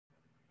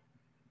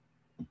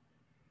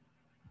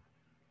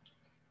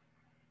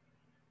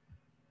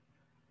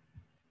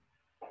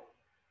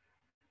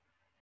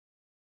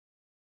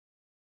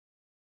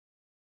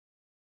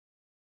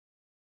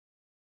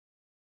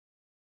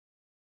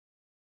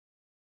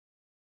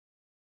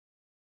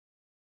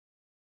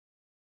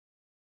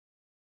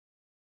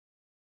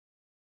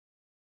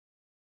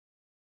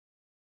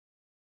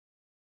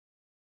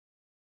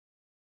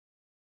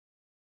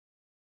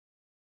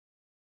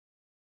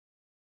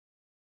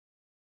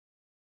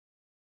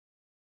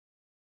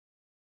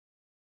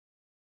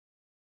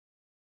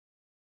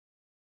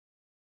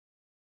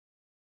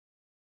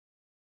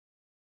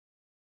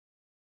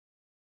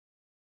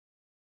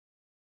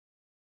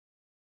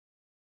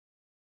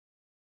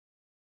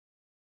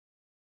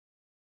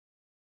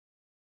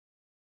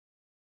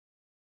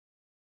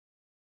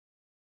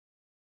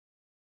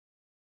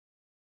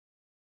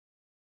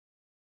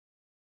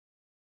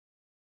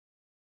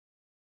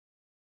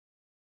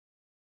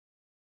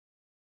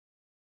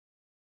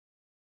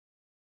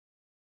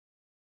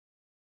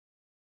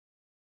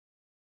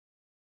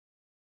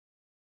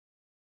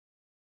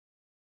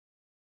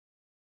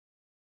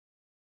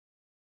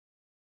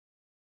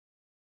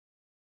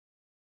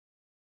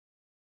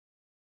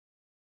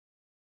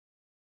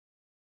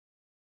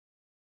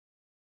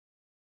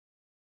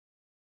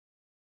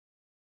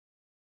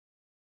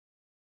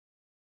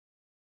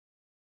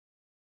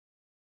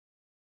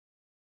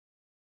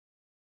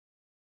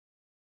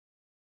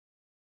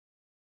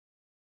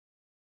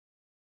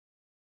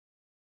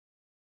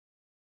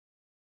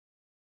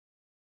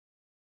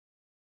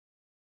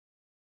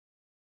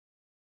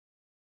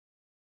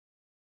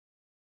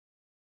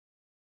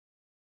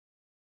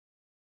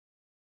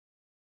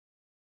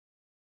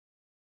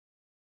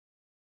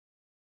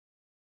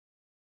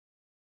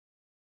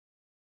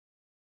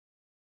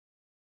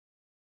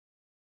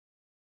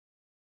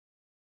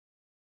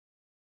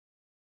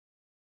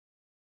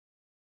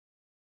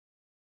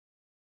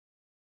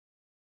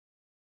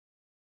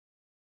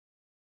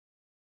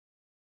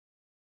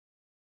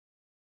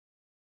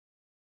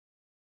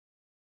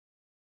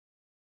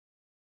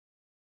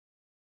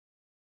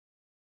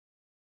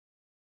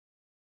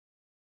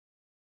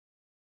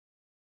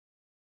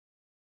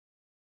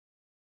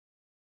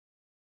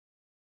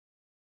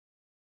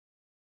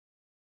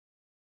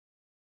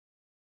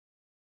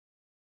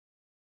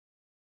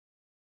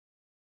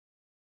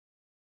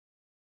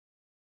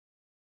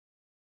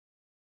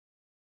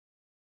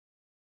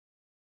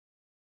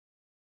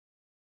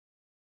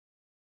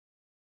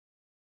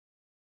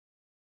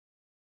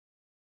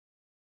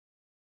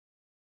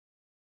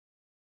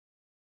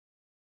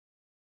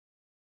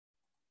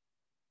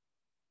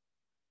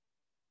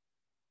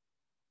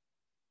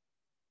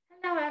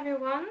Hello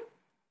everyone.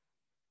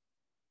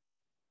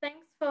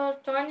 Thanks for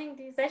joining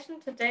the session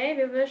today.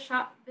 We will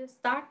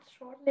start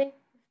shortly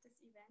with this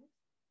event.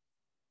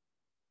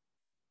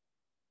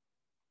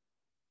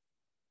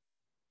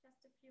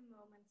 Just a few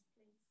moments,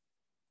 please.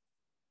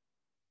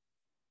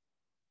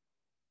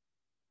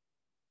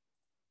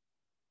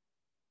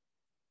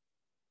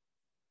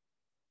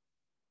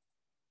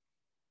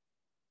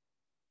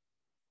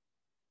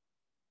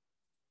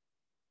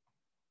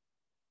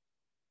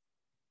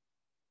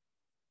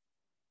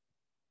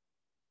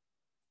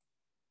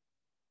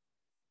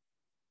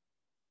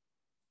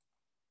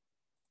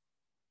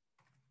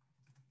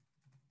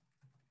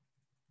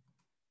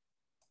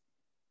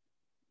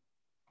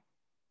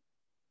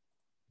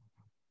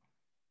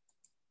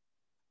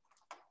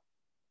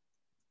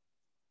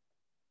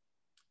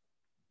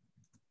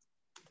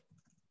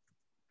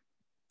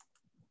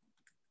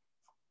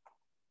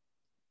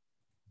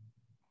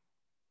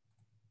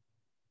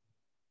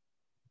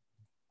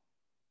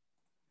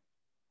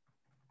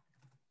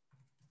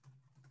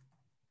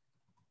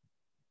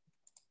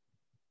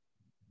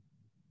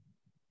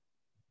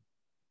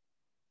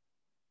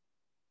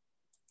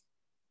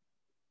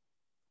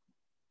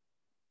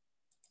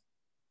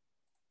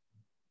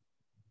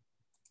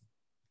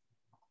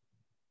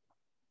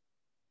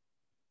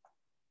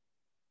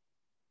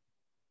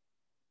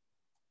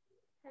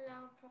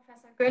 Hello,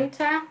 Professor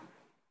Günther.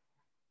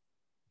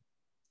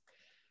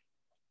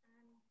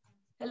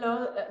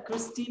 Hello,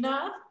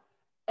 Christina.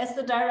 As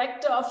the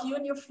director of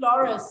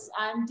UNU-FLORES,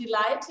 I'm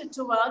delighted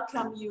to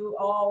welcome you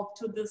all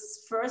to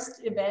this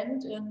first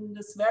event in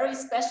this very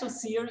special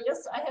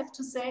series, I have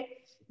to say,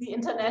 the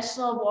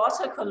International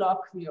Water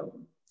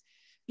Colloquium.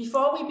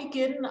 Before we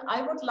begin,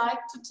 I would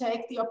like to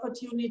take the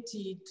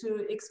opportunity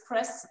to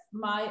express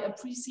my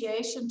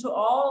appreciation to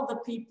all the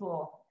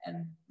people,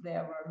 and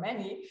there were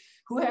many,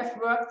 who have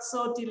worked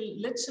so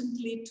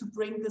diligently to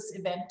bring this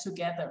event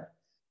together,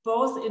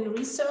 both in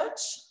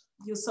research.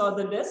 You saw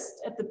the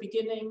list at the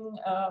beginning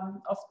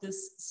of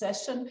this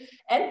session,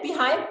 and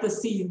behind the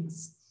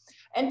scenes.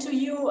 And to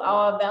you,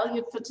 our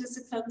valued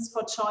participants,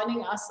 for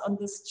joining us on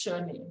this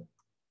journey.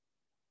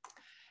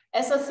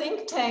 As a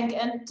think tank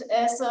and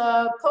as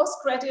a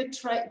postgraduate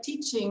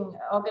teaching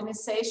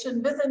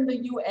organization within the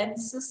UN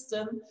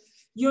system,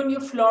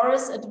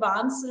 UNU-FLORES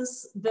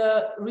advances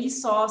the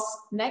resource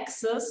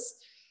Nexus,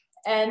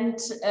 and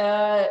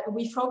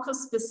we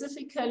focus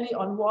specifically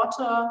on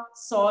water,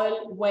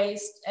 soil,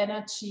 waste,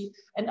 energy,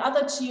 and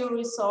other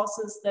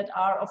geo-resources that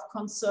are of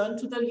concern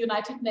to the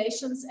United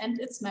Nations and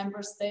its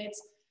member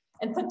states.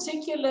 And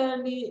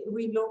particularly,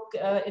 we look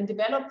in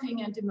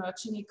developing and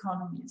emerging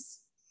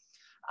economies.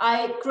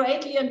 I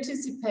greatly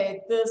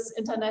anticipate this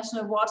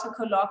International Water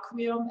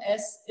Colloquium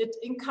as it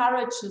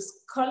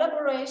encourages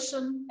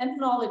collaboration and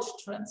knowledge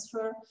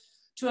transfer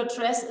to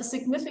address a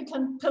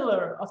significant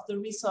pillar of the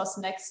resource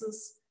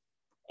nexus,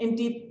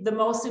 indeed the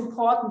most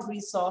important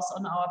resource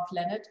on our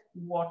planet,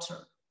 water.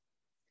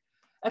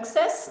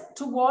 Access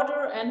to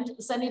water and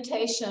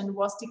sanitation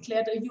was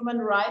declared a human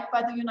right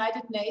by the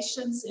United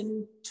Nations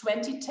in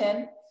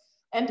 2010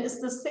 and is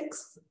the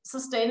 6th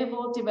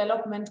Sustainable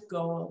Development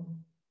Goal.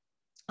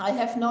 I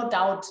have no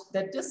doubt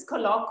that this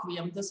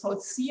colloquium, this whole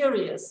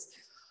series,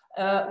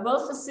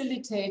 will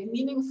facilitate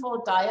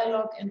meaningful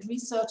dialogue and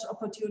research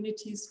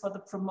opportunities for the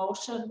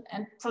promotion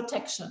and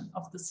protection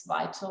of this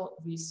vital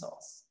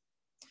resource.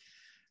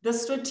 The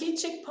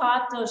strategic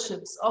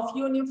partnerships of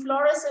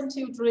UNU-FLORES and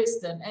TU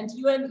Dresden and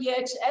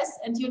UNEHS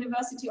and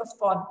University of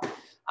Bonn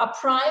are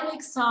prime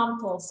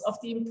examples of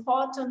the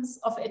importance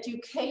of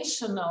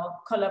educational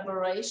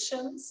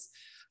collaborations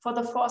for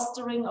the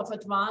fostering of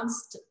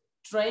advanced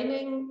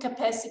training,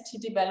 capacity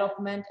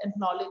development, and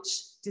knowledge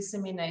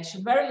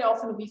dissemination. Very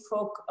often we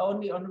focus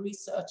only on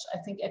research. I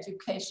think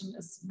education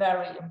is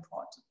very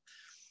important.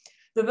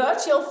 The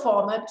virtual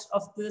format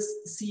of this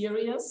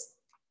series,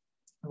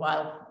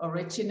 while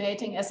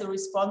originating as a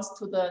response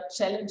to the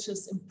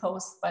challenges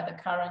imposed by the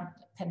current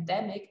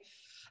pandemic,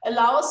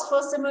 allows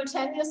for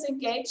simultaneous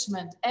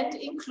engagement and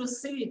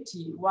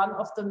inclusivity, one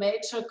of the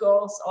major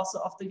goals also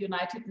of the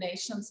United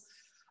Nations,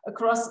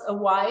 across a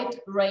wide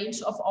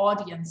range of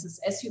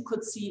audiences, as you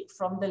could see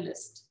from the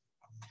list.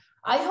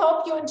 I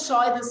hope you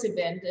enjoy this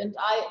event, and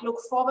I look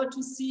forward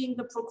to seeing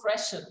the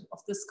progression of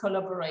this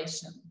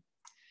collaboration.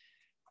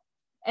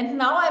 And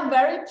now I'm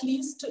very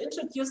pleased to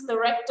introduce the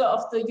rector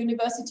of the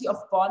University of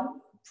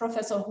Bonn,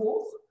 Professor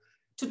Hoch,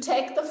 to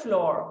take the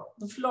floor.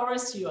 The floor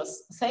is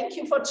yours. Thank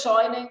you for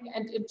joining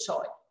and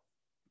enjoy.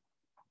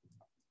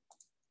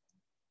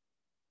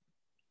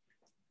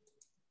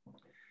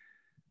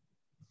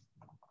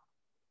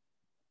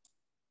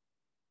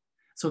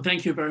 So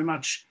thank you very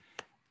much.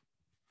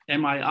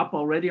 Am I up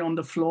already on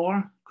the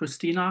floor,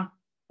 Christina?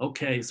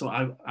 Okay, so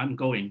I'm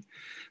going.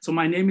 So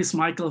my name is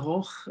Michael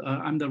Hoch.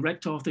 I'm the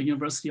rector of the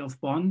University of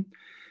Bonn.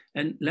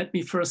 And let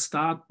me first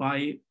start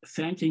by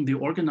thanking the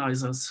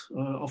organizers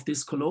of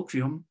this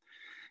colloquium,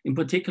 in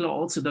particular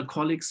also the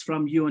colleagues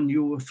from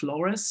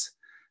UNU-FLORES,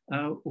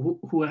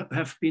 who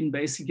have been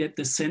basically at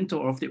the center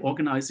of the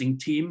organizing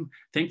team.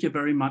 Thank you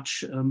very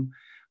much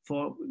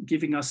for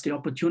giving us the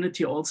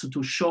opportunity also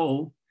to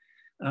show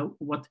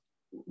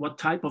what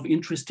type of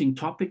interesting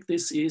topic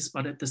this is,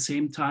 but at the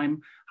same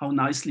time, how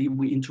nicely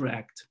we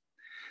interact.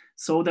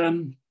 So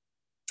then,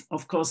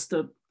 of course,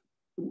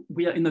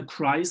 we are in a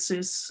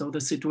crisis. So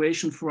the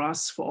situation for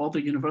us, for all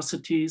the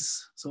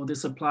universities, so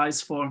this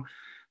applies for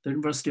the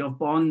University of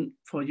Bonn,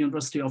 for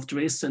University of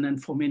Dresden,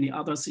 and for many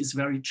others, is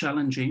very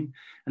challenging.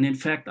 And in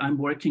fact, I'm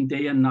working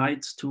day and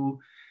night to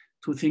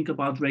think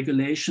about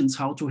regulations,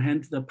 how to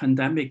handle the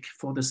pandemic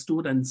for the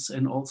students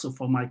and also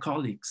for my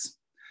colleagues.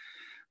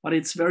 But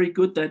it's very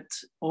good that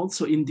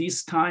also in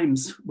these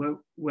times where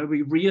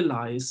we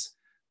realize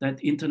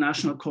that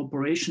international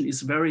cooperation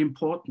is very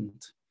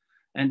important.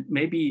 And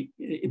maybe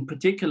in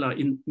particular,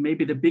 in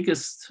maybe the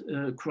biggest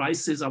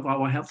crisis of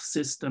our health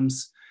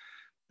systems,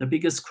 the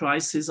biggest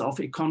crisis of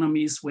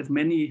economies with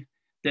many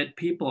dead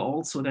people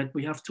also that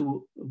we have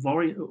to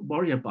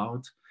worry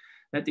about,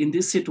 that in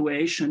this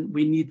situation,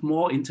 we need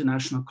more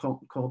international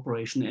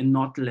cooperation and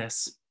not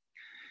less.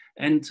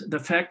 And the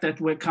fact that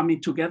we're coming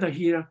together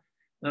here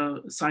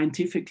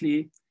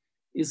scientifically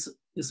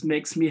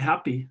makes me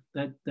happy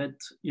that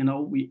you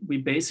know, we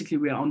basically,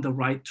 we are on the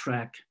right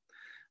track.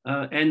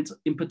 And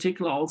in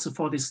particular also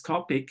for this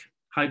topic,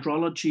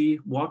 hydrology,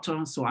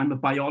 water. So I'm a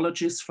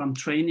biologist from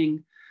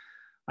training.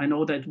 I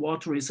know that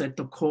water is at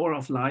the core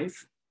of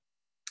life,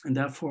 and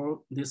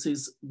therefore this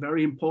is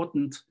very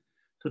important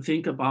to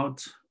think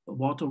about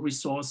water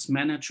resource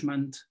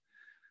management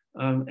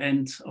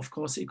and of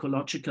course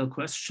ecological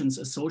questions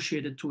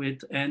associated to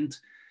it, and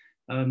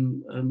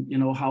you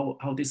know,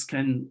 how this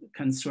can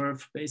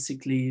serve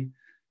basically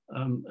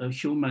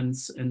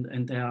humans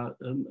and their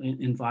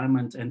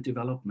environment and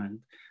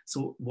development.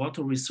 So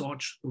water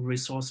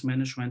resource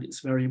management is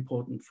very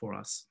important for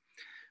us.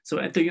 So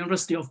at the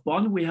University of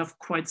Bonn, we have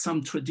quite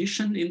some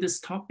tradition in this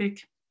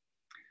topic.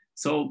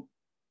 So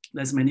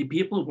there's many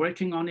people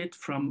working on it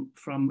from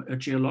a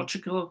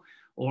geological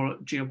or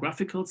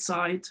geographical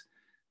side,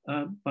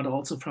 but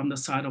also from the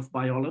side of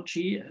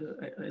biology,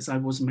 as I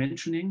was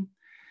mentioning.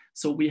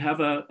 So we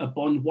have a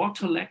Bonn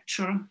water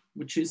lecture,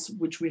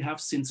 which we have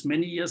since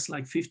many years,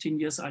 like 15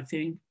 years, I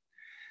think.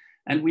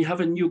 And we have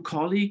a new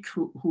colleague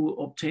who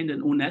obtained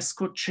an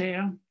UNESCO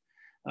chair.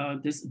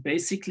 This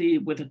basically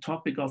with the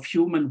topic of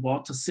human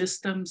water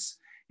systems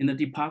in the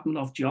Department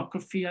of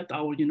Geography at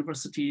our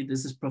university.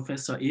 This is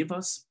Professor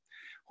Evers,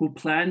 who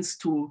plans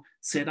to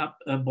set up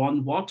a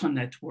Bonn water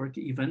network,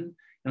 even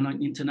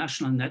an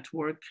international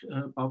network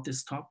about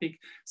this topic.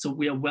 So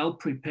we are well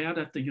prepared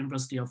at the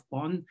University of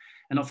Bonn.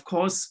 And of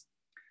course,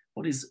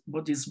 what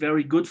is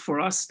very good for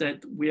us,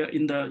 that we are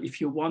in the,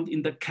 if you want,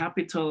 in the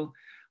capital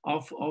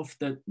of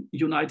the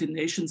United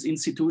Nations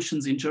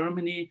institutions in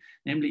Germany,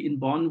 namely in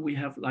Bonn. We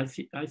have,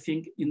 I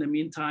think, in the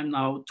meantime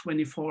now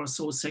 24 or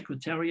so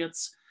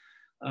secretariats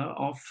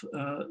of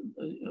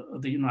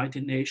the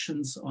United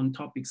Nations on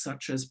topics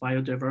such as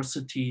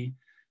biodiversity,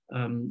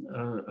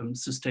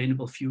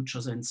 sustainable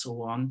futures, and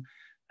so on.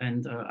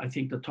 And I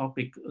think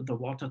the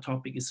water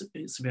topic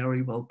is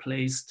very well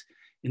placed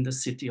in the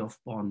city of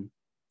Bonn.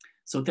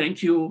 So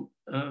thank you,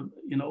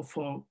 you know,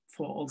 for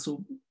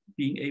also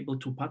being able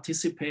to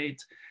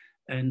participate,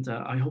 and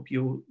I hope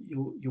you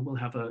will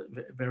have a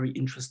very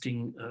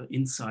interesting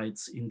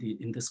insights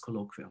in this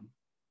colloquium.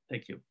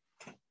 Thank you.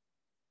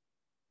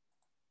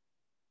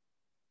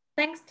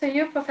 Thanks to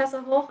you,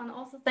 Professor Hoch, and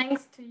also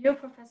thanks to you,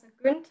 Professor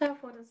Günther,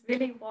 for this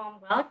really warm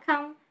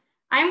welcome.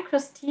 I'm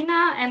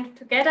Christina, and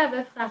together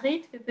with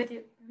Farid,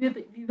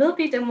 we will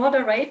be the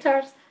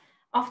moderators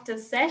of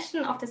this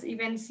session, of this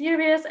event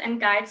series,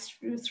 and guide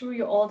through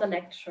you all the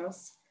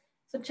lectures.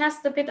 So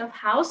just a bit of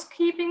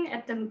housekeeping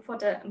for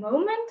the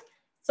moment.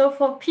 So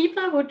for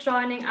people who are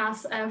joining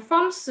us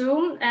from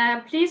Zoom,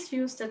 please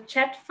use the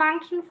chat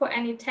function for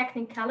any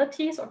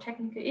technicalities or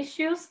technical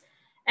issues,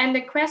 and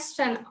the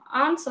question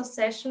answer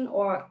session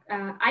or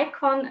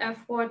icon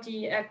for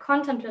the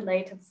content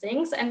related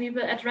things. And we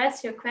will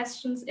address your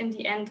questions in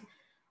the end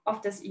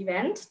of this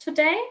event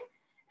today.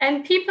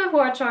 And people who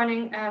are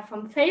joining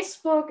from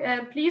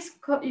Facebook, please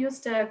use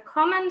the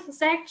comment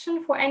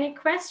section for any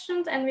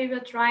questions, and we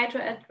will try to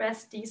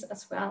address these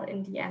as well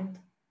in the end.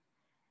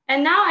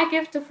 And now I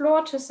give the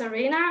floor to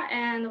Serena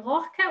and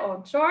Jorge,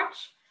 or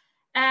George,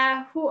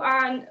 who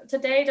are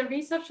today the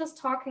researchers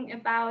talking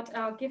about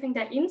giving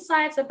their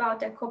insights about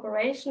the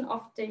cooperation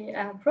of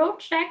the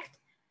project.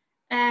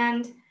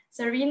 And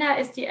Serena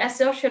is the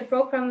Associate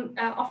Program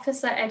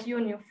Officer at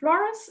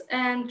UNU-FLORES,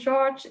 and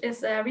George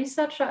is a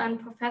researcher and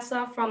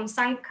professor from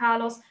San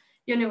Carlos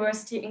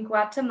University in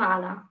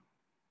Guatemala.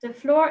 The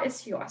floor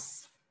is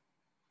yours.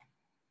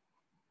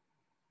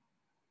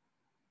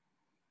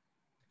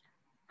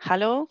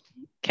 Hello,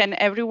 can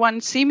everyone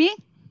see me?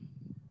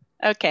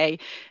 Okay,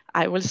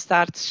 I will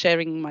start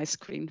sharing my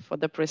screen for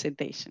the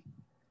presentation.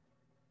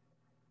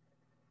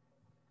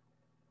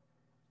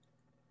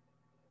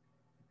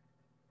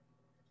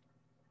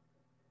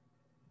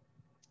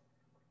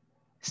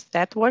 Is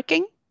that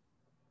working?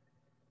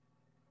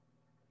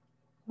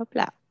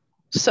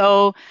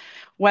 So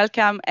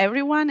Welcome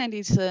everyone, and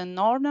it's an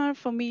honor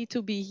for me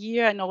to be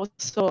here and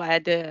also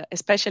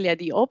especially at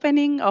the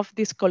opening of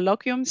this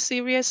colloquium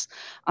series.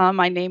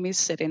 My name is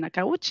Serena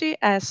Caucci.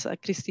 As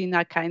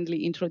Christina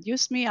kindly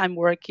introduced me, I'm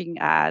working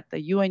at the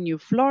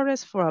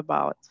UNU-FLORES for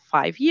about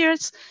 5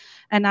 years,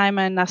 and I'm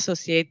an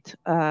associate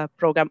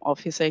program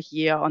officer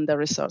here on the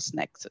resource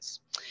Nexus.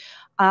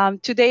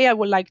 Today, I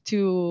would like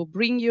to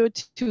bring you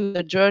to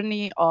the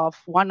journey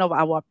of one of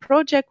our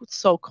projects,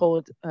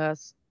 so-called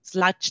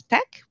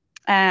SludgeTec,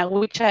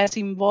 which has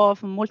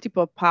involved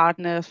multiple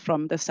partners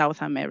from the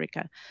South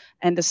America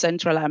and the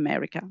Central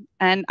America.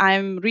 And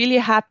I'm really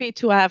happy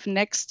to have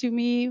next to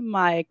me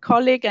my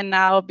colleague and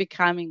now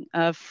becoming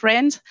a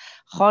friend,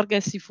 Jorge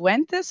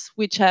Cifuentes,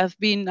 which have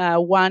been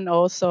one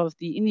also of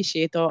the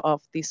initiator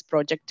of this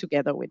project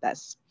together with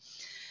us.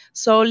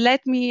 So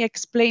let me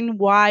explain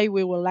why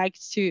we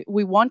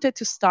wanted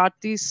to start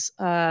this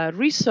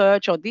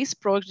research or this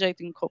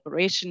project in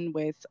cooperation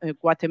with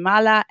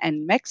Guatemala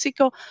and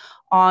Mexico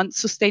on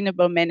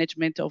sustainable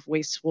management of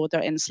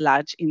wastewater and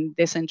sludge in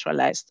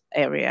decentralized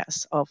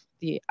areas of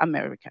the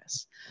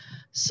Americas.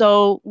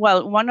 So,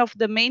 well, one of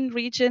the main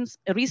reasons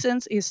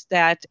is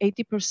that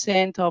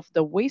 80% of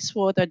the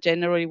wastewater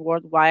generally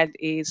worldwide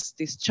is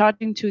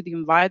discharged into the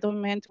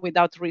environment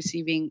without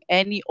receiving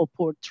any or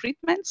poor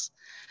treatments.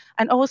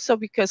 And also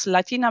because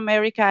Latin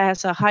America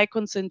has a high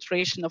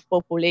concentration of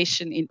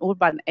population in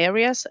urban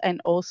areas,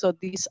 and also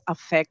this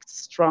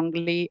affects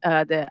strongly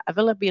the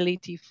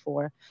availability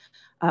for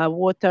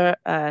water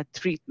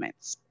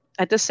treatments.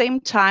 At the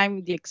same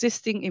time, the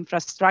existing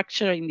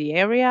infrastructure in the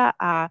area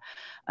are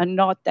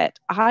not that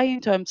high in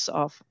terms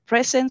of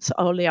presence,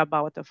 only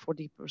about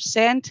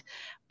 40%,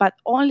 but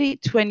only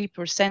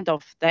 20%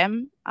 of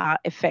them are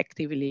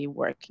effectively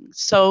working.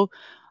 So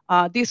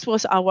this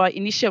was our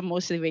initial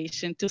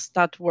motivation to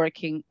start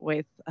working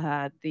with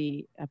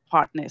the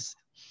partners.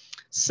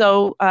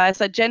 So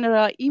as a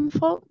general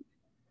info,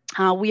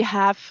 we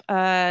have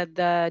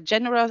our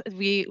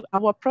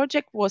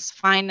project was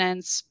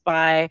financed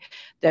by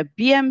the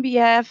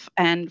BMBF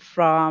and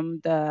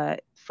from the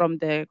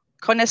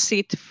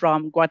CONACYT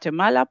from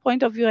Guatemala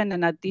point of view, and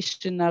an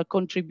additional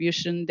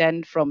contribution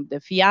then from the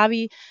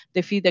FIABI,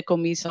 the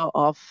Fideicomiso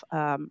of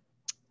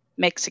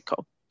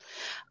Mexico.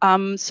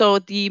 So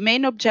the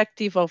main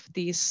objective of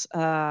this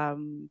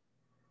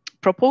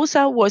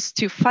proposal was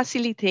to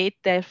facilitate,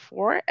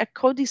 therefore, a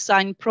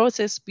co-design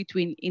process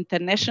between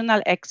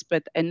international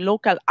expert and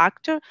local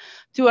actor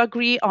to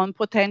agree on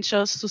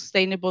potential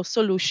sustainable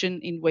solution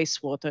in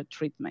wastewater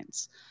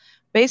treatments.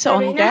 Based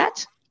on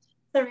that,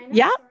 Serena,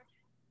 yeah, sorry.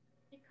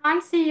 We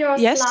can't see your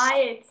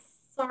slides.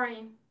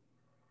 Sorry.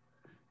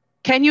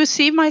 Can you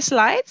see my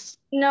slides?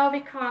 No,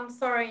 we can't.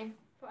 Sorry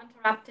for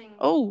interrupting.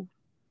 Oh,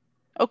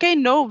 okay.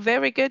 No,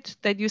 very good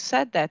that you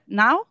said that.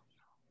 Now?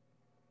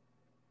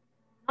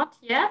 Not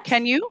yet.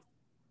 Can you?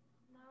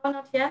 No,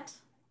 not yet.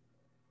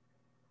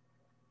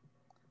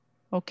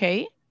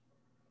 Okay.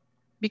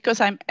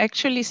 Because I'm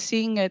actually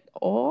seeing it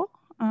all.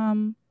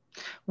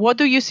 What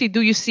do you see?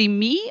 Do you see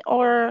me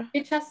or?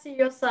 You just see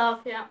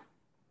yourself, yeah.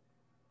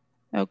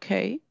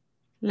 Okay.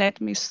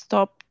 Let me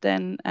stop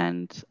then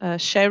and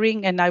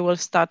sharing, and I will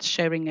start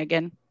sharing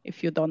again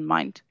if you don't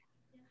mind.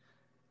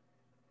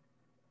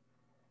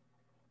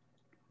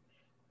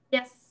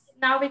 Yes,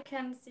 now we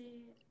can see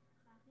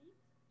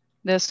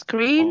the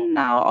screen.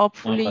 Now,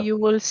 hopefully you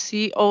will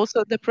see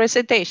also the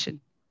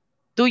presentation.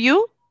 Do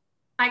you?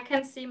 I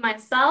can see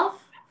myself.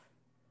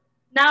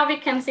 Now we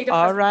can see the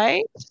All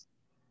presentation.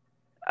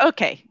 right.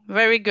 Okay,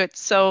 very good.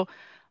 So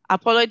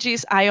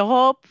apologies. I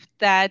hope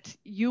that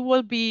you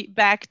will be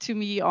back to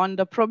me on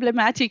the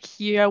problematic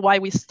here, why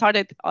we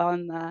started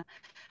on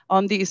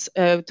this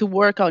to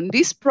work on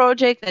this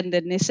project, and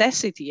the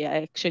necessity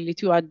actually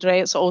to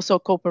address also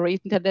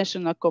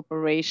international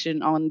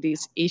cooperation on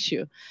this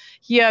issue.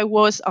 Here I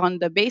was on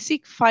the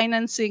basic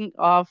financing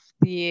of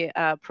the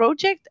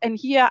project, and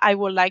here I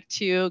would like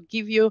to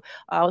give you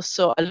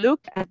also a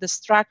look at the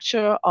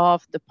structure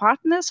of the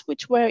partners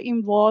which were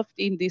involved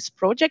in this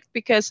project,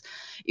 because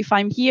if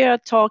I'm here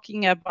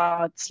talking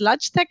about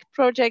SludgeTec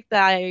project,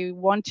 I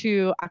want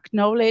to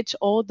acknowledge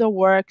all the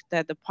work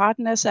that the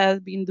partners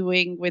have been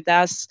doing with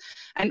us,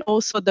 and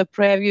also the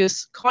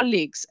previous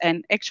colleagues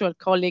and actual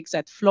colleagues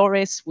at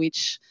FLORES,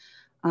 which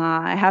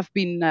have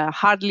been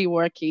hardly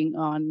working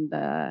on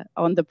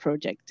the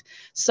project.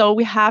 So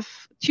we have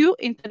two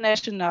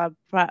international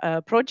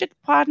project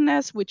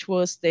partners, which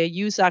was the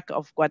USAC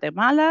of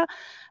Guatemala,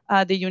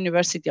 the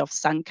University of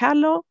San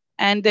Carlos,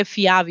 and the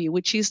FIABI,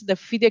 which is the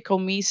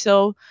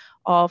Fideicomiso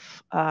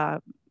of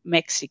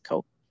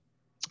Mexico.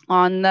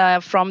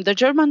 From the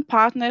German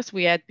partners,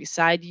 we had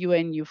beside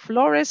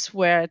UNU-FLORES,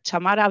 where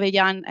Tamara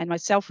Avellan and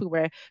myself, we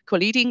were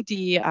co-leading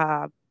the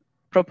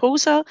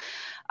proposal,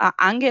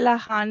 Angela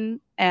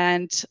Hahn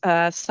and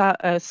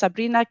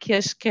Sabrina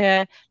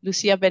Kirschke,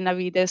 Lucia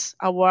Benavides,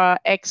 our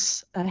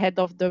ex-head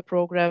of the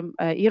program,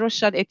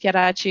 Iroshad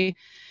Etiarachi,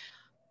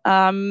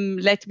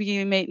 Let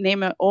me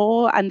name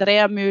all,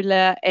 Andrea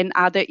Müller and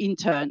other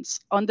interns.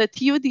 On the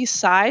TUD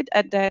side,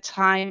 at that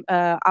time,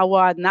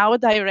 our now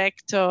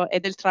director,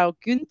 Edeltraud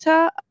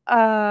Günther,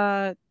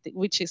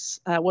 which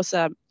was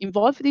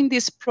involved in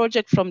this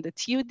project from the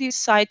TUD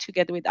side,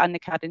 together with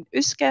Anne-Karin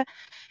Uske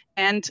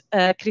and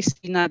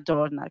Christina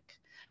Dornack.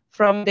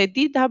 From the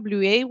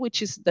DWA,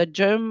 which is the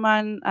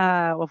German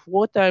of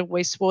Water and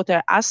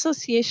Wastewater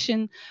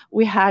Association,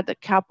 we had a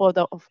couple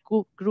of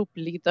group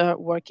leaders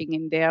working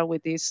in there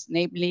with this,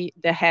 namely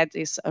the head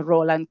is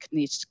Roland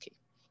Knitschke.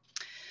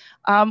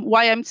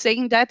 Why I'm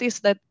saying that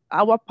is that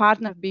our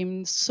partner have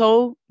been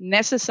so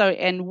necessary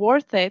and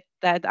worth it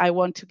that I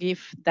want to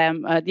give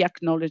them the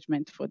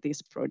acknowledgement for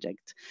this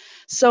project.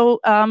 So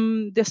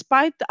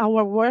despite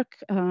our work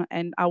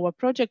and our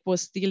project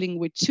was dealing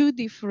with two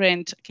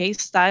different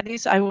case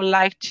studies, I would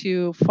like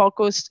to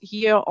focus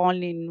here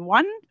only in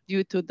one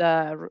due to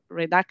the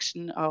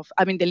reduction of,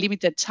 the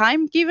limited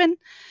time given.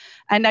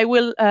 And I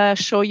will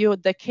show you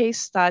the case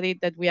study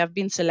that we have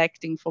been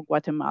selecting for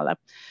Guatemala.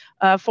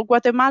 For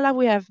Guatemala,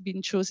 we have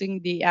been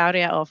choosing the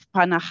area of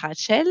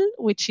Panajachel,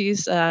 which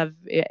is a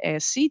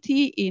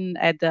city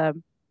at the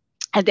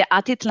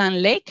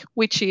Atitlan Lake,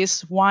 which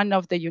is one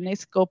of the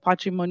UNESCO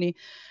patrimony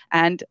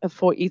and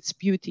for its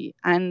beauty.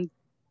 And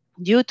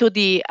due to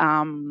the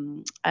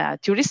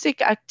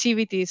touristic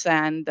activities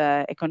and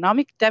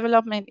economic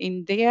development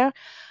in there,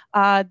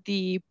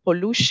 the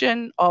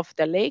pollution of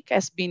the lake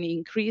has been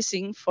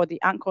increasing for the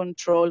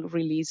uncontrolled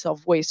release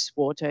of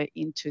wastewater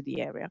into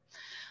the area.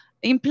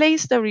 In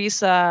place, there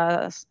is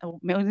a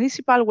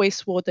municipal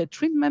wastewater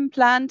treatment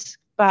plant,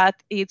 but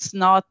it's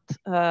not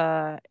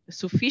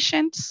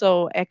sufficient.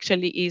 So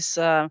actually is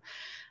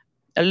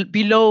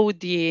below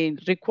the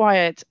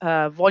required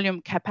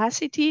volume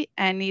capacity,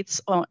 and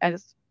it's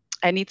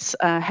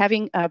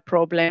having a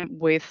problem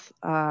with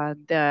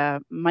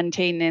the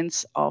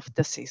maintenance of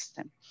the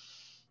system.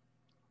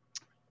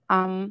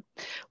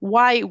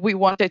 Why we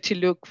wanted to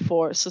look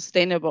for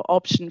sustainable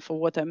option for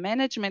water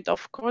management,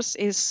 of course,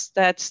 is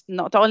that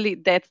not only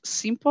that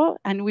simple,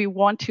 and we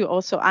want to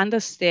also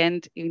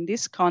understand in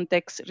this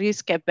context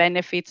risk and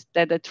benefits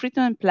that a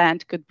treatment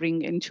plant could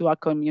bring into a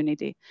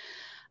community.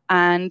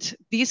 And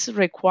this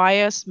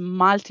requires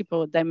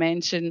multiple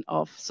dimensions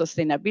of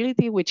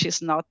sustainability, which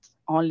is not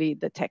only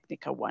the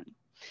technical one.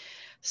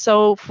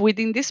 So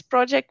within this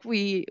project,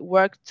 we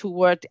work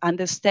toward the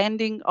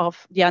understanding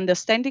of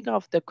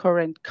the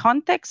current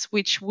context,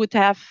 which would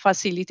have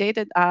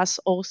facilitated us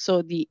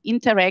also the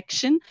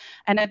interaction,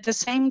 and at the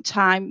same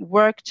time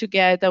work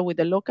together with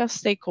the local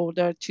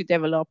stakeholder to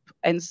develop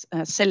and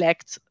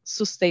select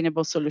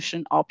sustainable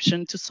solution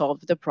option to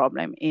solve the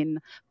problem in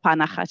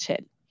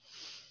Panajachel.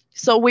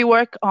 So we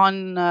work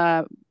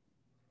on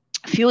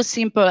few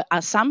simple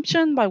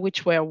assumptions by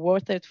which were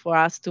worth it for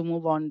us to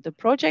move on the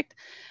project.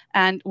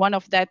 And one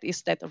of that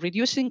is that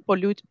reducing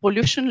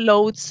pollution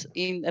loads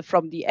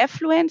from the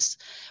effluents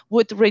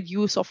would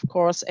reduce, of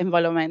course,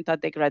 environmental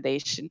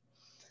degradation.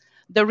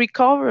 The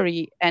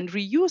recovery and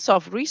reuse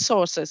of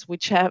resources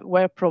which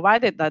were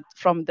provided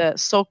from the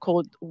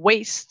so-called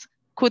waste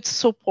could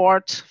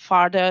support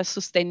further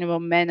sustainable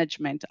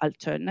management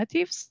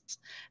alternatives.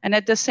 And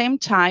at the same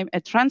time,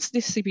 a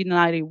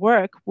transdisciplinary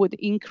work would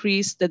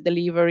increase the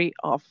delivery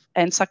of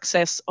and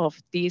success of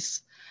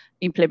these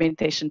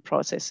implementation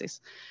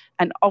processes.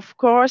 And of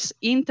course,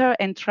 inter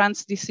and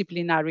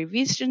transdisciplinary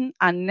vision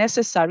are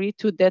necessary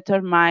to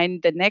determine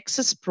the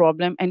nexus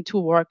problem and to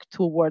work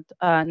toward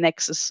a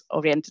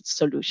nexus-oriented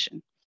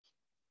solution.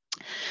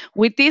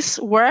 With this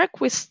work,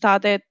 we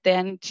started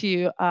then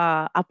to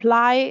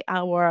apply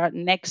our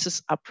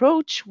nexus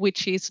approach,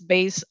 which is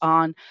based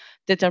on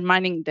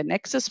determining the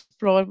nexus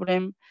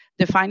problem,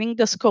 defining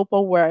the scope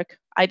of work,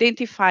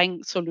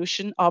 identifying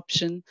solution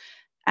option,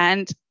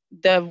 and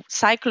the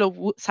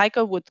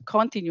cycle would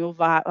continue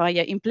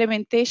via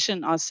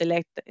implementation of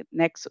selected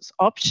nexus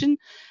option,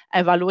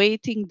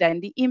 evaluating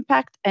then the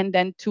impact, and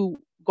then to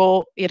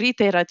go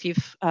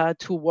iterative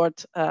toward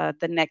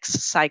the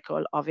next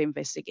cycle of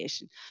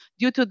investigation.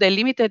 Due to the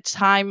limited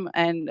time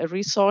and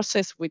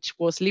resources, which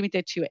was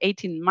limited to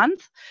 18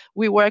 months,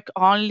 we work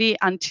only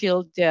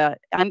until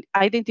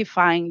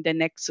identifying the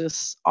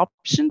nexus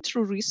option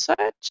through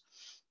research.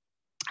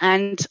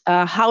 And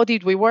how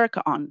did we work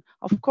on?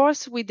 Of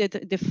course, we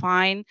did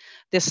define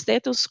the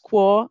status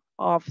quo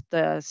of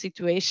the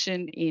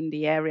situation in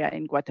the area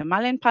in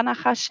Guatemala and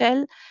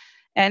Panajachel.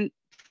 And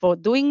for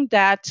doing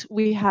that,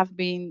 we have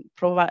been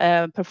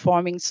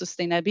performing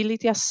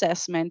sustainability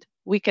assessment,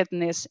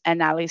 wickedness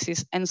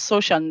analysis, and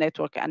social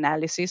network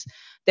analysis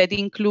that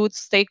includes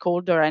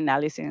stakeholder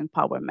analysis and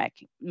power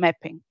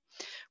mapping.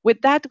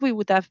 With that, we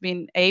would have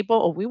been able,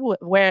 or we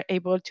were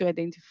able to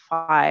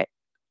identify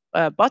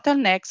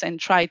bottlenecks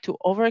and try to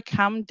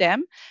overcome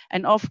them.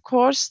 And of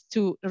course,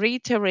 to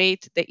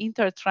reiterate the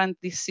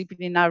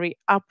inter-transdisciplinary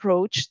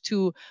approach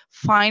to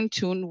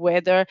fine-tune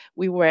whether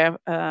we were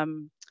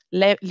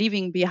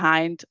leaving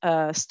behind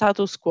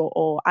status quo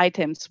or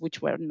items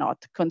which were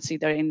not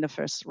considered in the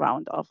first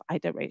round of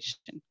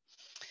iteration.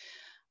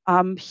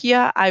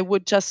 Here I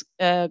would just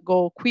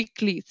go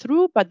quickly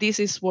through, but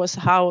was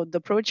how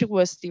the project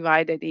was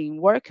divided in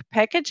work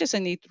packages,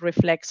 and it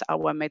reflects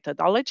our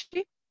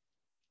methodology.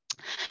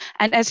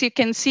 And as you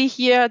can see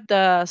here,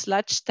 the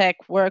SludgeTec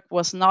work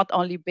was not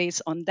only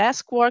based on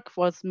desk work,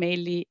 was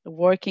mainly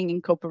working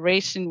in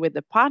cooperation with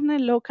the partner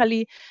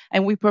locally,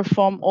 and we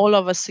perform all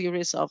of a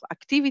series of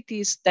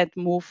activities that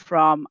move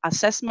from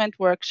assessment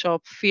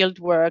workshop, field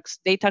works,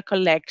 data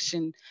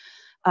collection,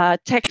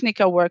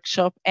 technical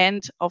workshop,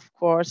 and of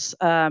course,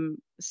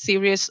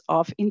 series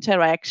of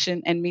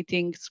interaction and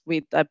meetings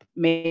with the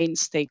main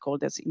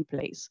stakeholders in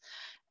place.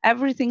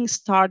 Everything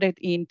started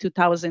in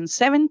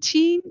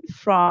 2017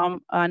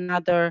 from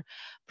another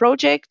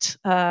project,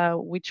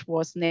 which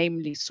was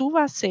namely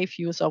SUVA, Safe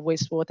Use of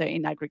Wastewater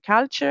in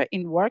Agriculture,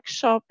 in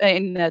workshop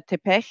in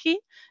Tepeji,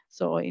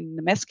 so in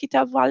the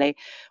Mesquite Valley,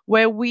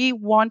 where we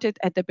wanted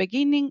at the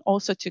beginning,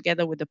 also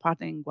together with the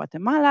partner in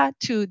Guatemala,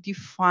 to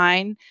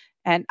define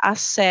and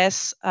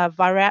assess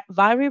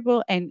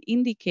variable and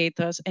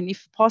indicators, and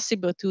if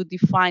possible, to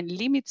define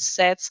limit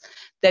sets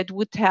that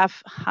would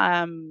have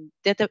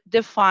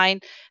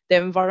define the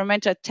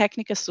environmental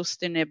technical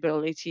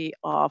sustainability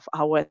of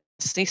our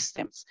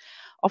systems.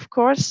 Of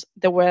course,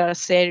 there were a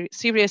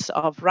series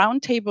of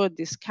roundtable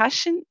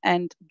discussion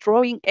and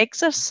drawing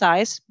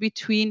exercise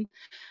between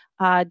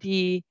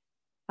the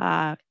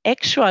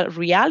actual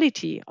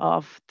reality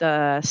of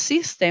the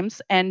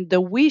systems and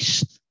the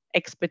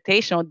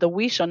expectation or the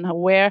wish on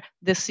where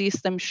the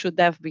system should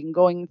have been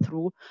going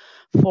through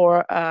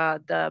for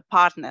the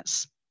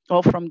partners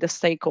or from the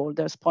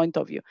stakeholders' point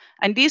of view.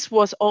 And this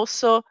was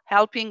also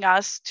helping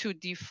us to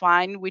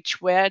define which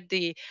were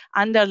the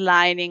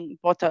underlying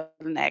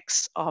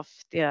bottlenecks of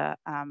the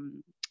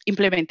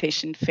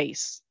implementation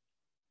phase.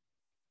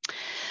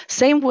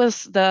 Same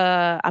was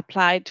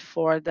applied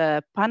for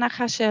the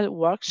Panajachel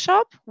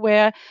workshop,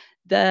 where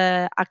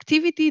the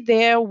activity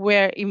there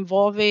were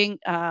involving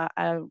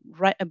a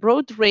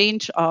broad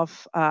range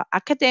of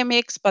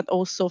academics, but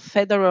also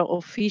federal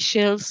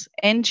officials,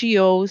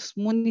 NGOs,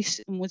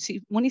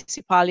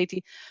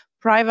 municipality,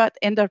 private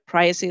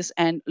enterprises,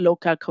 and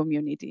local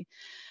community.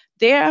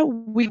 There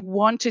we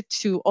wanted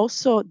to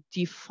also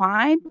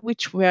define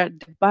which were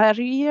the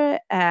barrier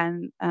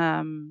and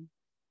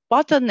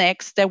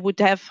bottlenecks that would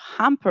have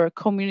hampered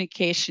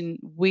communication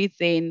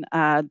within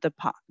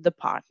the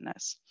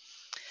partners.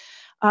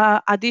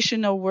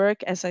 Additional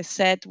work, as I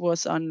said,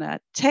 was on a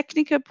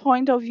technical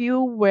point of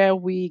view, where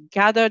we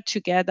gathered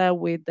together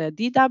with the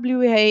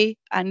DWA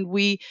and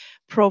we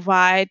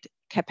provide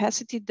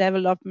capacity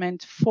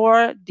development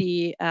for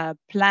the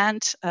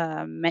plant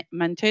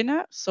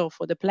maintainer, so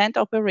for the plant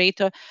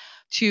operator,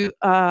 to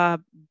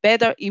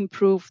better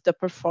improve the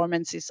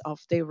performances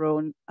of their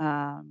own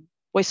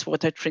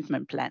wastewater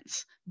treatment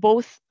plants.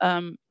 Both,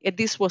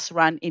 this was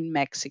run in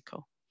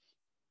Mexico.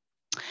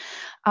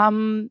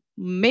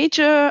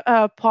 Major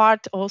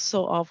part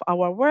also of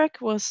our work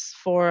was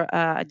for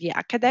the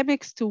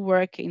academics to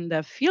work in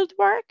the field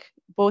work,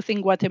 both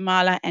in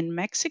Guatemala and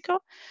Mexico.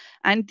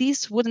 And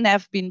this wouldn't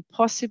have been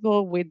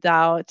possible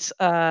without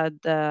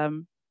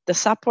the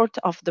support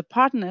of the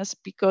partners,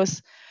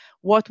 because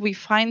what we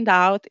find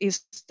out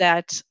is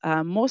that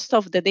most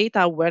of the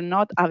data were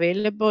not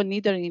available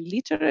neither in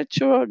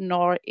literature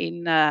nor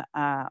in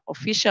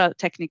official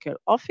technical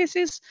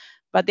offices,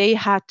 but they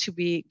had to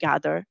be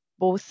gathered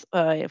both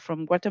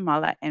from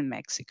Guatemala and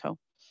Mexico.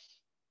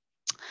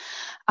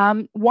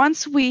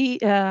 Once we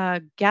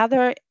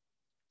gather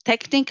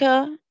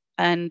technical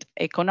and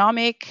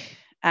economic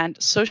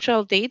and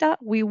social data,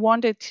 we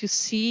wanted to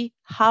see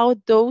how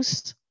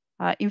those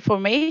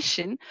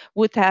information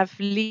would have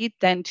lead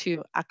then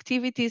to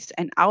activities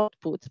and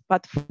output.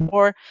 But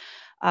for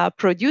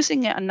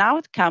producing an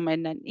outcome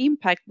and an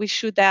impact, we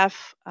should have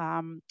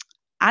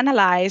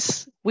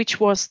analyzed which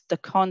was the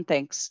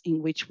context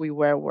in which we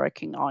were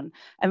working on.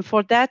 And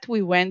for that,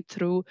 we went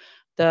through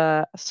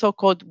the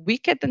so-called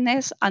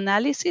wickedness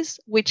analysis,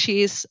 which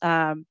is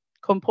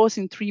composed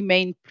in three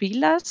main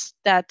pillars,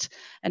 that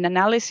an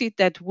analysis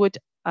that would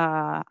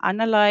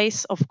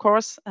analyze, of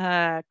course,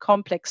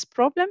 complex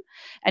problem,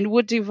 and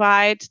would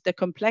divide the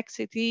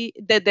complexity,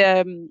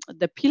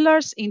 the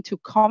pillars into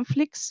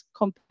conflicts,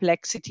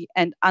 complexity,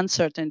 and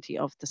uncertainty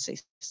of the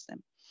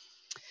system.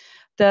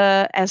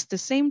 At the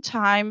same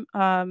time,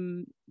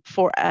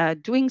 for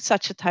doing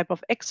such a type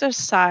of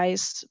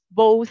exercise,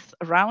 both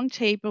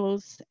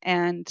roundtables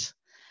and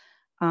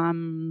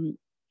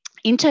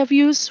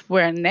interviews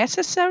were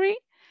necessary.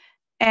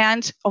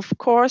 And of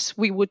course,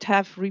 we would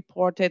have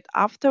reported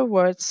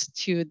afterwards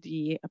to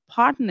the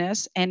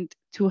partners and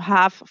to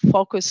have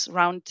focus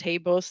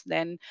roundtables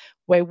then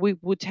where we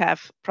would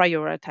have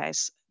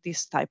prioritized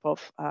this type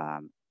of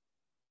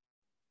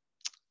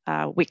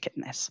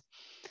wickedness.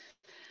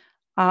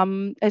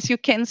 As you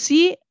can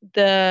see,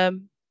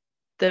 the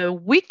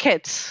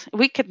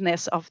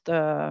wickedness of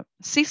the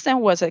system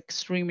was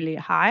extremely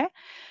high,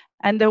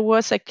 and there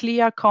was a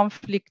clear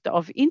conflict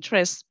of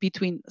interest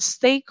between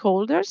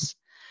stakeholders,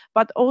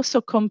 but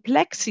also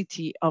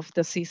complexity of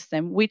the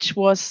system, which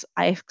was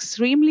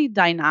extremely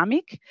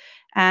dynamic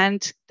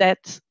and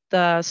that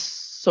the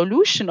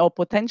solution or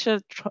potential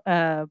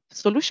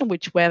solution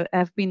which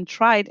have been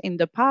tried in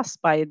the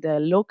past by the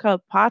local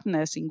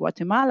partners in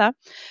Guatemala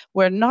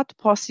were not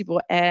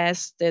possible,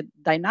 as the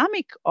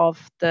dynamic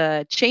of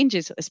the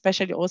changes,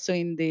 especially also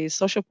in the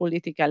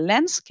socio-political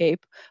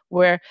landscape,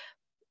 were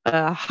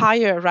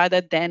higher rather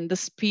than the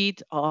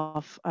speed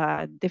of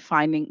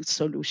defining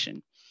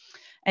solution.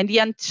 And the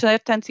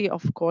uncertainty,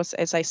 of course,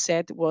 as I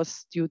said,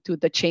 was due to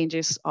the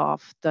changes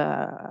of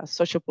the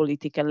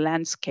socio-political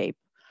landscape.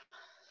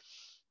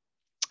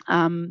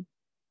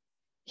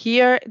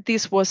 Here,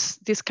 this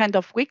kind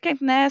of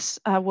wickedness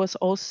was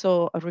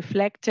also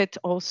reflected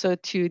also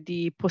to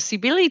the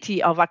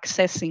possibility of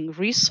accessing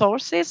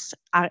resources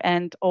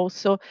and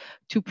also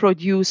to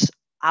produce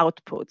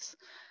outputs.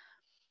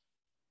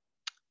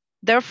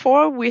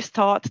 Therefore, we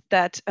thought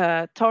that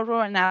a thorough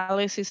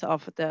analysis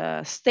of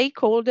the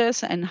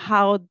stakeholders and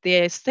how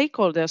the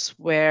stakeholders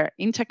were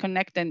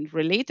interconnected and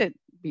related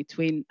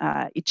between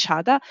each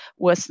other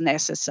was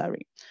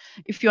necessary.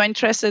 If you're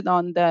interested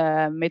on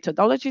the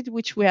methodology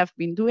which we have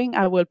been doing,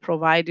 I will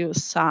provide you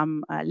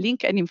some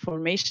link and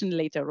information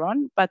later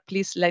on, but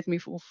please let me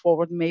move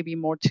forward maybe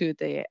more to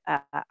the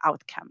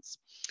outcomes.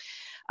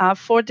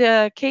 For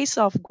the case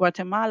of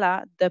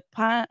Guatemala, the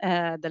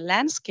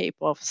landscape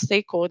of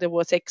stakeholder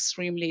was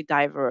extremely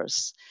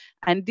diverse.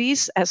 And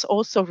this has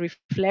also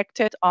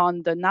reflected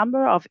on the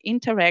number of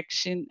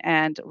interaction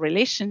and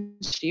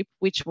relationship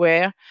which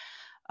were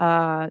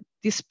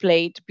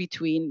displayed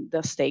between the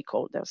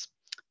stakeholders.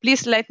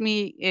 Please let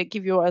me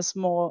give you a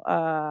small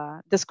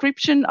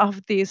description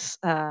of this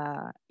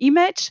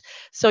image.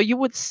 So you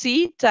would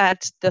see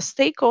that the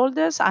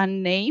stakeholders are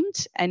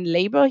named and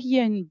labeled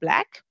here in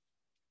black.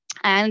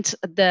 And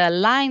the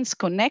lines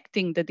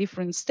connecting the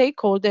different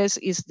stakeholders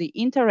is the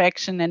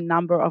interaction and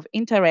number of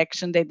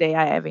interaction that they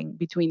are having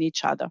between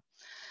each other.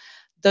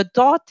 The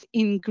dot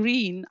in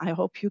green, I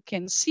hope you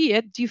can see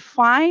it,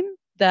 define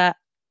the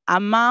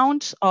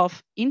amount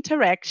of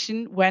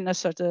interaction when a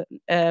certain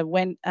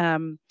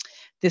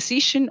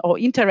decision or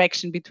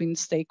interaction between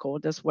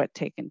stakeholders were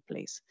taking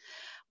place.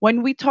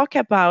 When we talk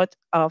about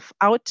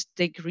out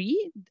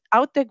degree,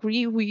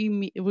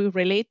 we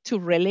relate to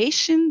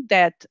relation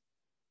that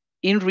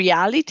in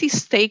reality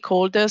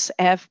stakeholders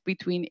have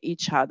between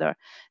each other.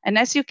 And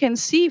as you can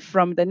see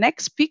from the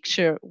next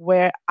picture,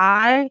 where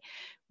I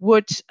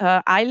would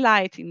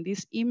highlight in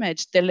this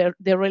image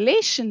the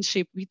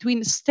relationship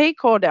between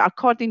stakeholder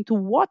according to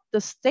what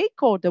the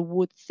stakeholder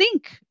would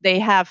think they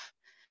have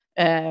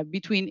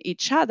between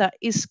each other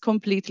is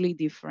completely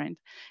different.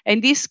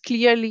 And this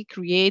clearly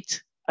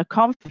creates a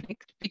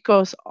conflict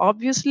because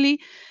obviously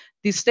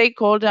the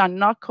stakeholders are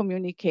not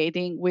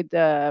communicating with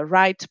the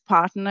right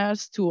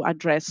partners to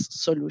address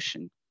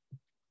solution.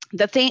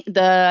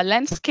 The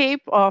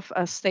landscape of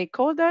a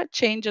stakeholder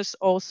changes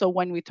also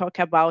when we talk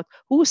about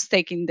who's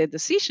taking the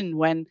decision,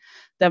 when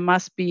there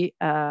must be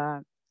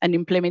an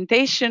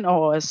implementation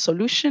or a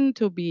solution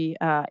to be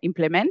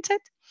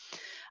implemented.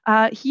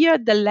 Here,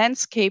 the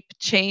landscape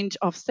change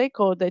of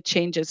stakeholder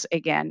changes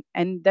again,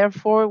 and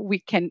therefore we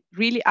can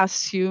really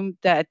assume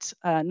that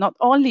not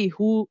only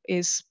who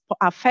is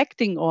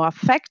affecting or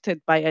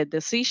affected by a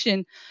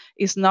decision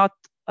is not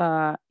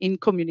in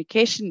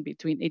communication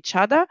between each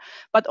other,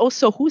 but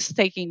also who's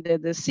taking the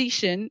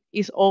decision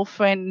is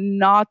often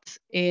not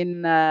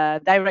in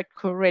direct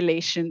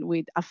correlation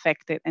with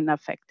affected and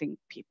affecting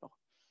people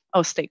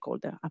or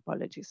stakeholder,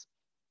 apologies.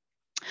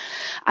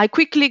 I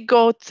quickly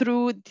go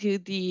through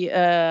the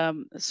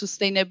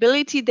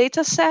sustainability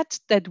data set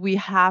that we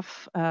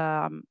have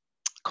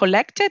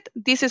collected.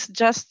 This is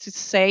just to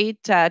say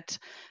that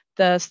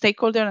the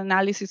stakeholder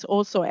analysis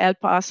also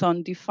help us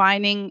on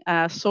defining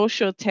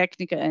social,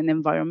 technical, and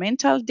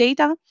environmental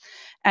data.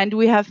 And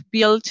we have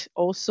built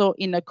also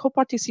in a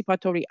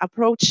co-participatory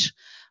approach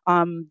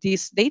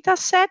this data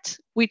set,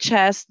 which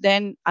has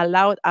then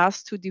allowed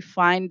us to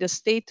define the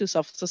status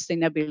of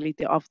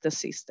sustainability of the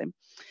system.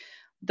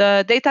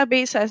 The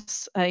database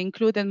has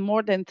included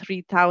more than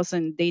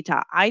 3,000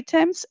 data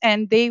items,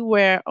 and they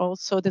were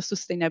also, the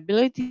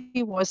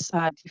sustainability was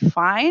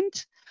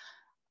defined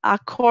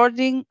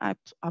according,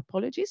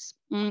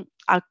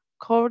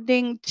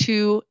 according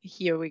to,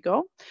 here we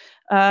go,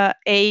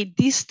 a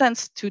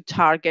distance to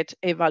target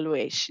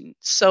evaluation.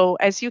 So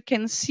as you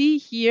can see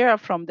here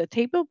from the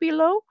table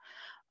below,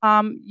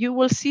 you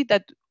will see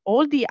that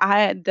all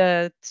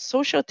the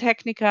social,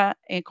 technical,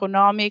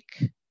 economic,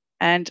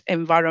 and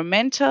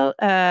environmental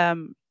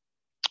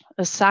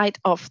side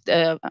of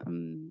the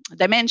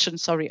dimension,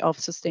 of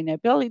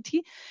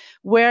sustainability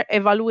were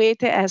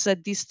evaluated as a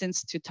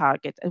distance to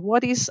target. And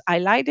what is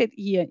highlighted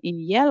here in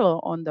yellow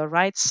on the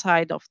right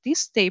side of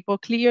this table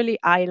clearly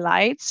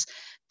highlights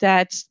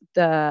that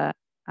the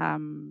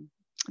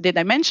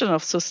dimension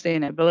of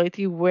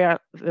sustainability were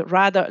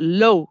rather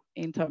low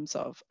in terms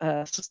of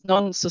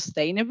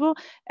non-sustainable.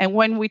 And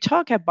when we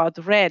talk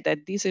about red,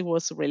 that this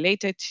was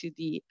related to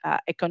the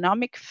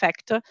economic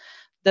factor,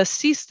 the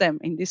system,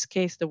 in this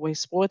case, the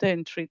wastewater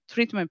and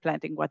treatment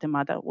plant in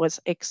Guatemala,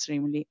 was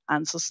extremely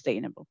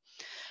unsustainable.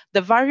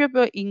 The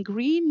variable in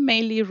green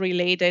mainly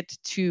related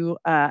to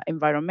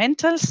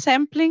environmental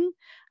sampling,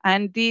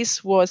 and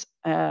this was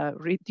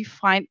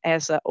redefined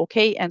as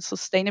okay and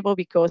sustainable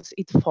because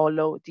it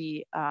followed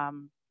the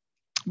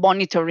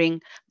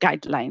monitoring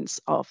guidelines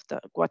of the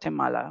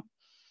Guatemala.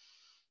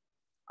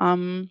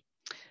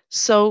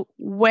 So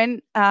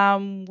when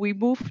we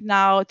move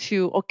now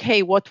to,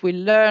 okay, what we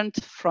learned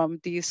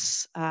from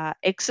this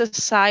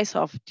exercise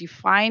of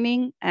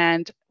defining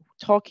and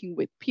talking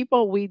with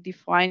people,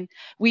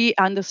 we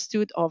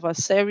understood of a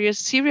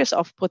series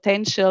of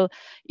potential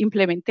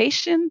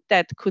implementation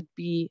that could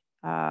be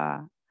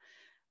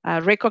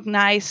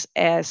recognized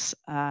as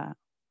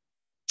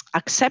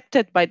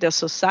accepted by the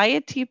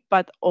society,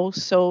 but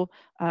also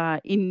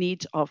in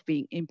need of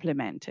being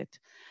implemented.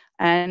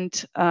 And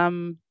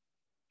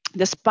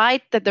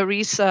despite that there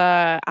is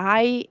a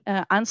high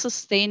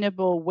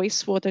unsustainable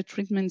wastewater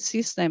treatment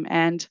system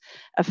and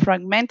a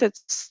fragmented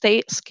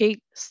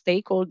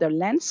stakeholder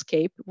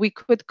landscape, we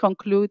could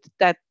conclude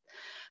that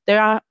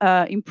there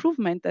are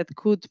improvements that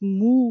could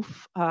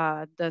move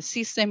the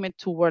system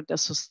toward a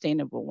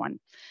sustainable one.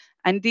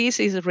 And this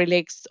is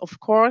relates, of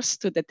course,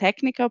 to the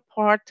technical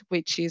part,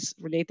 which is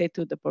related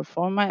to the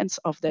performance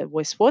of the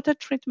wastewater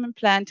treatment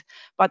plant,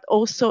 but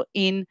also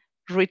in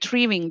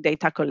retrieving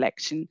data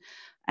collection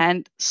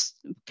and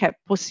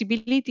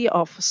possibility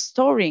of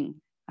storing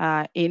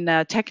in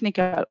a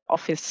technical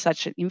office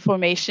such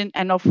information,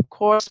 and of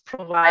course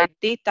provide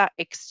data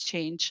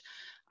exchange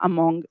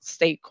among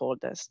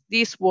stakeholders.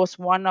 This was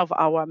one of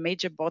our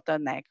major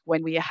bottlenecks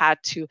when we had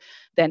to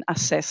then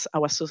assess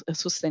our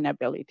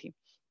sustainability.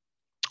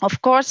 Of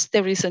course,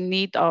 there is a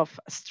need of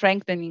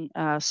strengthening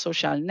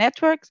social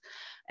networks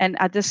and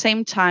at the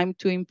same time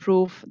to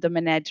improve the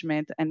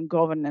management and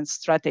governance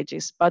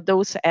strategies, but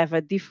those have a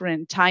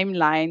different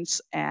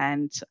timelines,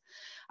 and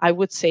I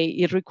would say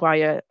it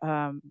requires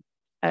a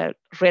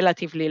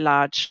relatively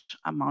large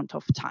amount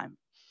of time.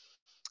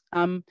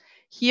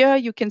 Here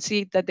you can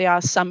see that there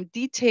are some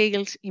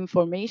detailed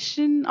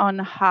information on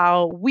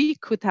how we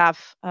could have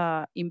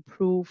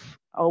improved,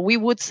 or we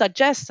would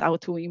suggest how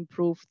to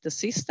improve the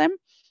system.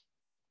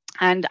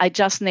 And I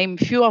just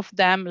named a few of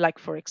them, like,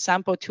 for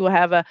example, to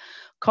have a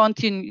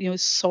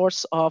continuous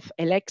source of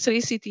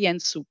electricity and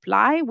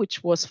supply,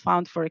 which was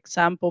found, for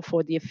example,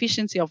 for the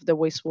efficiency of the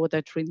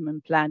wastewater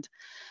treatment plant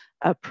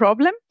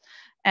problem.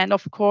 And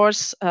of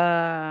course,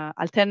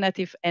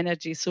 alternative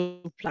energy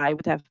supply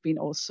would have been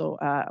also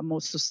a more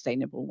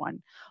sustainable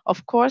one.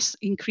 Of course,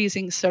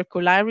 increasing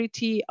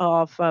circularity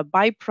of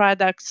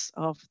byproducts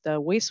of the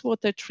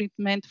wastewater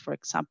treatment, for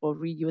example,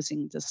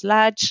 reusing the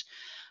sludge,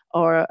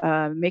 or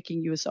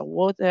making use of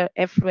water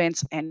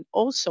effluents, and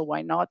also,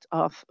 why not,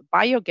 of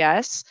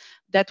biogas,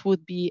 that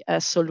would be a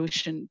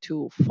solution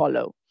to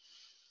follow.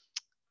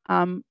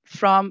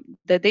 From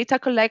the data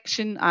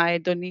collection, I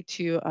don't need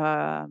to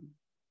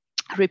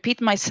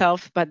repeat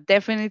myself, but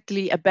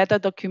definitely a better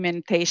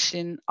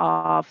documentation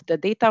of the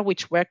data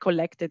which were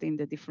collected in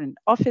the different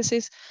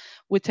offices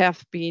would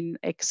have been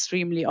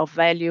extremely of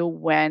value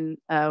when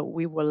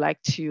we would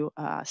like to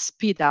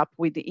speed up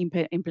with the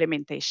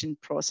implementation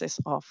process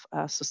of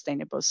a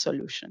sustainable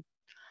solution.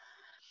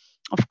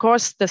 Of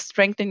course, the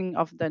strengthening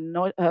of the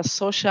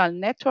social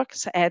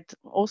networks had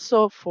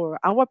also for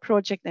our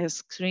project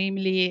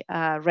extremely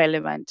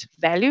relevant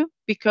value,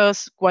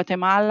 because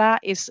Guatemala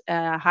is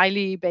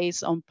highly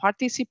based on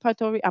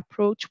participatory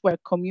approach where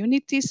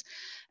communities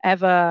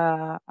have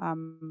a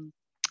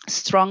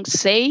strong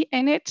say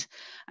in it.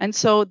 And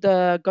so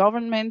the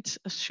government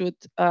should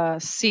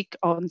seek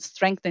on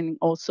strengthening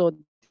also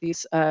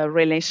this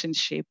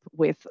relationship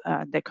with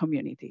the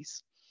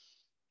communities.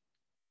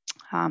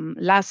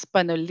 Last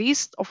but not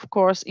least, of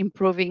course,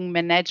 improving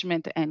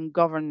management and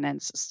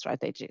governance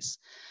strategies.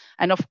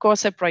 And of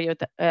course, a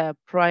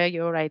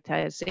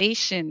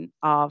prioritization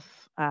of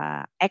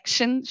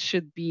action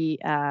should be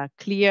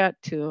clear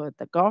to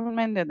the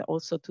government and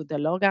also to the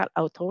local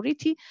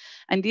authority.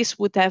 And this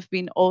would have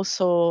been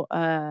also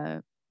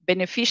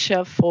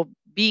beneficial for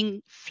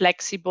being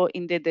flexible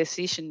in the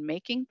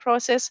decision-making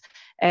process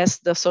as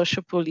the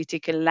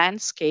socio-political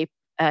landscape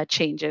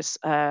changes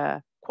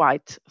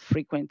quite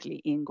frequently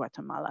in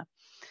Guatemala.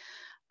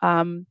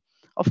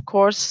 Of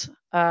course,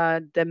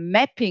 the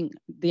mapping,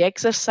 the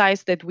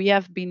exercise that we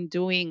have been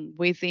doing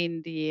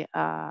within the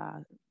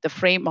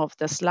frame of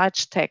the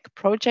SludgeTec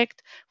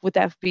project would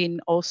have been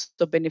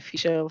also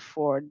beneficial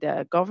for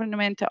the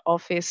government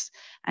office,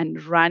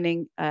 and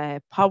running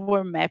a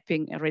power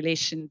mapping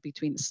relation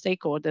between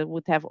stakeholders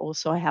would have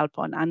also helped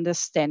on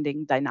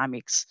understanding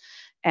dynamics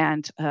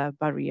and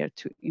barrier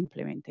to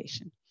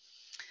implementation.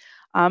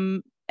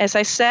 As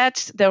I said,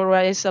 there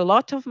is a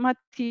lot of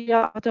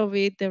material out of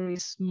it. There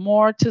is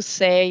more to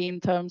say in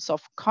terms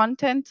of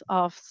content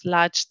of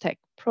SludgeTec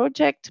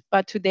project,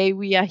 but today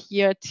we are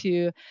here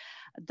to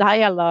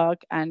dialogue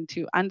and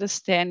to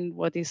understand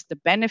what is the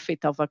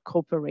benefit of a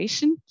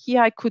cooperation.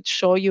 Here I could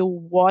show you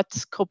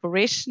what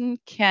cooperation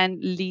can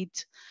lead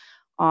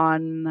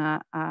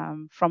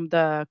from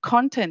the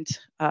content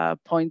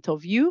point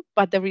of view,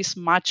 but there is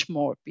much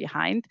more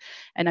behind.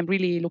 And I'm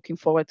really looking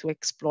forward to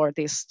explore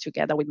this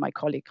together with my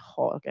colleague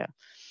Jorge.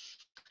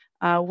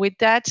 With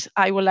that,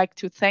 I would like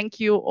to thank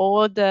you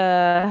all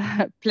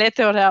the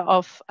plethora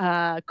of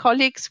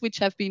colleagues which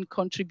have been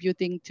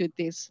contributing to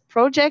this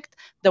project,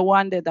 the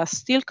one that are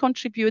still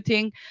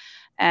contributing,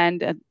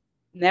 and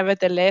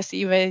nevertheless,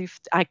 even if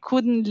I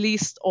couldn't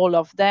list all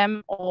of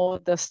them, all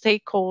the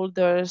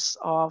stakeholders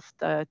of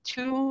the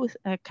two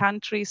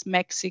countries,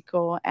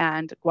 Mexico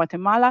and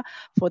Guatemala,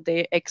 for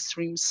their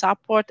extreme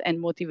support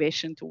and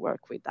motivation to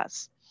work with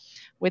us.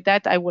 With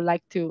that, I would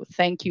like to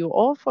thank you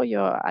all for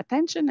your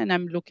attention, and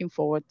I'm looking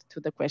forward to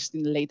the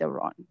question later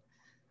on.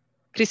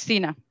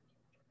 Christina.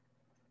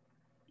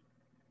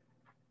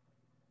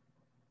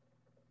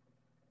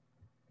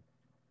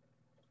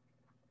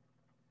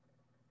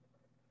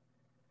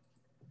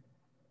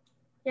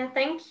 Yeah,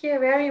 thank you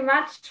very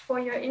much for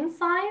your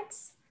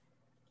insights.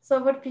 So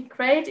it would be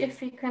great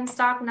if we can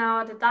start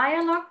now the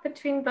dialogue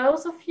between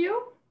both of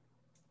you.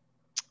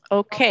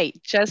 Okay,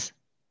 just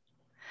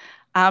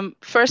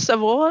first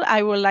of all,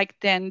 I would like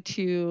then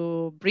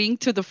to bring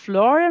to the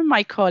floor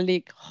my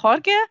colleague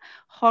Jorge.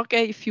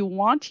 Jorge, if you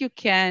want, you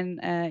can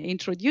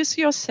introduce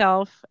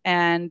yourself.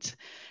 And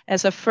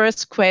as a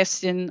first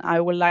question, I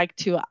would like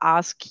to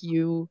ask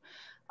you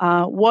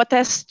what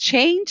has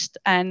changed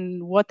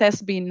and what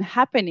has been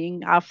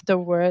happening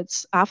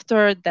afterwards,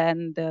 after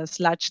then the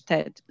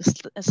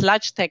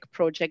SludgeTec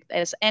project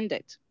has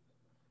ended.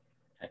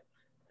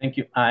 Thank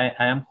you. I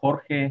am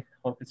Jorge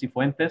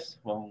Cifuentes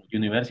from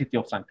University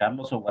of San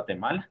Carlos of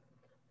Guatemala.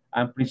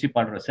 I'm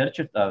principal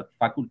researcher at the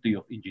Faculty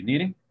of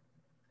Engineering.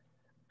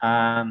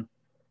 I'm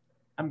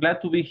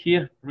glad to be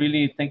here.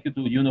 Really, thank you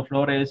to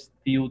UNU-FLORES,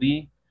 TU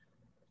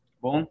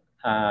Bonn,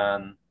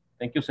 and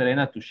thank you,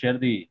 Serena, to share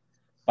the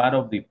part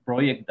of the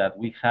project that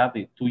we have,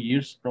 the 2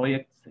 years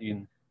project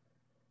in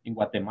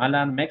Guatemala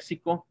and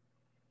Mexico.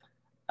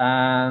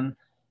 And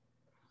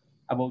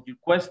about your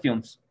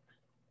questions,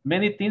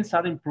 many things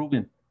are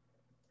improving.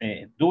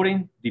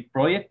 During the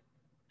project,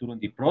 during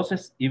the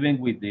process, even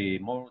with the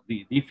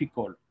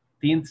difficult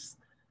things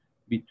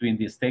between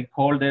the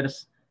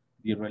stakeholders,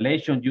 the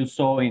relation you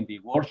saw in the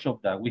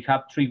workshop that we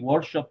have 3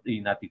 workshops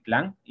in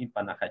Atitlan, in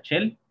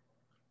Panajachel.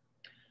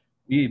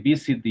 We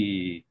visit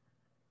the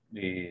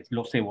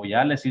Los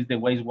Cebollales, is the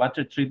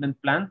wastewater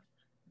treatment plant,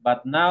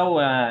 but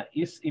now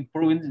it's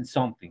improving in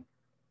something.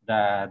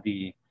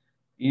 AMSCLA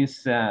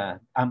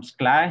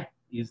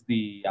is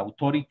the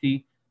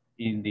authority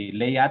in the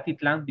Ley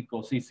Atitlan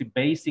because it's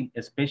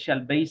a special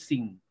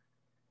basing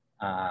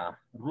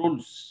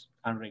rules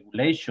and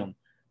regulation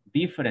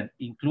different,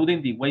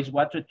 including the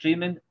wastewater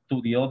treatment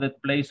to the other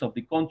place of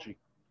the country.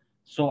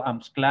 So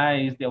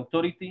AMSCLA is the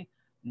authority.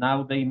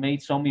 Now they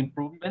made some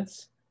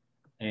improvements.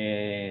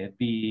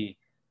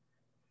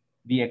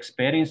 The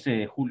experience,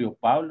 Julio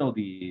Paulo,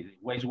 the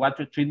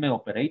wastewater treatment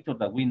operator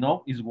that we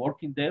know is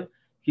working there.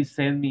 He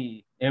sent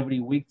me every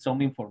week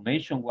some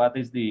information, what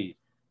is the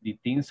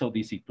things of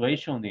the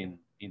situation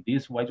in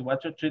this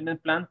wastewater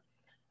treatment plant.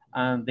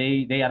 And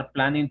they are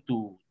planning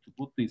to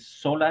put this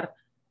solar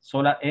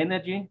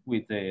energy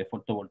with the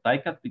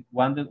photovoltaic.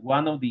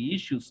 One of the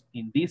issues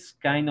in this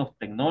kind of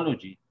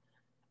technology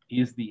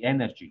is the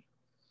energy.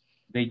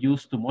 They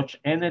use too much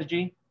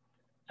energy,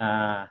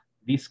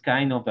 this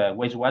kind of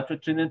wastewater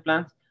treatment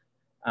plants.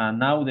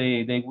 Now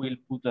they will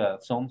put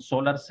some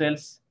solar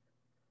cells.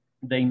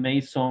 They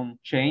made some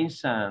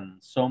change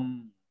and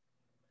some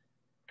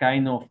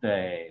kind of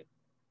the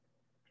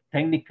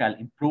technical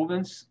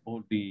improvements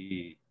of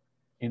in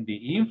the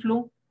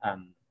inflow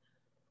and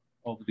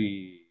of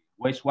the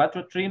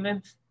wastewater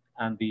treatment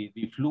and the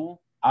flow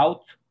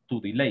out to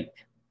the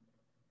lake,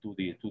 to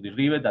the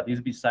river that is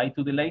beside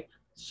to the lake.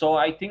 So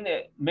I think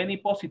many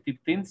positive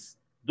things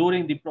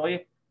during the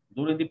project,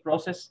 during the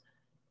process,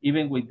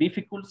 even with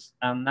difficulties.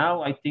 And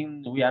now I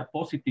think we are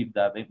positive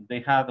that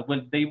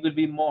they will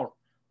be more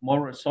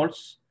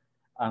results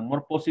and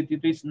more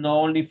positivities, not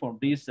only for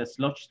these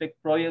SludgeTec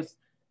projects,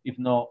 if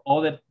no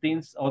other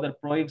things, other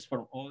projects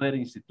from other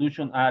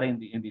institutions are in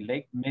the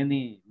lake.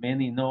 Many,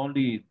 not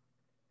only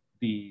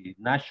the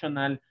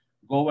national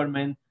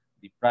government,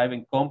 the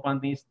private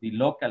companies, the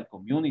local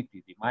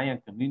community, the Mayan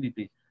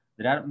community.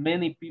 There are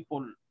many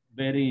people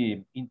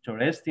very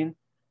interesting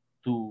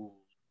to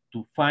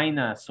find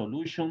a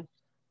solution,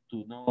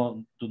 to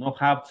not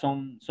have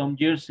some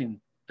years in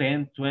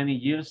 10, 20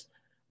 years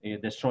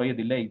destroy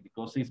the lake,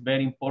 because it's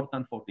very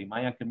important for the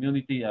Mayan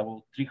community.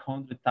 About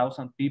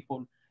 300,000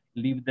 people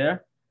live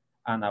there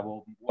and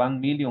about 1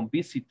 million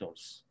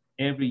visitors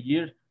every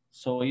year.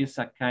 So it's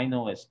a kind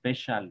of a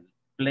special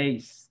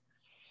place.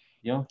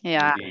 You know,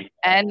 yeah,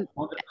 and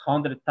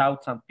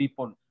 100,000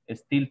 people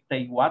still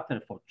take water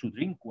to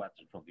drink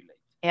water from the lake.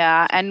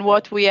 Yeah, and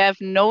what we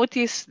have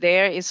noticed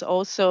there is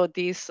also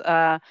this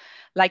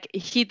like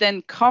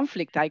hidden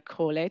conflict, I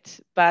call it.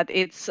 But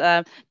it's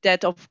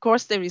that, of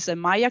course, there is a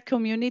Maya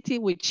community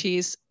which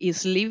is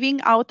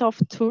living out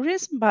of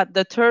tourism, but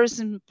the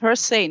tourism per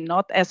se,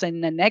 not as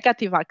in a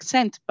negative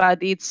accent, but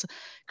it's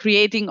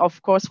creating,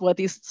 of course, what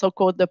is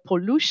so-called the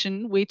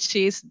pollution, which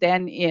is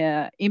then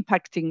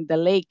impacting the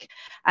lake.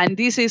 And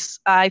this is,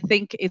 I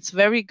think it's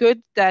very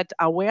good that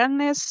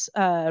awareness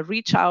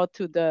reach out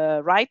to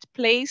the right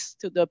place,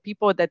 to the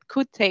people that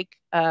could take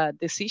a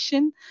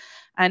decision.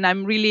 And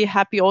I'm really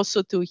happy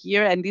also to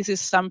hear, and this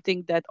is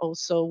something that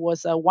also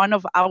was one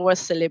of our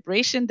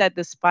celebration, that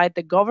despite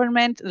the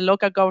government, the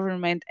local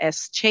government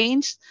has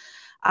changed,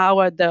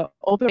 the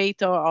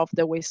operator of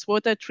the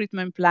wastewater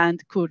treatment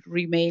plant could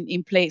remain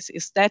in place.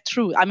 Is that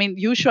true? I mean,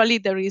 usually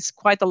there is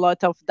quite a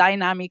lot of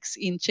dynamics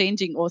in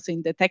changing also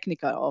in the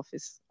technical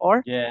office,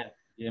 or? Yeah,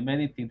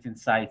 many things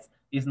inside.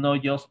 It's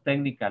not just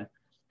technical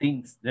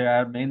things. There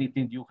are many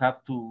things you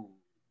have to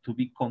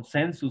be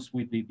consensus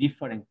with the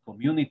different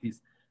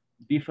communities,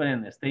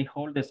 different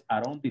stakeholders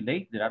around the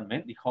lake. There are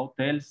many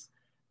hotels,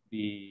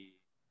 the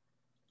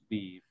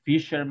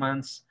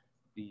fishermen's,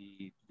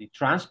 the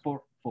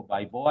transport for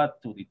by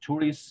boat to the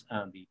tourists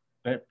and the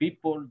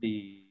people,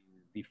 the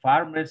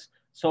farmers.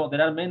 So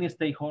there are many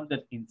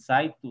stakeholders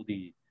inside to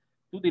the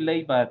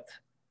lake, but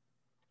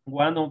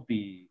one of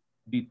the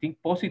thing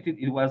positive,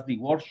 it was the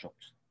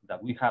workshops,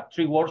 that we have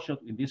 3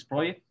 workshops in this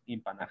project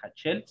in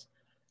Panajachel,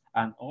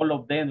 and all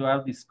of them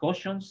were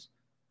discussions,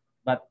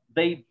 but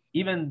they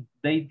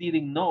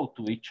didn't know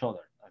to each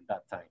other at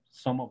that time,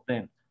 some of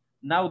them.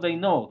 Now they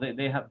know,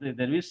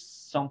 there is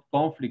some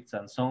conflicts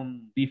and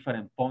some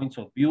different points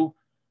of view,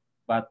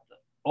 but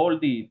all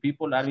the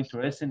people are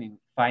interested in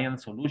finding a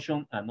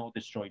solution and not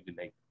destroy the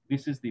lake.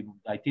 This is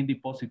I think the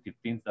positive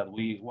things that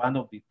one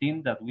of the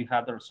things that we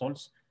had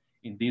results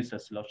in this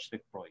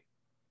SludgeTec project.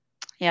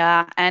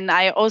 Yeah, and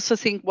I also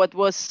think what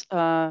was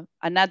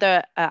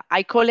another,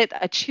 I call it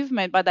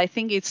achievement, but I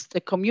think it's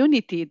the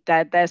community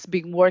that has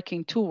been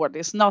working toward.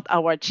 It's not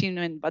our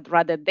achievement, but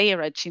rather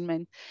their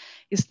achievement,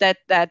 is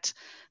that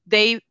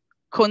they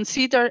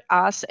consider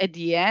us at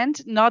the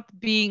end not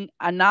being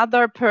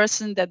another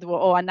person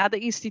or another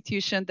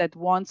institution that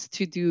wants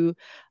to do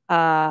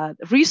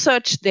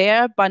research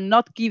there, but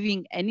not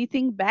giving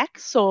anything back.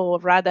 So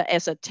rather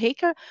as a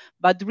taker,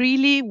 but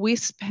really we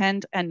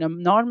spend an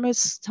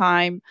enormous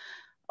time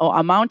or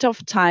amount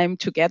of time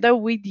together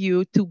with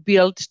you to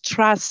build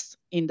trust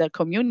in the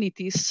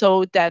community,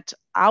 so that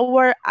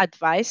our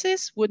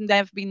advices wouldn't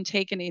have been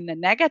taken in a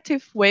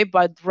negative way,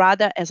 but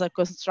rather as a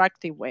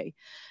constructive way.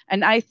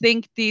 And I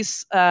think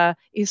this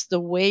is the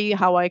way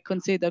how I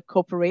consider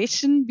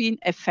cooperation being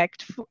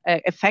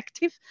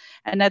effective.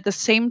 And at the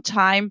same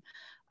time,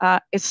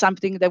 it's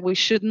something that we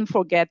shouldn't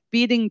forget.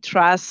 Building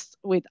trust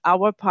with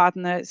our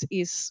partners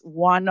is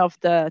one of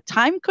the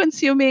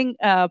time-consuming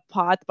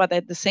part, but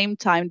at the same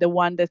time, the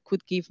one that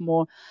could give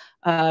more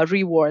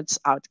rewards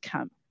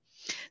outcome.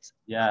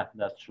 Yeah,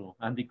 that's true.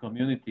 And the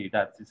community,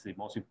 that is the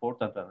most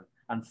important.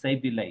 And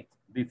save the lake.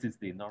 This is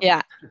the normal.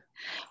 Yeah.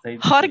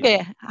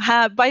 Jorge,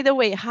 by the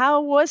way,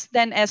 how was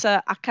then as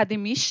an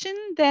academician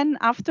then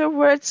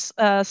afterwards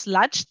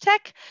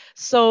SludgeTec?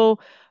 So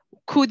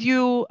could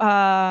you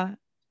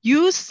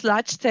use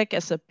SludgeTec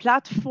as a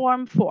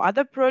platform for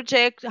other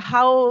projects?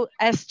 How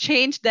has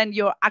changed then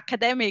your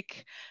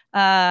academic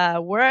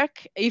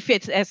work, if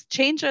it has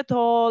changed at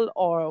all,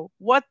 or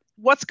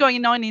what's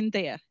going on in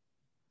there?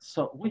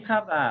 So we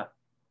have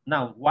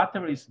now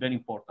water is very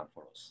important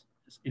for us.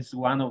 It's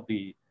one of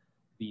the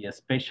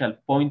special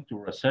point to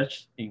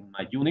research in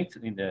my unit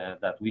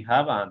that we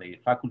have on the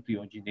Faculty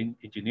of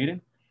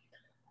Engineering.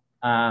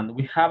 And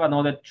we have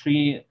another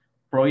 3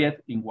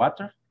 projects in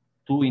water.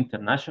 2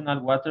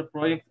 international water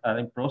projects are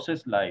in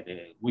process, like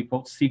we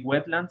call sea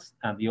wetlands,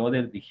 and the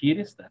other the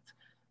HIRIS, that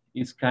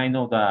is kind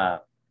of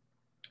the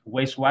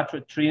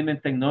wastewater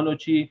treatment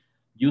technology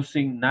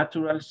using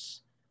natural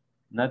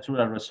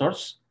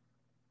resource,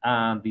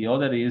 and the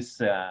other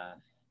is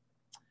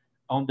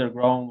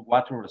underground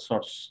water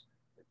resource.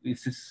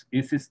 This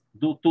is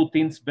 2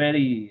 things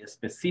very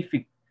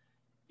specific,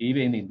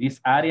 even in this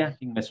area,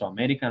 in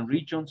Mesoamerican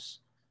regions.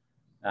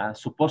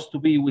 Supposed to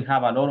be, we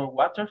have a lot of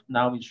water.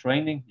 Now it's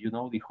raining. You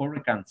know, the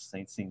hurricanes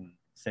in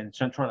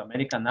Central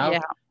America now.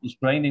 Yeah. It's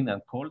raining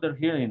and colder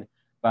here,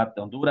 but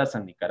Honduras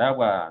and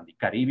Nicaragua and the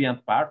Caribbean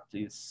part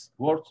is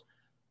worse.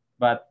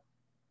 But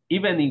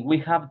even if we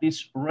have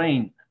this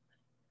rain,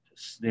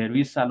 there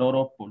is a lot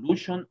of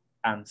pollution,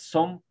 and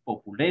some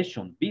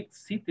population, big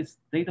cities,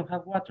 they don't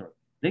have water.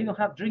 They don't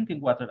have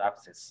drinking water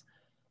access.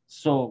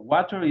 So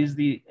water is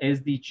the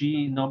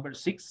SDG number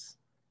 6,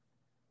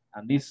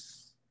 and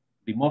this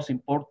the most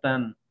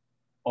important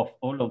of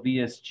all of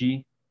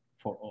ESG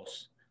for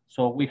us.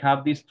 So we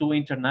have these 2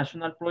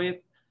 international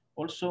projects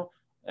also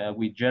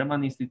with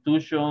German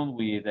institutions,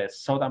 with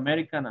South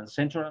American and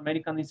Central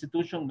American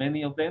institutions,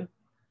 many of them,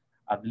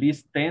 at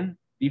least 10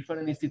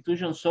 different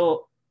institutions.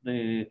 So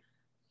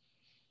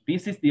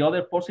this is the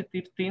other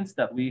positive things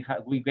that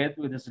we get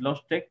with the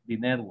SludgeTec, the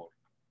network,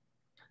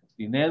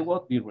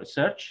 the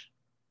research,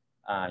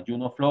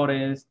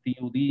 UNU-FLORES,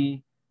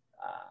 TUD.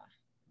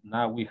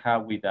 Now we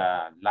have with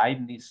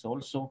Leibniz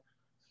also,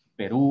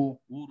 Peru,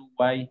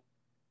 Uruguay,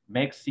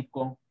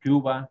 Mexico,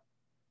 Cuba,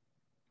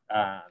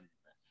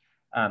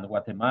 and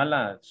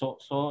Guatemala.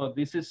 So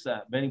this is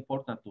very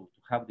important to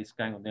have this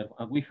kind of network.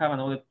 And we have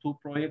another 2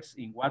 projects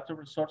in water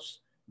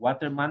resource,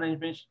 water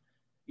management,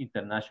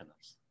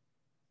 internationals.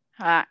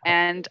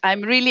 And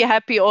I'm really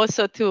happy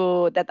also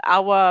that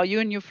our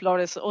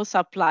UNU-FLORES also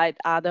applied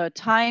other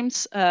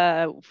times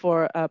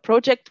for a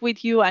project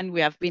with you, and we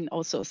have been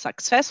also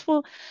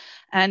successful.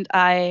 And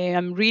I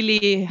am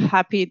really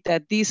happy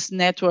that this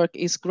network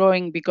is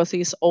growing because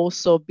it's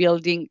also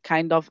building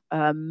kind of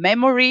a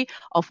memory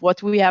of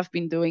what we have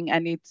been doing.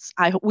 And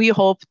we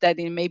hope that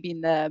maybe in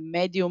the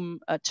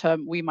medium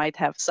term, we might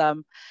have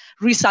some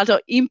result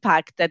or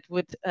impact that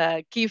would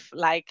give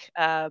like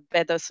a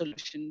better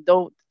solution,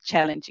 though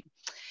challenging.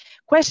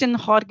 Question,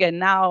 Jorge,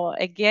 now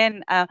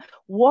again,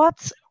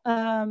 what's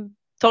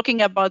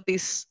talking about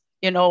this,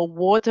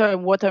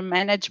 water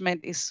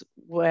management is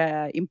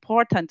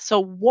important. So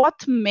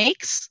what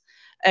makes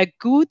a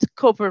good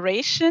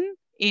cooperation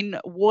in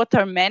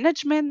water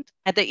management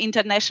at the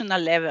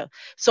international level?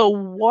 So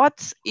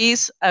what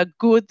is a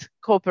good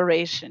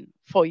cooperation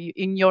for you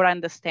in your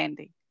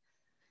understanding?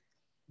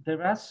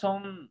 There are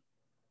something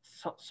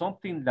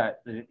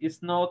that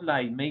it's not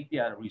like make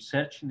the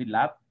research in the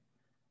lab,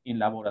 in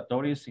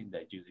laboratories, in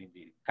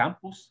the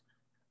campus,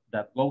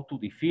 that go to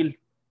the field,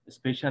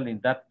 especially in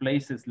that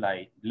places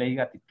like Lake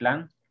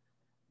Atitlan.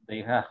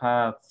 They have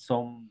had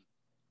some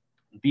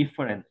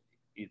different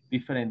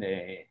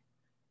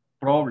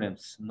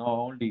problems, not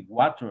only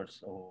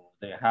waters, or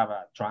they have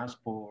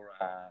transport,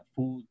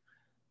 food,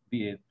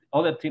 the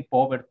other thing,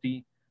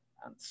 poverty,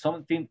 and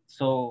something.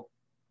 So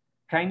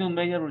kind of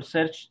major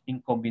research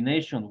in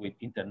combination with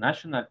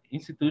international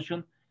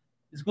institutions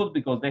is good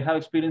because they have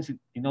experience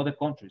in other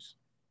countries.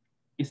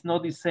 It's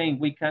not the same.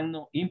 We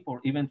cannot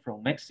import even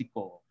from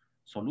Mexico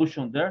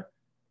solution there,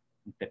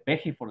 in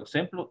Tepeji, for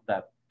example,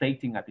 that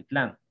taking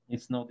Atitlan.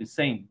 It's not the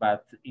same,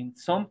 but in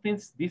some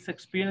things, this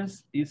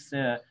experience is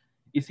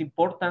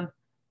important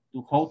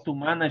to how to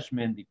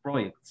management the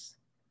projects,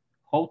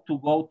 how to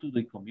go to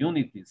the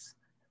communities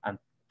and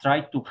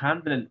try to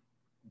handle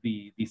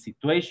the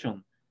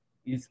situation.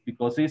 Is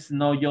because it's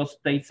not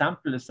just take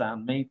samples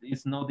and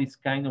it's not this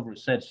kind of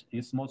research.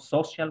 It's more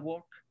social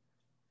work,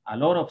 a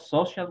lot of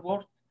social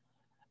work,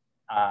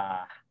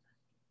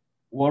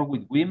 work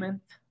with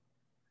women,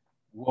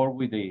 work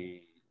with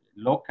the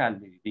local,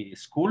 the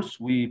schools.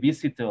 We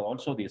visit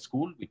also the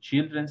school with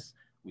children,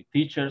 with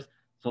teachers.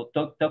 So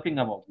talking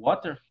about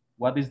water,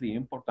 what is the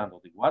importance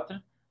of the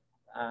water?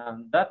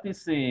 And that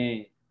is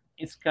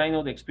it's kind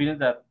of the experience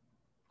that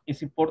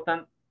is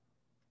important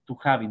to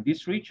have in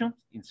this region,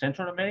 in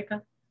Central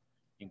America,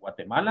 in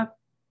Guatemala,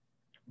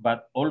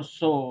 but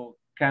also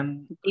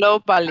can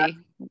globally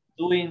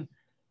doing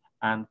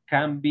and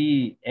can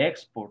be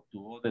export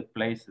to other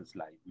places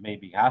like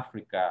maybe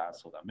Africa,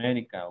 South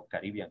America, or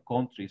Caribbean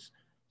countries.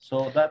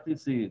 So that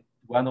is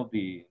one of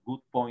the good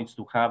points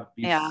to have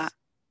this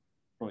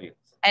project.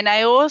 And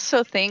I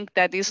also think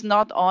that it's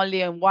not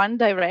only in one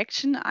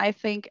direction. I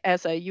think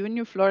as a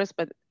UNU-FLORES,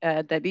 but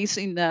that is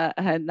in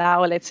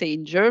now, let's say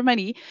in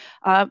Germany,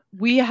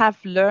 we have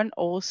learned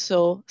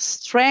also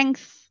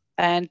strength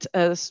and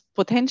a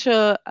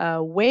potential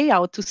way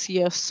out to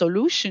see a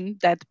solution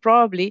that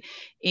probably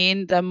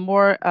in the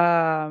more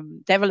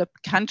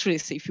developed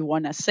countries, if you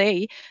want to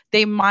say,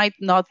 they might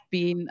not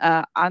be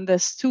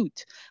understood.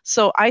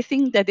 So I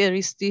think that there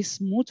is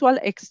this mutual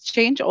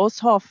exchange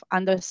also of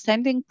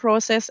understanding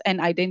process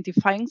and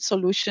identifying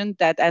solution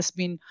that has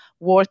been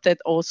worth it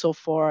also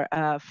for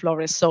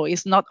FLORES. So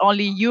it's not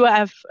only you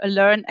have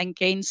learned and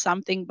gained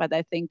something, but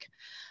I think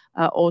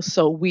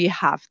also we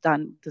have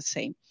done the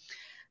same.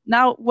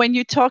 Now, when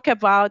you talk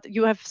about,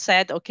 you have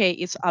said, okay,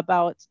 it's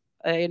about,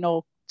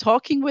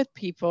 talking with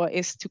people,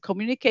 is to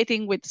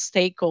communicating with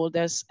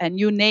stakeholders, and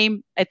you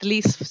name at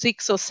least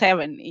 6 or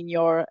 7 in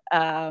your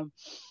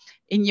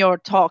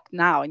talk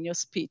now, in your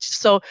speech.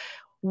 So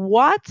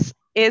what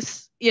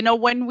is,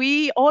 when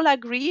we all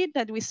agree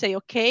that we say,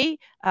 okay,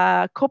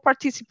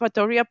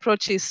 co-participatory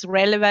approach is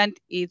relevant,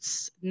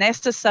 it's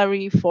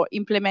necessary for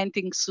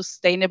implementing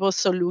sustainable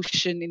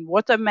solution in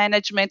water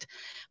management.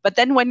 But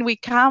then when we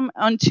come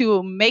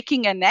onto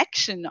making an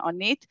action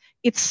on it,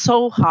 it's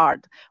so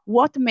hard.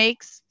 What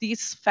makes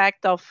this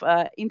fact of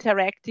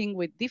interacting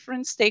with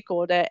different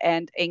stakeholders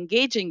and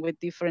engaging with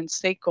different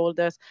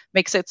stakeholders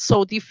makes it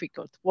so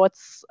difficult?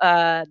 What's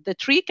the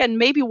trick, and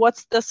maybe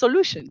what's the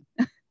solution?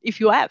 If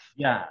you have.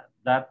 Yeah,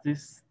 that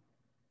is,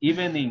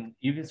 even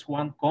if it's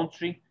one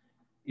country,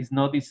 it's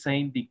not the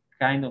same, the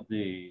kind of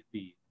the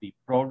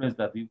problems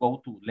that we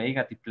go to Lake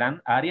Atitlan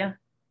area,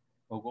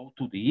 or go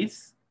to the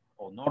east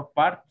or north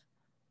part,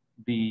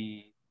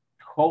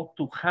 how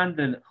to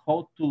handle,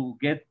 how to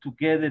get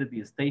together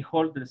the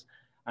stakeholders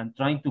and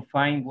trying to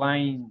find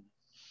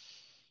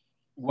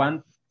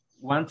one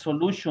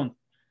solution.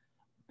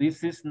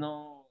 This is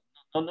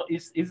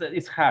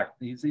it's hard,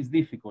 it's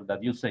difficult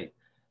that you say.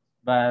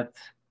 But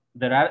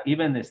there are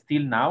even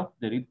still now,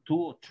 there are 2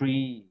 or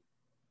 3,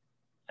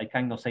 I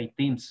cannot say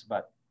teams,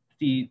 but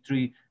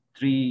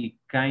three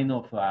kind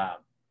of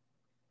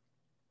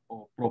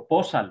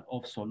proposal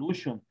of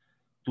solution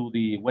to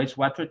the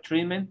wastewater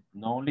treatment,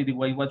 not only the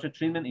wastewater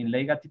treatment in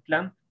Lake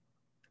Atitlan,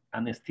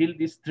 and still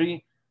these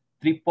three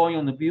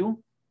point of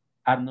view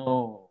are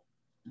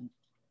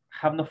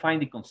have not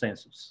find the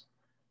consensus.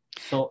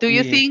 So do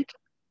you think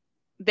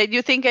that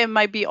it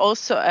might be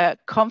also a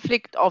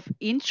conflict of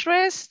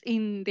interest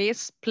in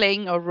this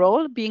playing a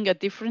role, being a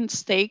different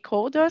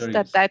stakeholders,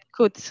 that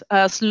could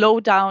slow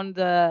down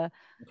the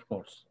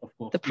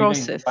the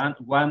process? Even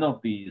one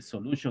of the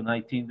solution,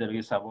 I think there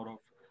is a lot of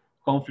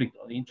conflict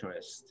of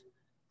interest.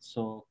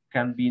 So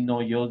can be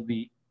not just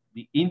the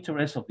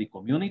interest of the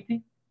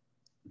community,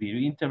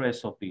 the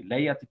interest of the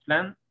Lake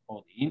Atitlan,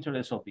 or the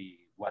interest of the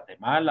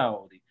Guatemala,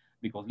 or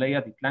because Lake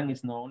Atitlan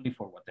is not only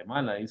for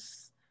Guatemala,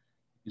 it's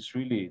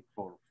really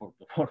for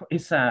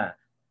it's a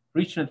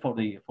richness for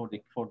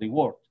the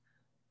world.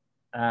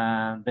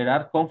 And there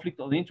are conflict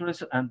of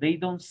interest, and they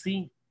don't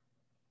see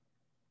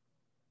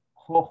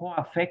how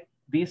affect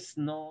this.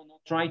 No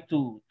try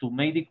to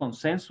make the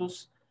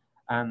consensus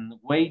and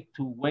wait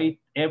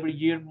every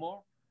year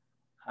more.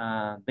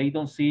 They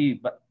don't see,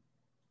 but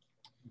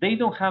they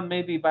don't have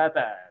maybe bad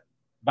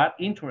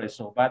interests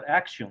or bad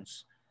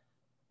actions.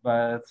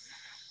 But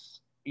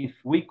if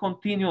we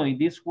continue in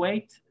this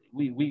way,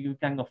 we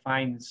can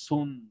find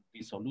soon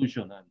the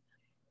solution,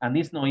 and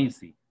it's not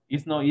easy.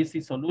 It's not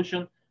easy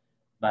solution,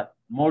 but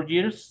more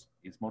years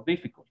is more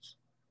difficult.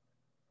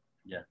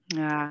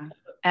 Yeah.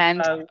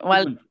 And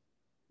well,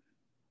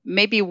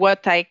 maybe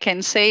what I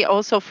can say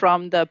also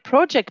from the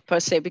project per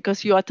se,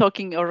 because you are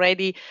talking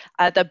already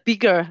at a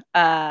bigger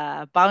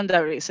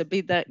boundaries, a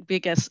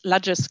bigger,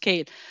 larger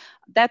scale.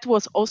 That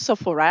was also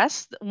for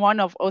us one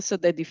of also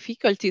the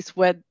difficulties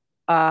where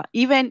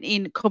even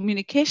in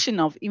communication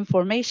of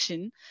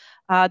information,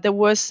 there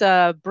was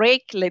a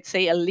break, let's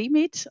say a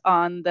limit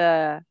on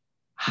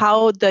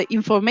how the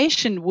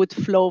information would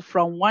flow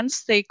from one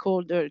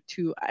stakeholder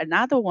to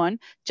another one,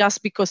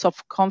 just because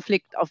of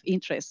conflict of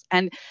interest.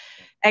 And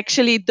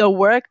actually the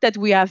work that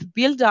we have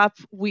built up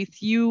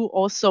with you,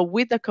 also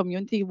with the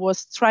community,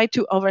 was try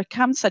to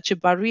overcome such a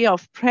barrier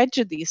of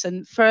prejudice,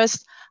 and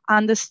first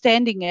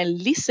understanding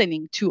and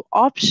listening to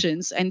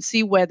options and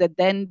see whether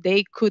then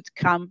they could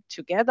come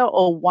together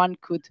or one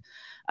could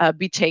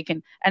be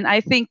taken. And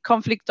I think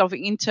conflict of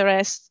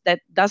interest, that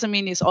doesn't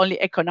mean it's only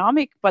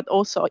economic, but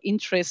also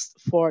interest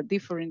for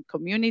different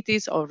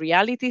communities or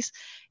realities.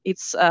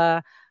 It's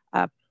a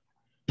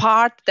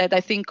part that I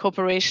think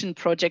cooperation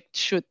project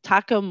should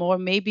tackle more,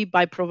 maybe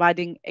by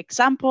providing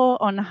example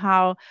on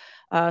how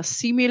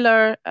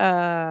similar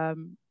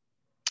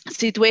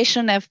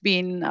situation have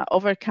been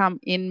overcome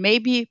in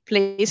maybe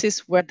places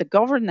where the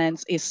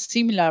governance is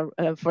similar,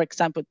 for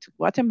example, to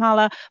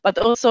Guatemala, but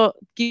also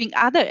giving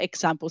other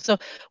examples. So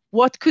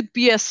what could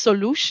be a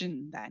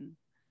solution then?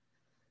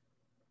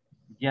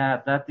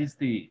 Yeah, that is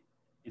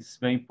it's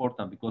very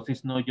important, because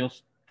it's not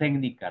just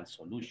technical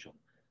solution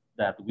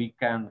that we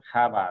can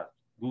have a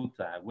good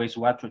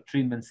wastewater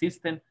treatment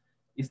system.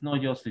 It's not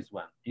just this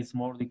one. It's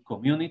more the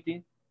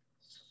community,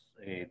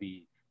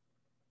 the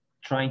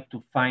trying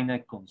to find a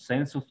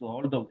consensus to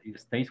all the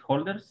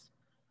stakeholders,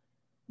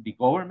 the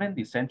government,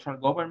 the central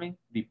government,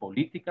 the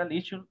political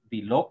issue,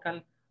 the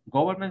local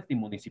governments, the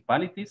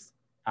municipalities,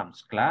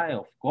 SCLA,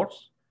 of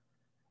course,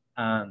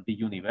 and the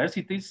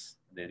universities.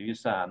 There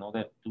is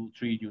another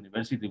 2-3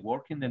 universities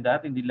working in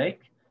that in the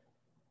lake.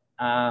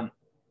 But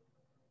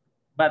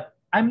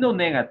I'm not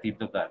negative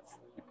to that,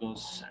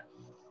 because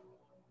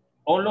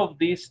all of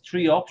these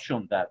 3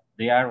 options that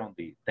they are on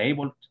the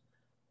table,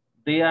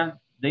 they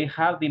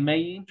have the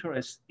main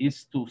interest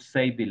is to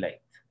save the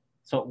lake.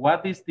 So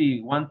what is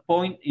the one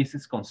point is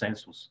its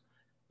consensus.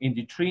 In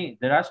the 3,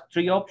 there are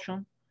 3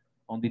 options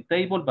on the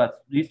table,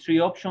 but these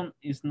 3 options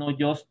is not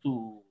just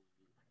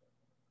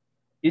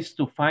is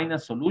to find a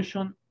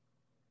solution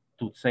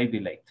to save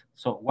the lake.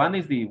 So one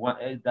is the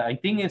one, I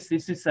think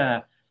this is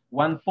a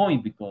one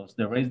point, because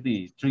the rest,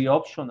 the 3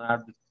 options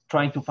are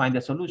trying to find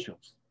the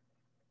solutions.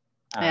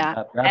 And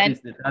yeah,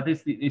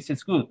 this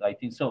is good. I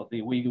think so.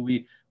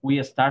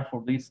 We start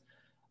for this,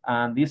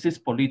 and this is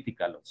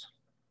political also.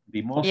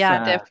 The most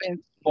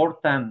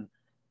important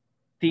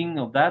thing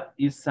of that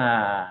is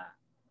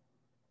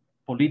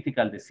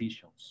political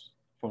decisions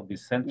from the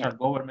central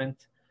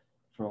government,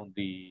 and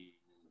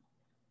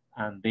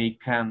they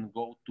can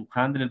go to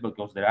handle it,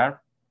 because there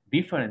are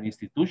different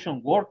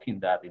institutions working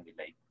that in the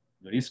lake.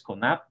 There is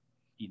CONAP,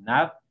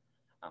 INAP,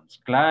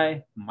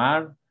 SCLA,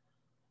 MAR,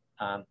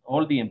 and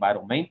all the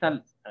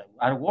environmental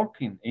are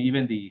working.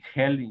 Even the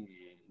health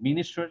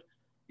minister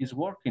is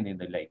working in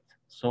the lake.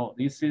 So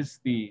this is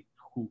the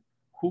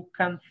who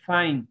can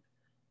find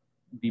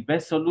the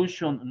best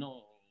solution.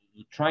 No,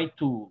 try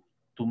to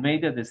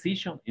make the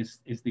decision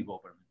is the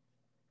government.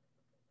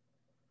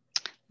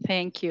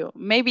 Thank you.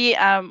 Maybe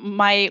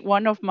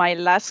one of my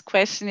last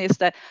question is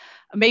that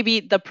maybe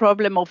the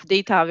problem of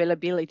data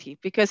availability,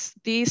 because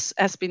this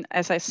has been,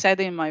 as I said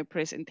in my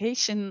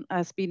presentation,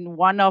 has been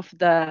one of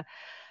the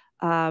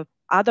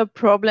other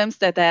problems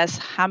that has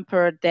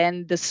hampered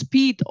then the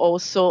speed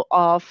also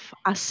of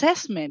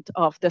assessment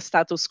of the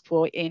status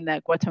quo in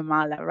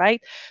Guatemala,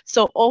 right?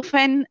 So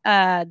often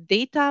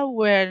data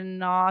were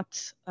not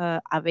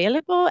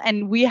available,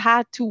 and we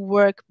had to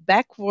work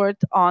backward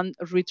on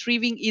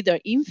retrieving either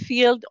in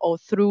field or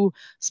through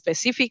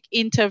specific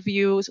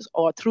interviews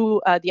or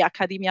through the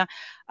academia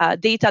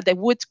data that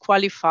would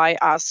qualify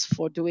us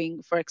for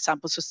doing, for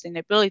example,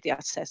 sustainability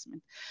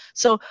assessment.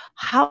 So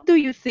how do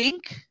you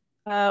think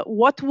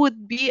what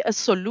would be a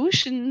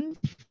solution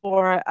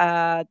for,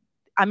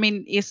 I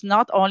mean, it's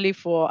not only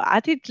for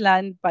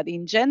Atitlan, but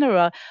in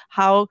general,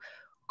 how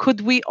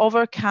could we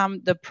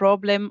overcome the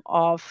problem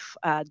of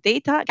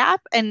data gap,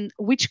 and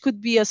which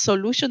could be a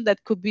solution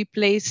that could be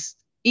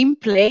placed in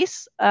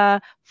place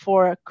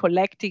for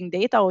collecting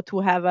data or to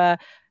have a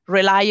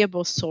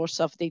reliable source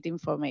of data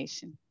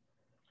information?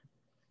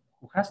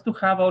 Who has to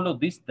have all of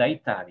this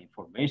data and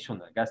information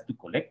that has to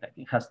collect? I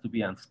think it has to be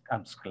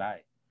AMSCLAI,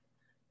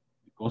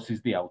 because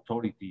it's the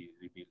authority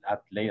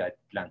at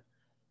Atitlan.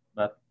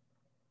 But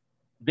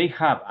they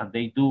have, and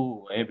they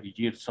do every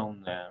year,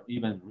 some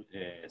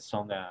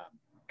some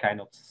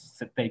kind of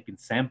taking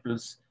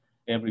samples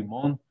every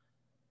month.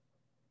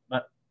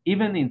 But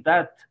even in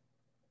that,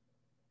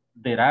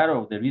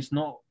 there is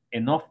not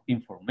enough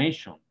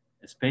information,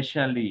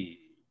 especially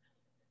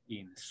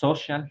in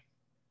social,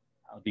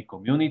 the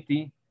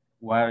community,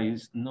 where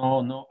is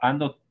I'm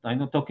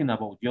not talking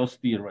about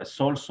just the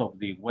results of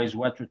the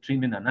wastewater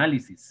treatment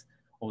analysis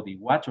or the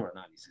water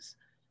analysis,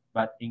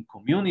 but in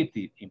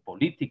community, in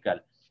political,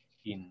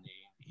 in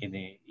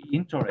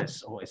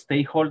interest or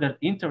stakeholder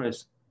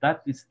interest,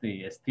 that is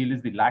still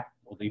is the lack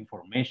of the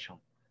information.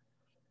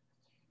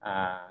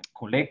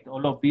 Collect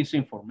all of this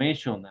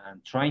information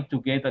and trying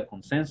to get a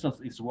consensus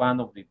is one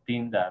of the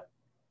things that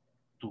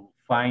to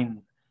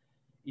find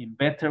in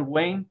better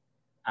way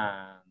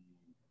and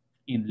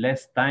in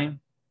less time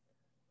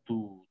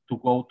to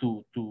go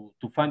to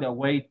find a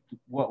way to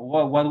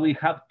what we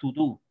have to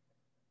do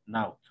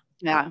now.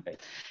 Yeah,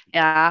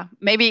 yeah.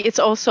 Maybe it's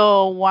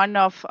also one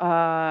of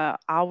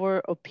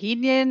our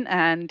opinion,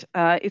 and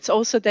it's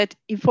also that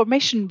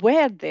information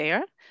were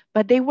there,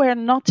 but they were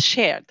not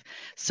shared.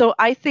 So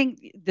I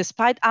think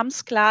despite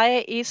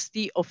AMSCLAI is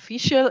the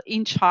official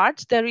in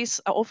charge, there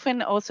is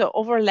often also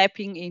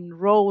overlapping in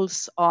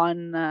roles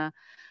on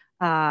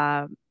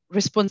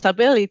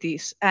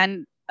responsibilities.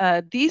 And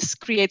this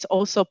creates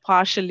also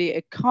partially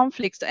a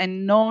conflict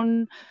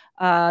and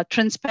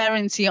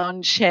transparency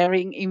on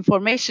sharing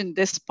information,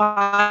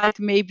 despite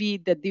maybe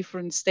the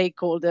different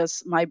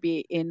stakeholders might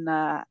be in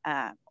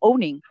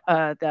owning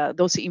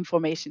those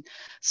information.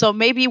 So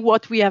maybe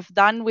what we have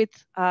done with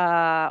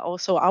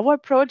also our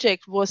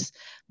project was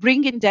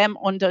bringing them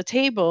on the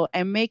table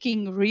and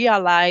making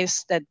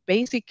realize that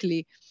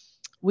basically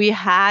we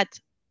had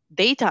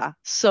data.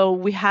 So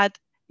we had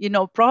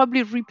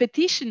probably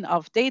repetition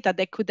of data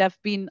that could have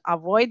been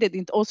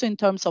avoided, also in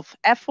terms of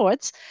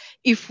efforts,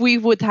 if we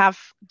would have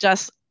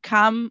just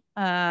come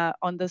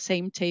on the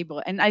same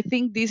table. And I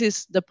think this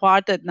is the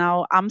part that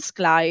now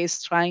AMSCLAI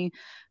is trying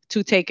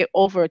to take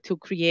over to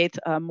create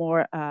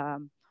more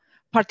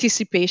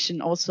participation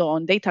also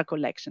on data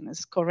collection.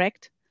 Is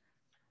correct?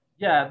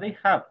 Yeah, they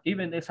have,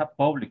 even there's a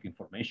public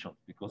information,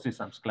 because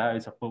AMSCLAI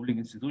is a public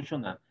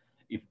institution, and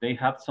if they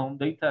have some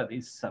data,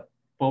 this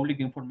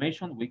public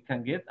information we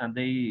can get, and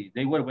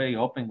they were very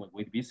open when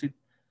we visit,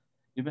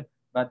 even,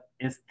 but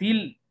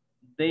still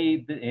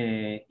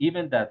they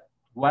even that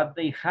what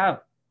they have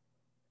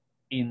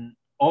in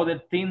other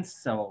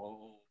things or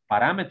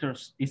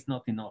parameters is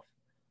not enough.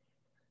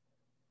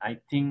 I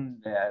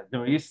think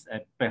there is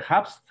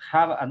perhaps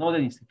have another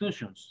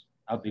institutions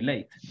out the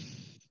late.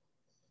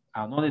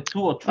 Another 2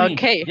 or 3.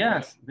 Okay.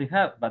 Yes, they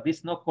have, but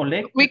it's not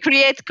collected. We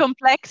create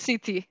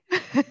complexity.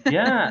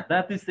 Yeah,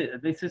 this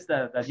is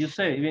that you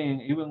say,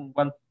 even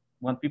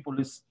one people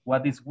is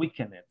what is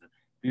weekend.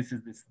 This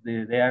is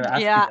they are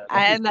asking, yeah,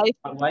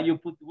 why you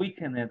put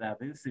weekend at that.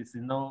 This is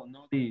no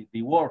the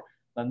word,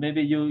 but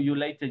maybe you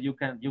later you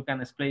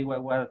can explain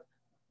why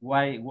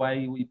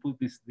we put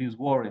this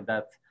word in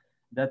that.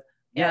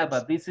 Yeah, yes.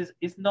 But this is,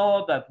 it's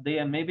not that they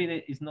are, maybe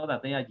it's not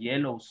that they are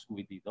yellows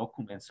with the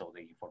documents or the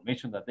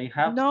information that they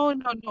have. No.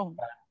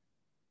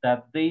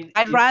 That they.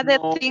 I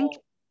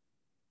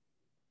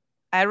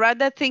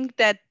rather think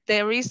that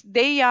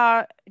they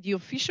are the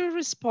official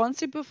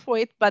responsible for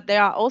it, but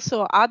there are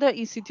also other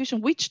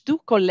institutions which do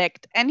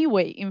collect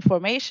anyway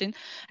information.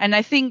 And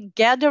I think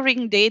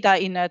gathering data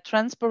in a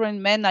transparent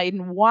manner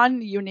in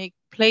one unique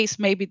place,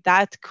 maybe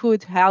that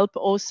could help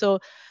also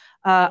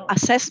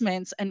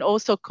assessments and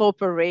also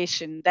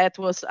cooperation. That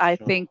was, I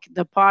think,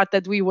 the part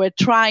that we were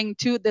trying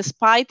to,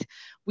 despite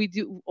we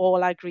do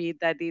all agree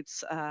that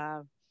it's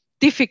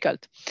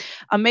difficult.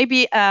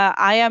 Maybe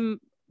I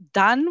am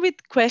done with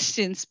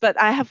questions, but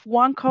I have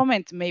one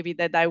comment maybe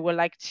that I would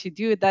like to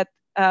do, that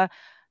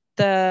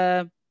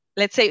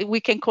let's say we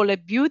can call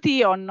it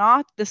beauty or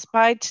not,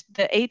 despite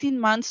the 18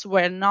 months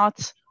were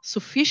not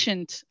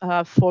sufficient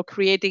for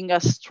creating a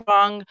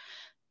strong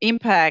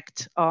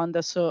impact on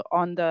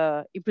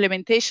the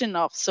implementation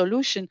of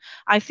solution.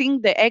 I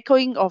think the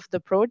echoing of the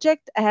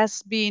project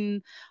has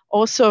been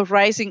also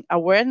raising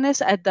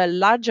awareness at the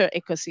larger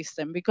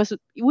ecosystem, because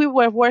we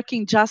were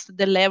working just at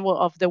the level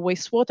of the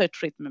wastewater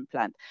treatment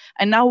plant.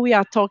 And now we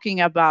are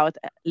talking about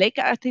Lake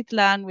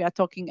Atitlan, we are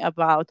talking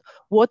about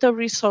water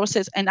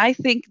resources. And I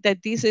think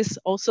that this is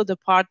also the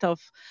part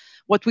of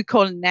what we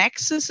call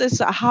Nexus,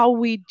 is how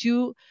we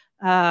do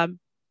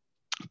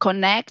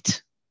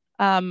connect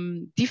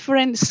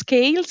different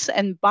scales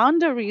and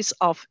boundaries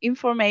of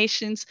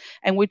informations,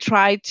 and we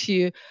try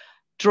to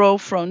draw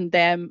from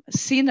them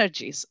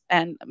synergies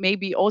and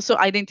maybe also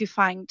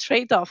identifying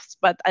trade-offs,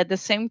 but at the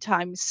same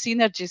time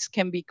synergies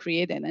can be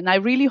created. And I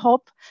really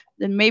hope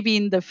that maybe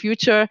in the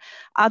future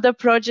other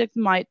projects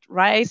might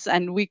rise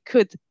and we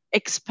could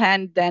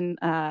expand then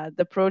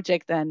the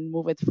project and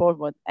move it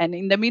forward. And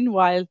in the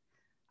meanwhile,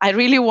 I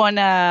really want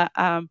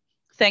to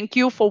thank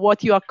you for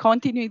what you are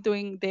continuing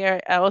doing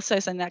there, also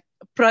as a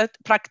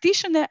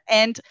practitioner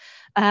and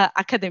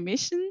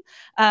academician.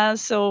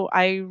 So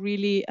I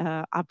really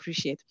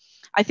appreciate.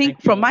 I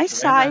think from my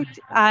side,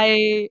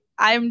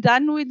 I'm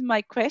done with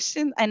my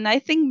question, and I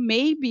think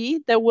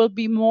maybe there will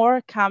be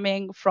more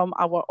coming from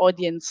our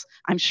audience,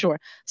 I'm sure.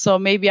 So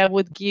maybe I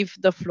would give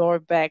the floor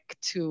back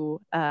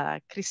to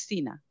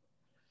Christina.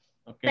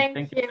 Okay,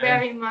 thank you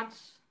very much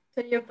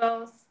to you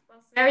both. It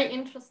was very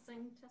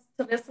interesting just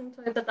to listen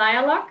to the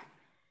dialogue.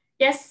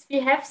 Yes, we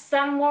have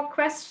some more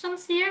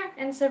questions here,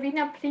 and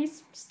Serena,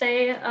 please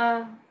stay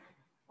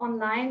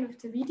online with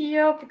the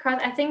video, because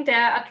I think they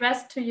are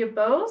addressed to you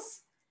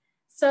both.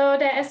 So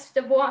there is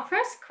the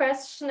first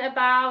question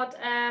about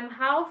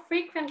how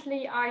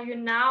frequently are you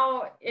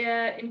now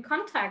in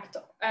contact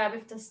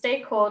with the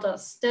stakeholders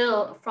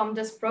still from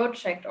this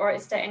project, or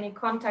is there any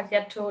contact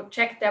yet to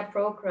check their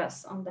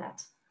progress on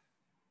that?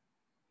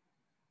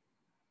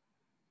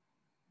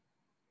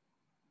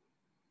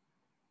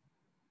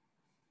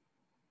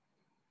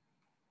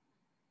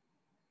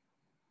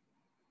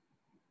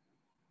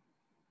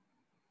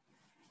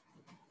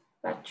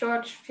 But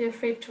George, feel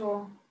free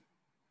to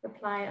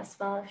reply as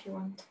well if you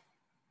want.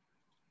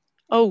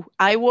 Oh,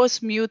 I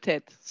was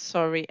muted.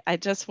 Sorry. I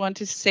just want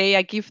to say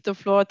I give the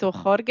floor to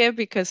Jorge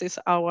because he's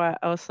our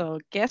also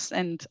guest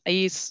and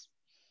he's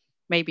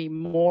maybe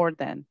more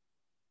than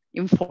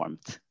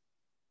informed.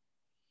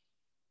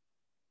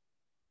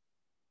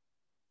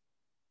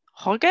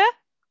 Jorge,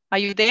 are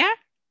you there?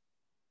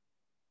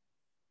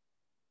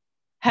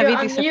 Have you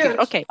disappeared?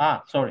 Okay.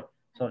 Sorry.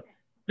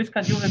 Please,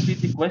 can you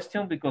repeat the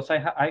question, because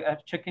I'm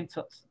checking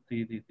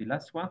the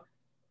last one.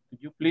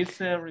 Could you please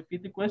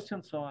repeat the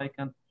question so I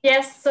can?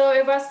 Yes, so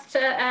it was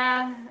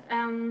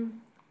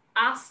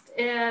asked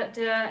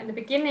in the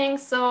beginning.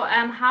 So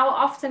how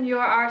often you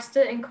are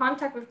still in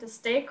contact with the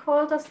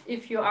stakeholders,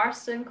 if you are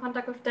still in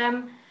contact with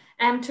them,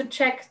 and to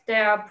check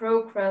their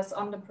progress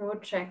on the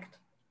project?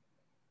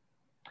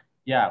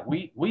 Yeah,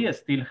 we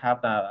still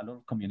have a lot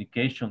of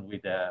communication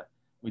with the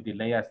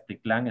Lake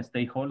Atitlan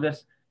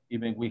stakeholders.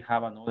 Even we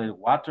have another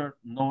water,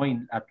 not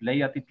at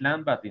Lake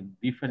Atitlan, but in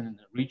different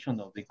regions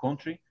of the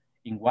country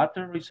in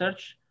water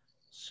research.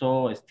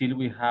 So still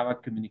we have a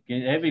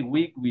communication every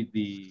week with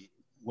the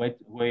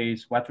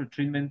wastewater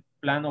treatment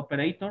plant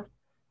operator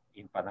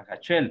in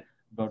Panajachel,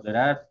 but there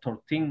are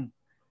 13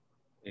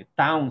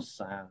 towns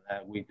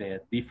with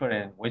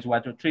different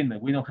wastewater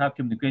treatment. We don't have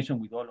communication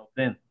with all of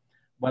them,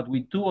 but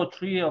with 2 or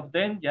 3 of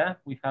them, yeah,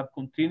 we have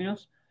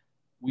continuous.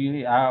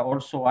 We are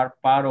also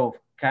part of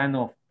kind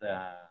of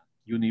the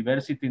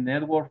university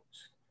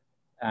networks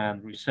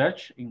and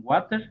research in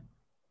water.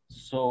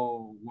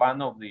 So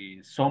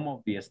some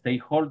of the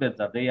stakeholders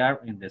that they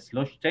are in the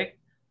SludgeTec,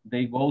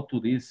 they go to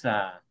these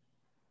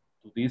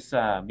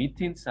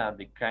meetings and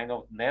the kind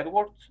of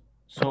networks.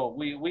 So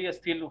we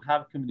still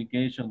have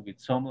communication with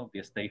some of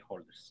the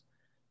stakeholders,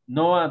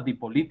 not at the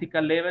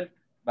political level,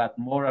 but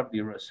more at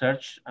the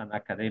research and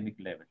academic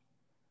level.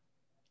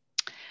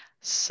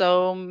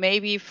 So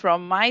maybe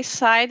from my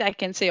side, I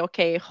can say,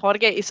 okay,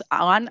 Jorge is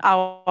on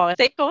our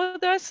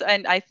stakeholders,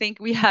 and I think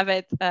we have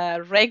it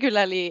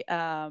regularly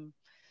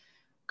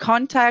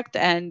contact,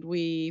 and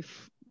we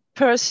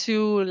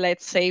pursue,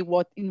 let's say,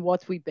 what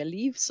we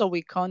believe. So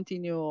we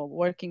continue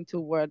working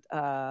toward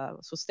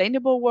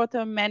sustainable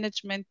water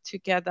management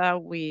together.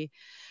 We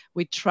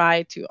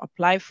try to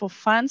apply for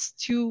funds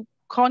to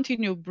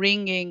continue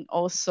bringing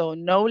also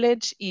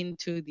knowledge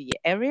into the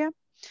area.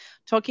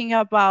 Talking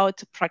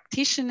about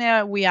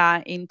practitioner, we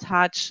are in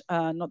touch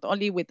not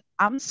only with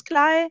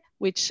AMSCLI,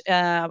 which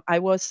I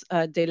was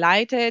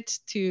delighted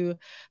to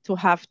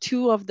have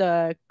 2 of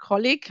the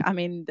colleagues. I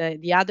mean,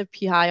 the other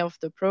PI of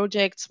the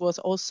projects was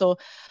also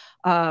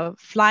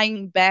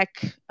flying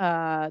back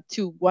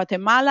to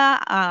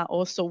Guatemala,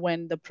 also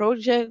when the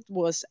project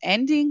was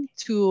ending,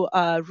 to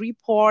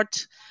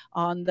report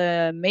on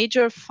the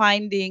major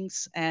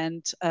findings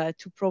and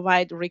to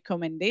provide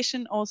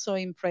recommendation also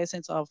in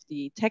presence of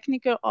the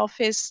technical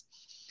office.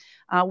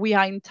 We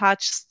are in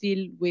touch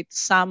still with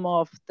some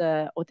of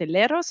the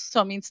hoteleros,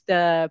 so means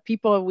the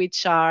people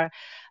which are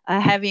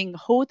having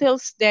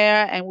hotels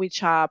there and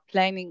which are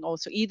planning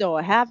also either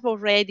or have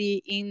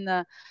already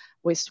in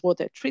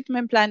wastewater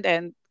treatment plant,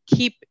 and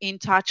keep in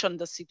touch on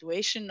the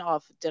situation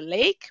of the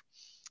lake.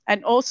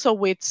 And also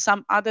with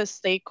some other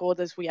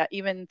stakeholders, we are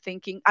even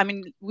thinking, I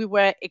mean, we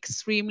were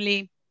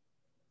extremely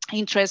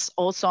interested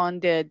also on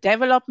the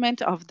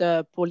development of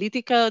the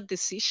political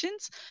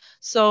decisions.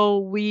 So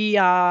we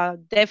are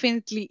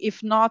definitely,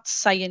 if not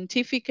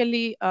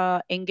scientifically,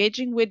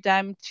 engaging with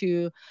them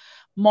to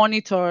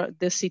monitor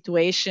the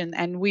situation.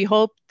 And we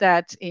hope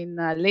that in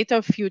a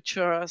later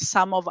future,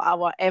 some of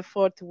our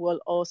effort will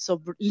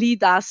also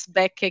lead us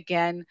back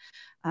again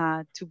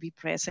to be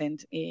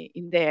present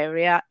in the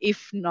area,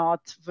 if not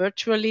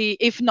virtually,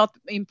 if not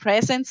in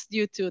presence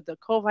due to the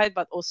COVID,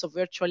 but also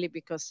virtually,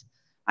 because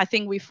I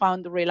think we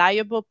found a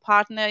reliable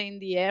partner in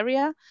the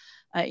area,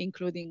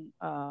 including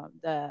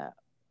the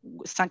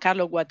San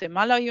Carlos,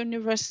 Guatemala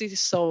University.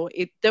 So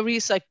there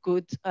is a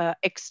good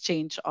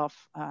exchange of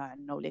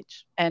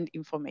knowledge and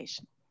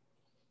information.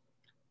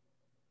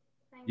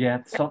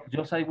 Yeah, so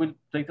just I will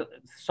take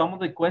some of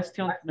the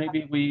questions.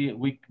 Maybe we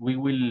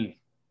will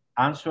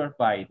answer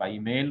by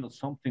email or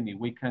something if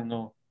we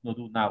cannot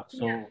do now.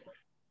 So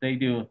they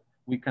do.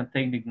 We can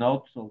take the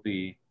notes of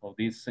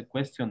this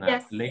question,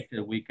 and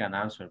later we can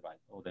answer by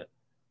other.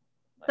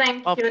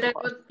 Thank you. That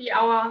would be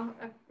our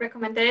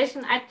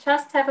recommendation. I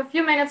just have a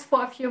few minutes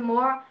for a few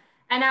more.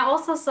 And I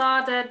also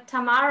saw that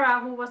Tamara,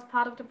 who was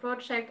part of the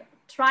project,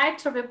 tried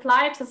to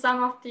reply to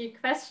some of the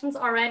questions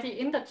already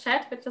in the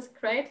chat, which is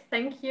great.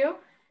 Thank you.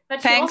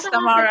 But thanks, she also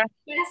Tamara. has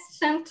a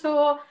question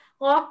to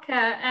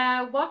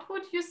Jorge. What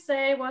would you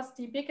say was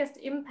the biggest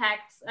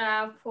impact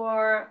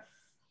for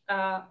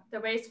the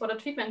wastewater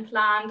treatment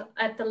plant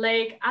at the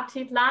lake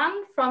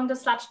Atitlan from the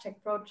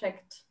SludgeTec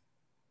project?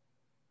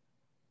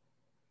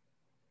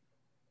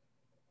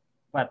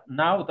 But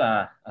now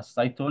that, as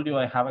I told you,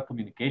 I have a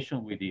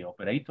communication with the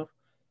operator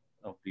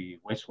of the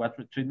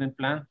wastewater treatment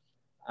plant.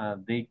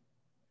 They,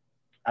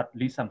 at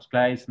least some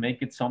slides,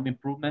 make it some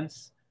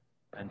improvements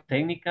and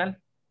technical.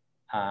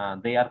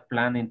 They are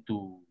planning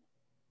to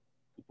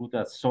put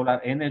a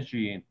solar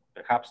energy in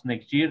perhaps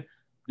next year.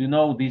 You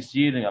know, this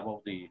year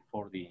about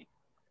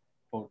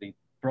for the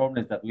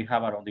problems that we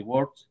have around the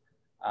world,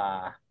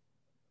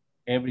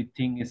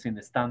 everything is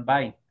in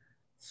standby.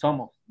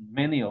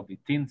 Many of the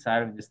things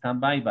are in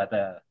standby, but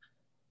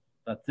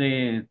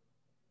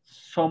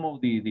some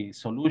of the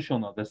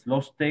solution of the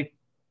SludgeTec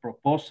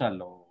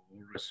proposal or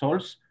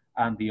results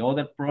and the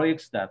other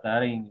projects that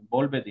are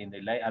involved in the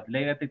Lake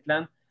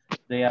Atitlan,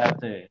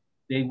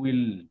 they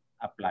will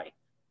apply.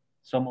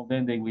 Some of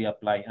them they will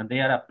apply, and they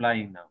are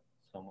applying now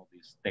some of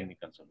these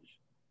technical solutions.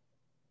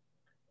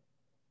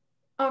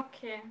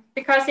 Okay,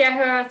 because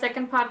her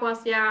second part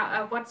was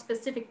what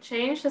specific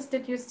changes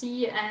did you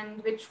see,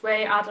 and which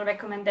way are the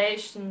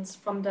recommendations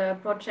from the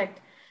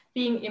project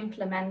being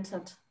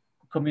implemented?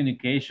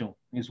 Communication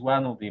is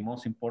one of the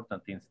most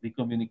important things. The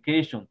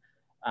communication,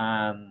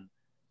 and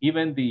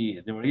even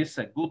there is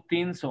a good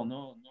things or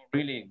no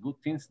really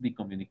good things. The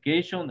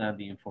communication and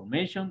the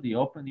information, the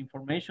open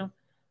information,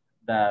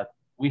 that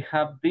we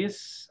have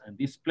this and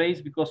this place,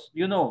 because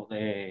you know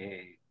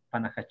the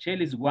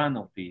Panajachel is one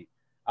of the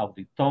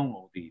tongue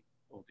of the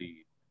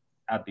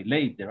at the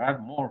lake. There are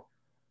more.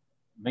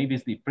 Maybe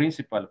it's the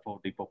principal for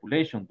the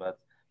population, but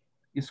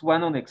it's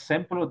one of the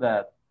example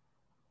that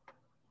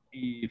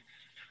if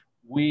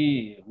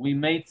we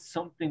made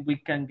something, we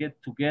can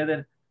get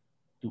together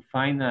to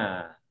find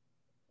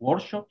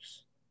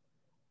workshops,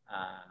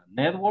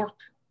 network,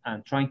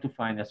 and trying to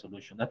find a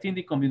solution. I think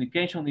the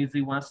communication is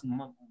the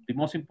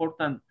most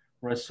important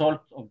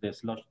result of the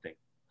SludgeTec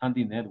and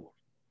the network.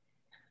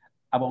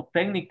 About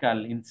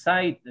technical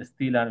insight,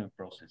 still are in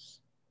process.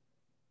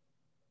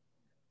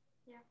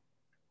 Yeah.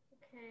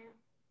 Okay.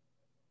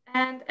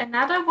 And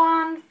another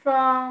one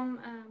from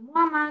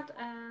Muhammad.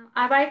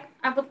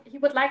 He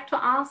would like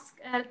to ask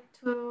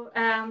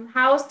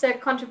how's the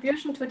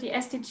contribution to the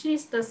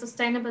SDGs, the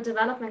Sustainable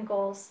Development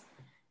Goals?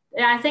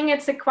 Yeah, I think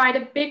it's quite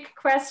a big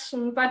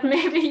question, but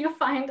maybe you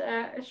find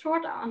a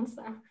short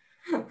answer.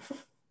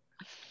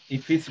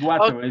 If it's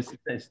water, it's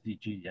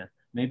SDG. Yeah,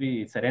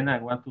 maybe Serena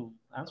want to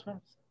answer.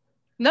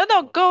 No,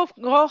 go,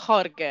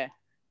 Jorge.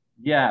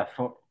 Yeah,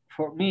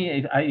 for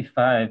me,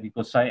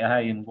 because I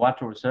in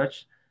water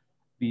research,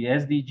 the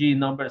SDG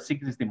number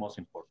 6 is the most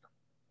important.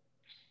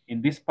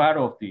 In this part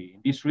of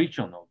this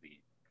region of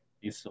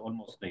it's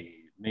almost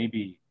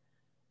maybe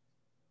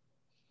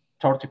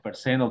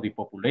 30% of the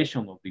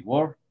population of the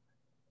world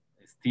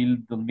still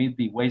don't meet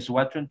the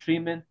wastewater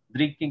treatment,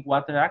 drinking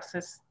water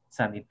access,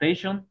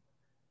 sanitation.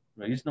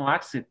 There is no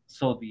access.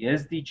 So the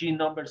SDG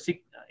number 6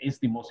 is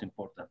the most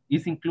important.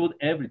 It includes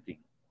everything.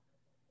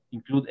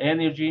 Include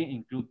energy,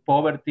 include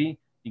poverty,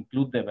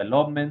 include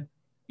development,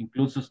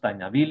 include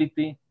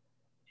sustainability,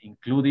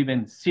 include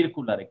even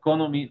circular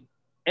economy.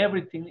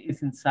 Everything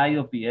is inside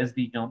of the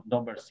SDG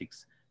number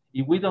 6.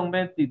 If we don't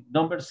meet the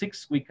number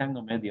 6, we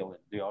cannot meet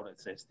the other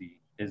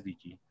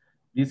SDG.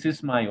 This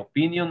is my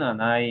opinion,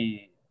 and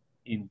I,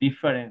 in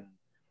different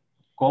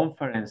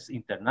conference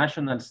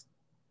internationals,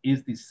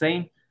 is the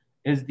same.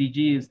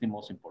 SDG is the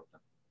most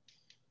important.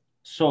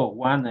 So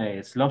one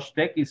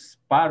SludgeTec is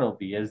part of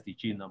the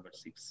SDG number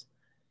 6.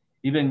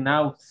 Even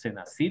now,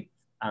 Senacid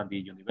and the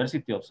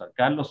University of San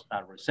Carlos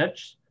are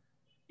research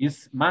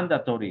is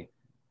mandatory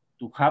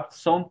to have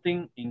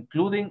something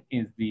including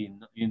as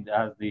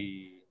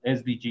the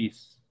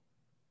SDGs.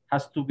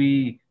 Has to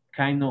be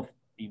kind of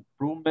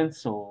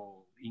improvements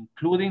or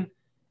including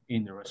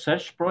in the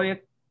research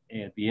project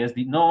the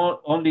SD,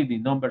 not only the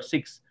number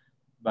 6,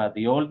 but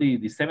the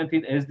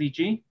 17th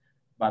SDG.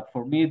 But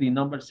for me, the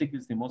number 6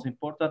 is the most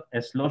important.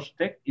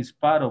 SludgeTec is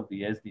part of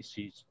the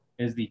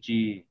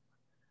SDG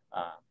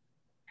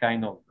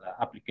kind of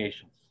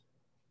applications.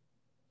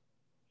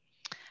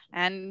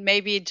 And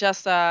maybe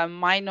just a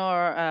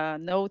minor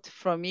note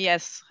from me,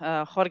 as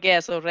Jorge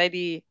has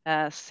already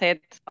said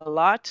a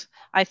lot.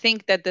 I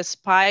think that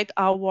despite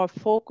our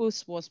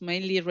focus was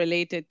mainly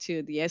related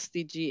to the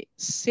SDG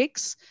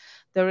 6,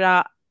 there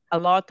are a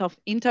lot of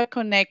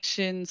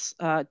interconnections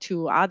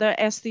to other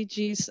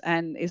SDGs,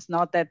 and it's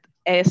not that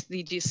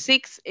SDG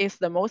 6 is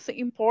the most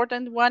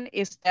important one,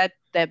 is that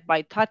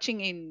by touching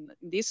in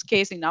this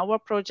case in our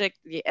project,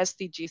 the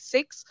SDG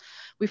 6,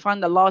 we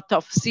found a lot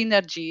of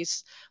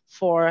synergies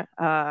for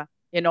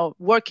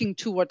working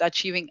toward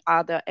achieving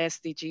other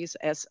SDGs,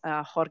 as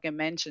Jorge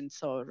mentioned.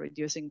 So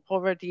reducing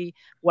poverty,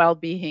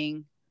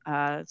 well-being,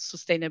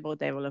 sustainable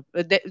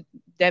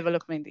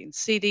development in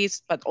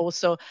cities, but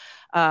also,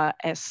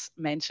 as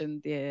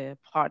mentioned, the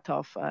part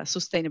of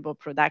sustainable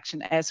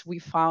production, as we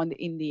found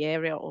in the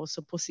area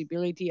also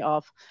possibility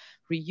of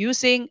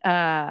reusing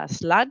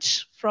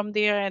sludge from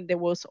there, and there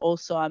was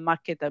also a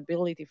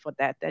marketability for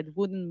that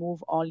wouldn't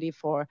move only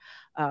for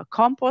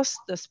compost,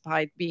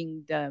 despite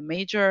being the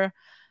major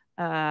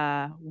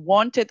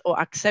wanted or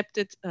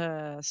accepted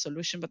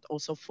solution, but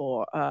also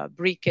for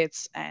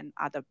briquettes and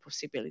other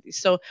possibilities.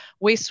 So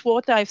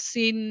wastewater, I've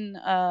seen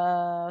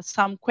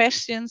some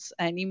questions,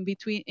 and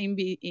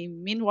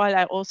meanwhile,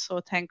 I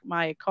also thank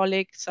my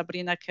colleague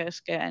Serena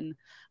Caucci and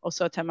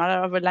also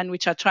Tamara Overland,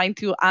 which are trying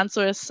to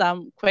answer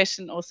some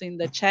questions also in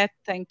the chat.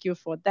 Thank you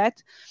for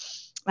that.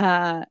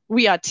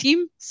 We are a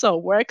team, so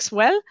works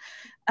well.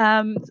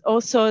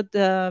 Also,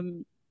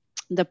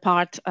 the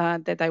part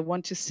that I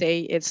want to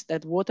say is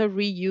that water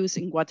reuse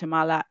in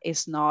Guatemala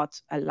is not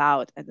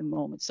allowed at the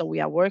moment. So we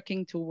are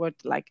working toward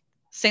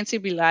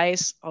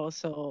sensibilize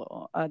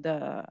also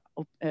the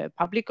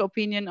public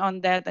opinion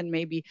on that, and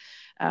maybe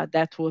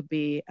that will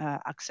be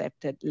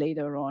accepted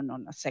later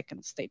on a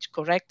second stage.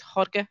 Correct,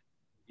 Jorge?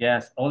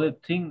 Yes, other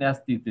thing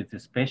that's the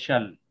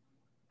special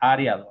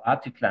area of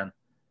Atitlan,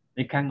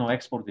 they cannot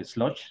export the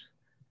sludge,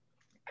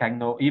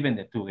 cannot even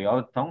to the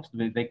other towns,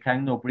 they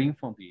cannot bring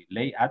from the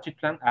Lake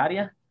Atitlan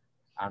area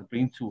and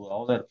bring to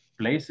other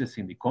places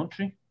in the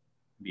country,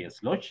 the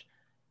sludge.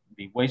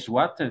 The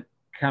wastewater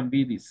can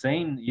be the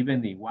same,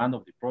 even if one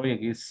of the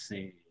project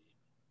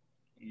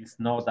is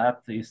not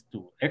that is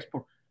to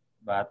export,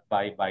 but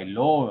by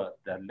law,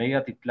 the Lake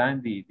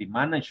Atitlan, the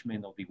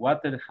management of the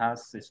water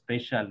has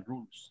special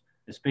rules,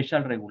 a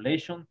special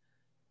regulation,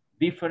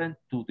 different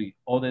to the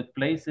other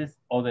places,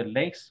 other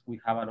lakes. We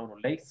have a lot of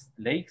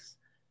lakes,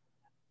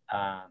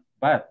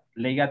 but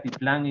Lake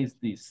Atitlan is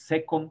the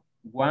second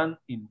one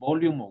in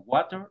volume of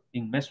water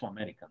in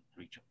Mesoamerican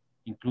region,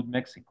 include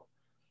Mexico.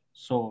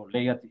 So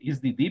Lake is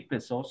the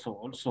deepest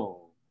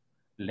also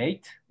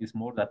lake, is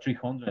more than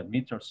 300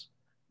 meters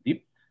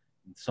deep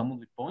in some of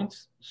the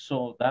points.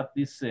 So that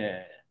is,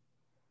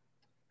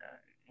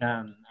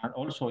 and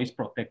also is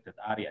protected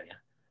area. Yeah.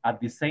 At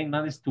the same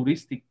time, this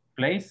touristic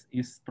place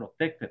is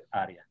protected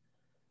area.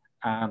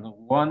 And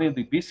one of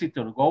the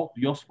visitors go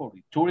just for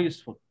the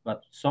tourists,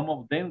 but some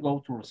of them go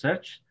to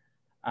research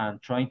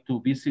and trying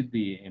to visit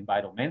the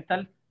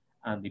environmental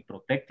and the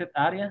protected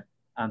area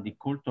and the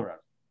cultural,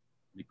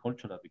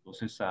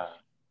 because it's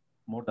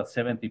more than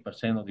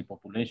 70% of the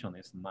population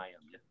is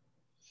Mayan. Yeah.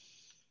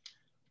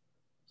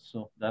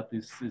 So that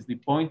is the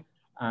point.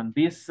 And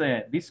this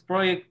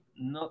project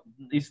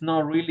is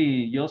not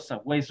really just a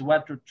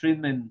wastewater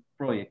treatment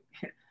project.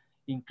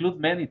 Include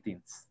many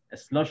things.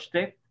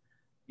 SludgeTec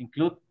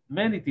include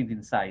many things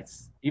inside,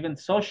 even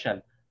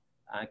social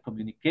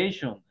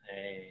communication,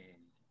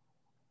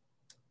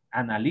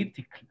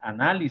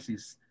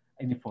 analysis,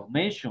 and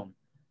information.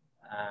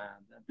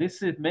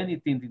 This is many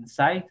things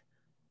inside.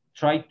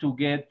 Try to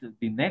get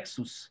the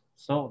nexus.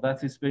 So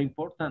that is very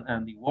important.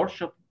 And the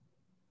workshop,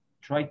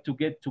 try to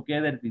get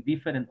together the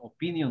different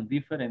opinion,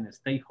 different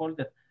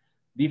stakeholders,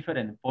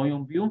 different point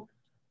of view,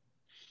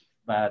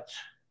 but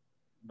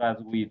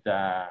with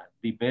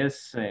the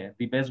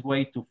best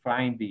way to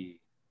find the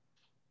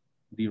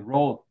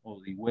road or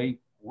the way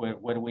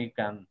where we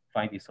can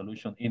find the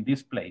solution in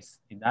this place,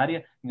 in the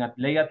area, in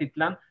Lake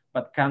Atitlan,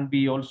 but can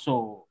be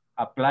also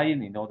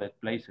applying in other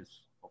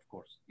places, of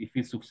course, if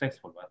it's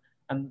successful. But,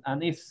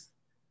 and it's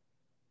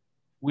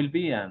will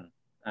be and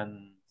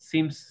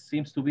seems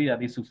to be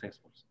that it's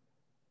successful.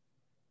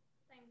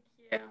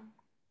 Thank you.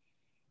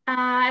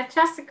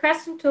 Just a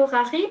question to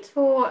Rarit,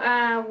 who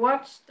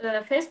watched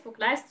the Facebook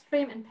live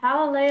stream in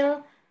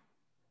parallel.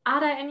 Are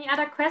there any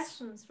other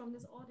questions from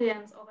this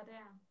audience over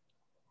there?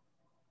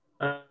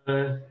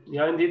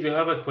 Yeah, indeed, we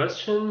have a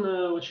question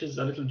which is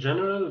a little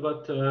general,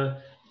 but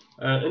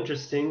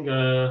interesting.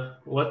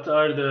 What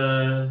are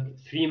the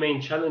three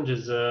main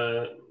challenges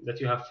that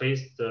you have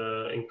faced,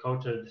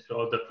 encountered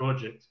throughout the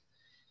project?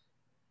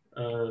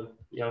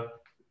 Yeah,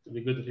 it'd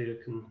be good if you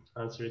can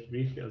answer it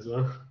briefly as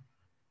well.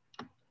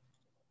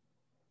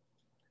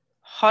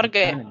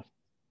 Jorge.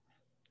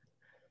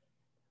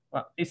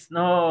 Well, it's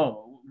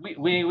no,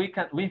 we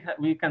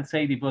can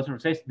say the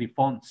research the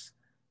funds,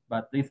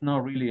 but it's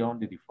not really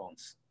only the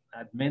funds.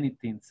 Many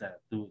things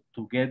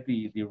to get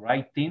the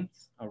right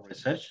teams of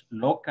research,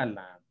 local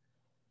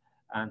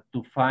and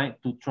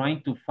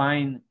trying to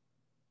find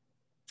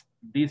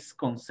this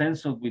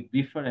consensus with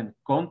different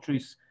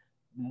countries,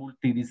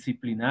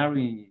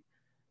 multidisciplinary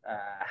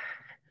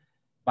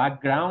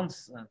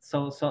backgrounds. And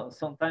so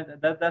sometimes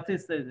that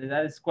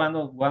is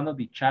one of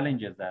the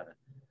challenges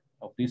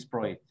of this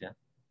project. Yeah.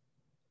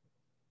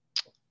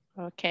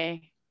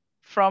 Okay.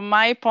 From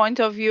my point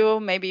of view,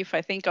 maybe if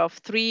I think of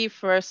three,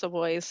 first of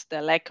all is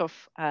the lack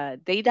of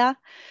data.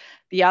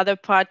 The other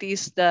part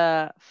is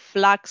the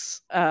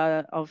flux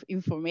of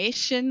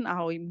information,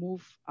 how we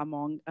move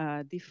among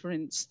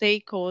different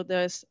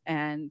stakeholders.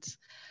 And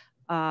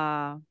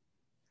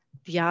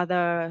the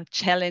other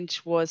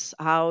challenge was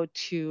how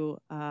to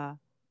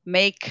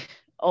make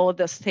all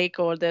the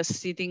stakeholders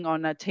sitting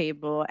on a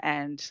table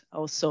and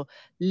also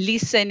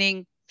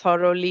listening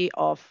thoroughly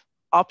of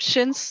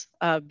options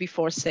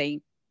before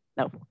saying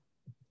no.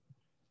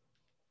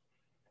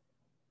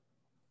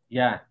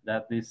 Yeah,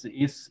 that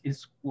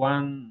is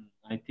one,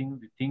 I think,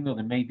 the thing that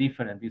made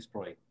different this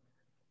project.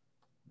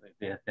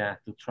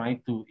 To try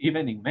to,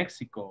 even in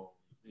Mexico,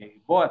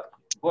 in both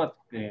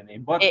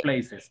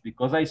places,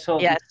 because I saw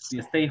yes.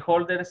 the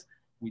stakeholders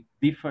with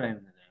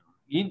different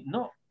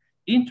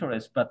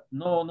interest, but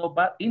no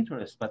bad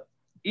interest, but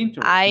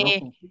interest, no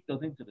conflict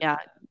of interest. Yeah.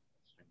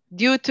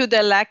 Due to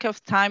the lack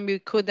of time, we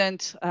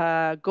couldn't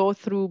go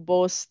through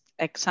both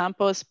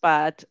examples,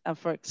 but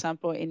for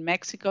example, in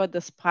Mexico,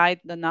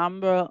 despite the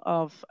number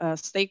of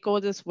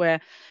stakeholders were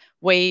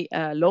way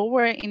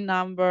lower in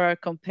number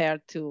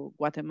compared to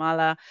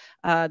Guatemala,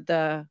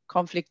 the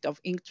conflict of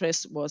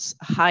interest was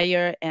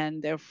higher,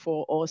 and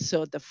therefore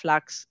also the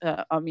flux,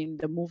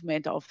 the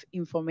movement of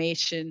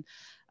information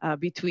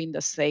between the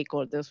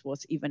stakeholders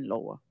was even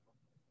lower.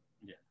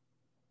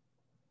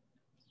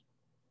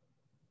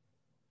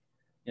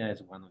 Yeah,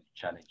 it's one of the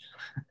challenges.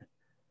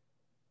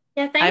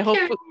 Yeah, thank you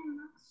very much.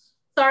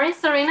 Sorry,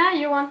 Serena,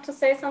 you want to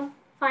say some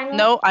final?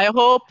 No, I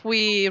hope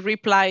we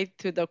replied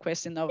to the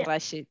question of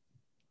Rashid.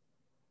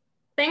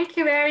 Thank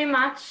you very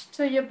much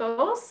to you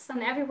both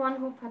and everyone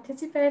who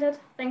participated.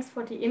 Thanks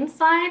for the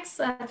insights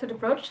to the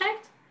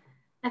project.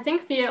 I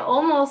think we are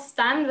almost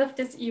done with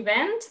this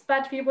event,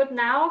 but we would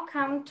now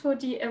come to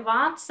the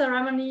award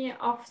ceremony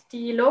of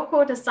the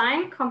local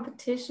design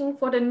competition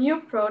for the new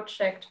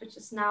project, which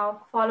is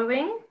now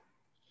following.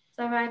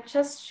 So I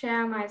just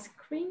share my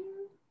screen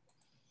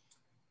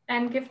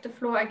and give the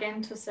floor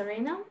again to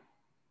Serena.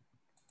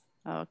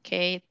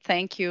 Okay,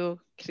 thank you,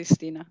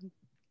 Christina.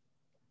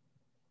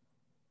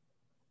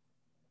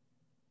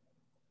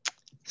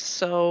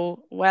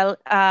 So, well,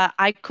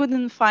 I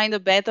couldn't find a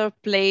better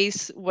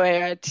place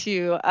where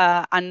to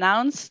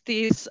announce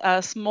this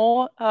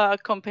small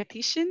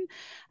competition.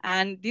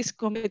 And this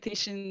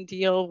competition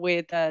deal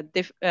with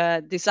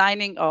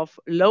designing of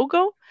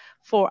logo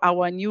for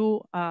our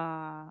new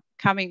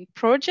coming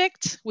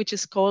project, which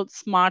is called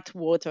Smart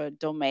Water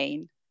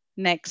Domain.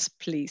 Next,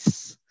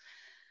 please.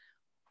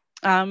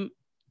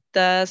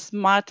 The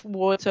Smart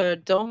Water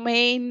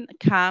Domain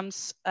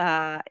comes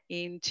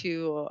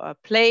into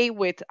play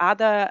with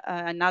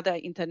another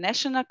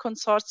international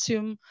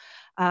consortium,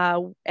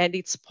 and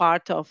it's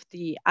part of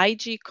the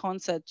IG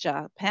Concert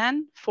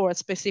Japan for a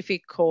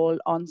specific call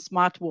on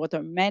smart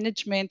water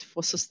management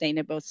for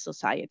sustainable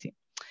society.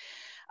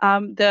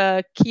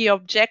 The key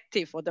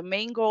objective or the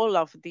main goal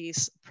of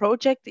this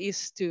project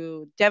is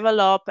to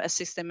develop a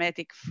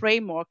systematic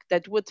framework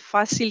that would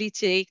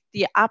facilitate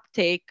the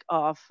uptake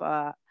of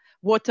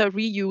water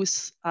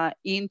reuse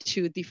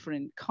into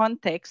different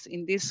contexts,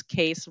 in this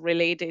case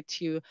related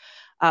to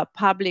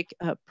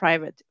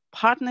public-private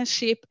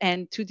partnership,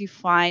 and to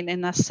define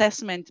an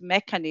assessment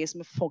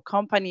mechanism for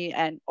company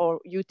or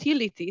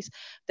utilities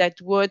that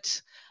would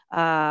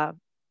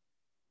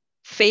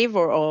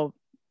favor or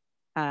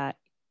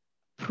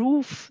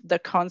prove the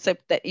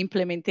concept that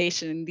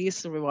implementation in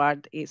this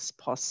regard is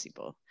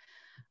possible.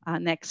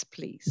 Next,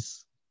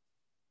 please.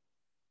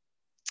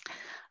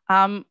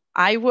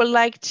 I would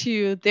like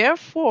to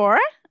therefore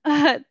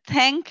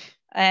thank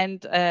and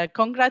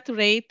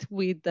congratulate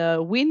with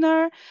the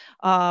winner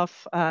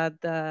of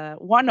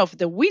one of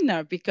the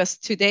winner, because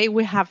today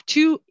we have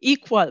two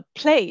equal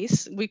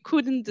plays. We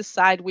couldn't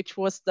decide which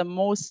was the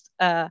most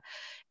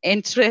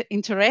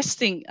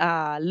interesting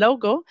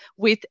logo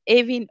with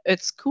Evin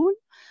Özkul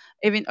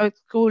Evin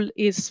Özkul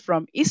is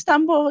from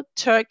Istanbul,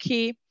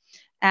 Turkey,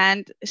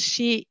 and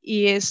she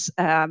is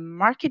a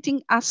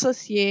marketing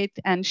associate,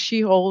 and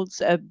she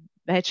holds a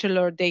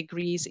bachelor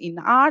degrees in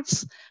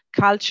arts,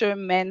 culture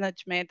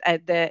management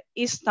at the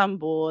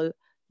Istanbul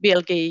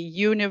Bilgi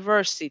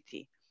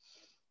University.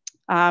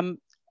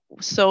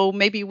 So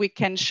maybe we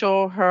can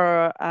show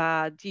her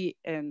the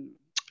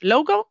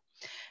logo,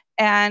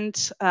 and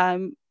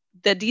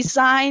the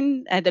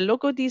design, the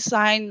logo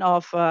design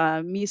of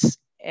Miss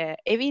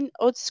Evin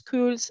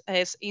Özkul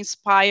is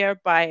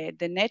inspired by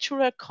the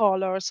natural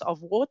colors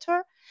of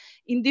water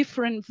in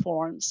different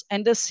forms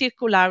and the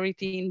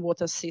circularity in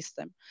water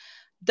system.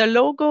 The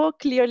logo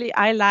clearly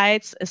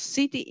highlights a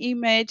city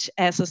image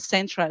as a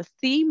central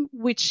theme,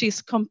 which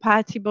is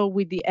compatible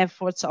with the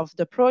efforts of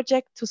the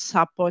project to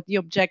support the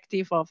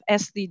objective of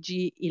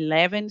SDG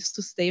 11,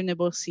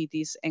 Sustainable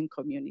Cities and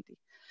Community.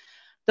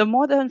 The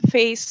modern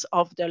face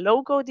of the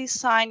logo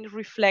design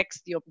reflects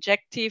the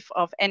objective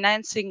of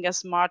enhancing a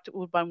smart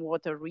urban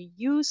water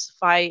reuse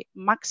by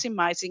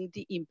maximizing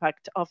the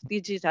impact of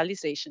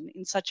digitalization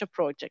in such a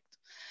project.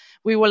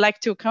 We would like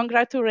to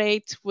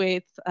congratulate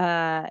with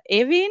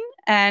Evin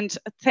and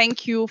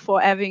thank you for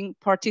having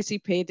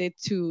participated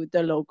to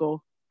the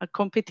logo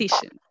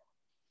competition.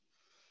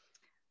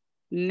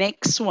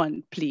 Next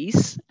one,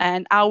 please.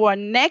 And our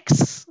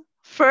next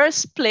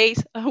first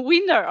place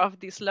winner of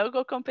this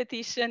logo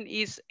competition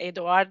is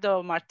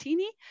Edoardo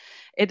Martini.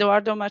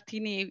 Edoardo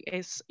Martini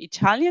is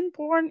Italian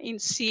born in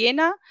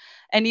Siena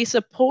and is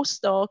a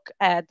postdoc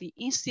at the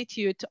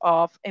Institute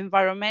of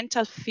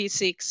Environmental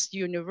Physics,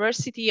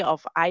 University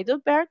of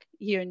Heidelberg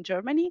here in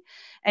Germany,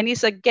 and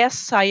is a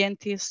guest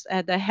scientist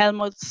at the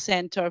Helmholtz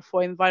Center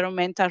for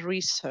Environmental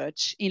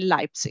Research in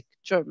Leipzig,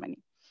 Germany.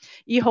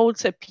 He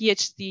holds a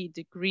PhD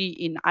degree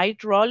in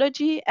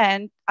hydrology,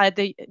 and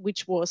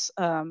which was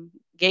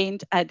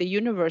gained at the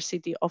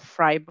University of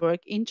Freiburg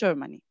in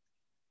Germany.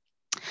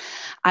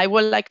 I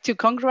would like to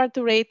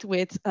congratulate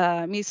with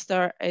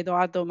Mr.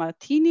 Edoardo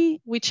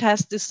Martini, which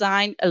has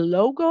designed a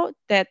logo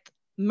that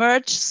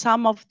merged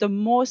some of the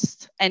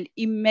most and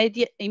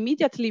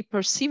immediately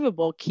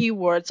perceivable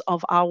keywords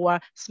of our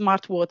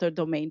smart water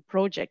domain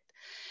project,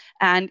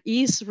 and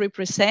is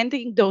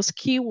representing those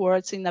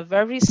keywords in a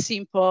very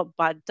simple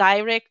but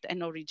direct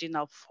and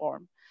original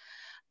form.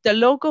 The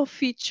logo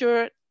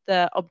features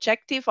the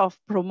objective of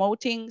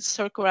promoting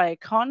circular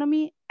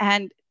economy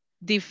and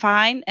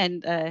define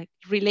and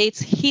relates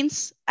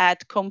hints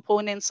at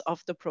components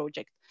of the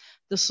project: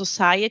 the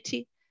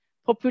society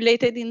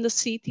populated in the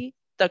city,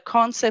 the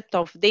concept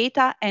of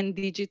data and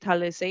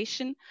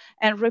digitalization,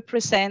 and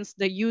represents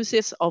the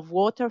uses of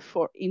water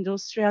for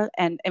industrial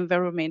and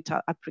environmental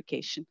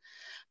application.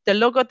 The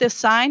logo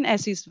design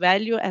as its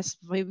value as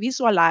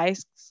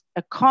visualized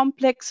a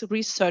complex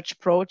research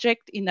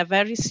project in a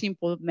very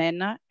simple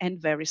manner and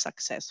very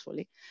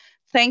successfully.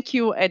 Thank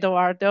you,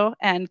 Edoardo,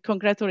 and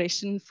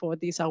congratulations for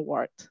this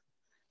award.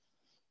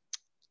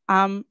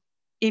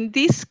 In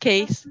this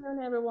case, good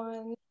afternoon,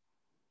 everyone.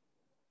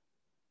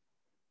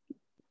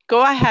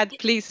 Go ahead,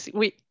 please.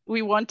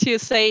 We want to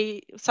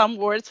say some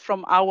words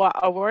from our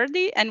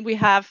awardee, and we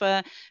have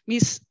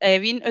Miss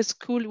Evin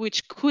Özkul,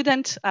 which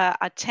couldn't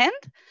attend,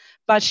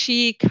 but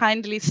she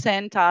kindly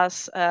sent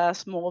us a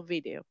small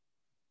video.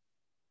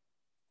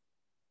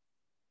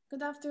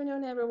 Good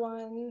afternoon,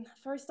 everyone.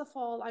 First of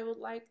all, I would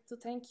like to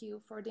thank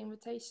you for the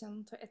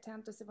invitation to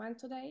attend this event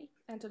today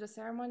and to the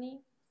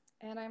ceremony.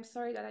 And I'm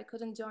sorry that I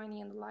couldn't join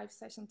you in the live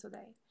session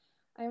today.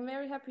 I'm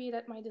very happy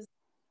that my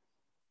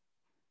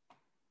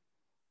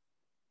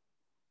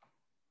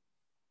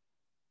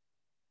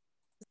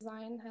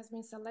design has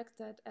been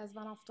selected as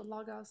one of the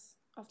logos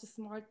of the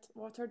Smart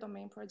Water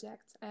Domain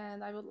project.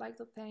 And I would like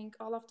to thank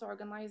all of the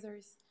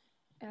organizers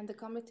and the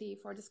committee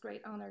for this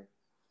great honor.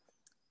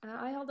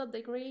 I hold a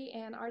degree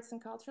in Arts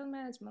and Cultural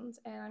Management,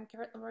 and I'm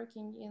currently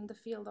working in the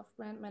field of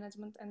brand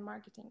management and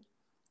marketing.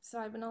 So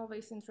I've been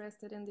always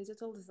interested in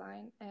digital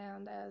design,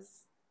 and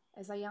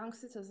as a young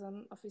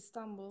citizen of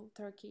Istanbul,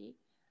 Turkey,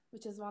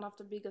 which is one of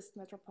the biggest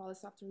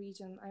metropolis of the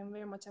region, I'm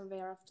very much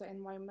aware of the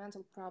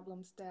environmental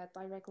problems that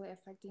directly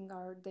affecting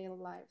our daily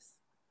lives.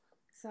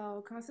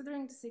 So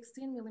considering the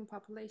 16 million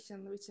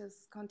population, which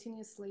is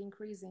continuously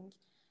increasing,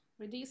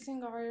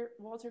 reducing our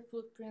water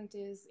footprint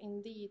is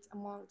indeed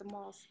among the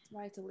most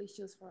vital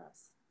issues for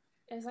us.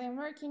 As I am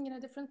working in a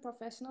different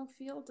professional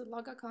field, the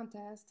logo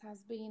contest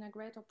has been a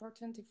great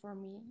opportunity for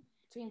me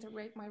to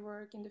integrate my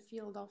work in the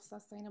field of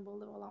sustainable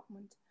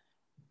development.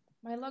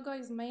 My logo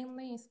is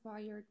mainly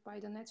inspired by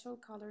the natural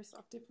colors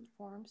of different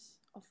forms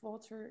of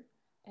water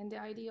and the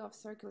idea of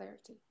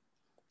circularity.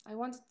 I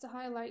wanted to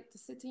highlight the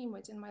city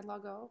image in my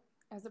logo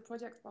as the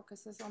project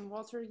focuses on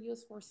water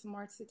use for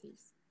smart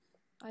cities.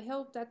 I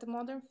hope that the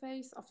modern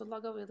face of the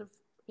logo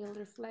will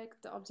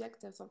reflect the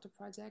objectives of the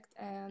project,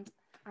 and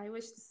I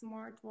wish the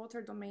Smart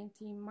Water Domain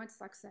team much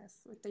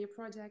success with their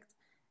project,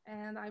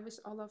 and I wish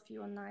all of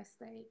you a nice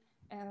day,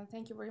 and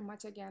thank you very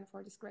much again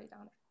for this great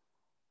honor.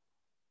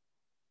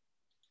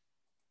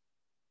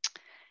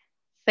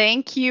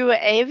 Thank you,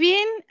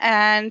 Evin.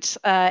 And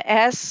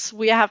as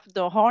we have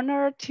the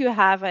honor to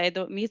have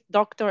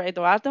Dr.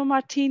 Eduardo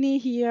Martini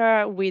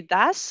here with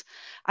us,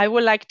 I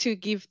would like to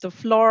give the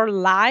floor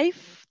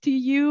live to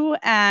you.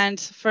 And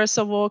first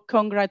of all,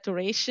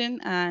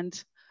 congratulations.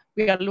 And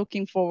we are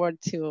looking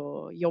forward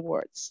to your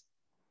words.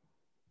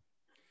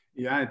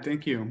 Yeah,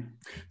 thank you.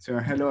 So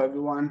hello,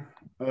 everyone.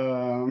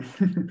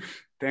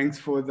 Thanks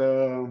for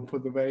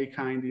the very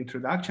kind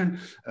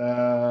introduction.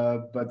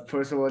 But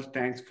first of all,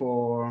 thanks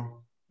for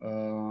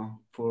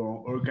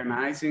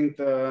organizing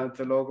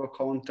the logo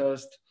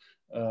contest.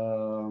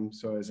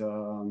 So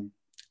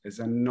as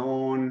a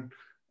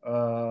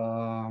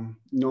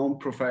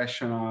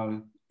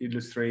non-professional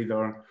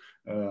illustrator,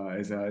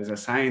 as a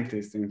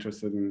scientist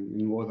interested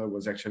in water,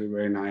 was actually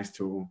very nice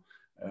to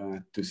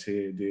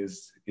see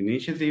this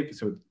initiative.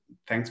 So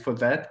thanks for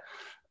that.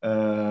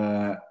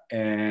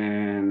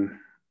 And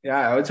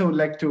yeah, I also would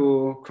like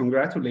to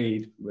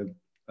congratulate with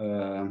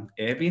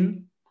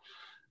Evin.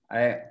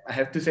 I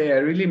have to say I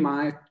really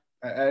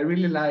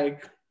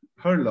like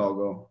her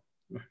logo.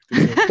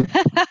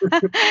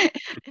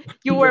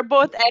 You were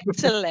both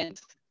excellent.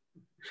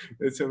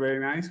 It's a very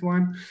nice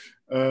one.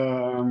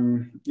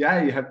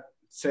 Yeah, you have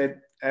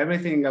said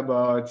everything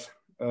about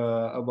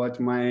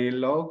my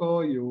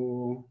logo.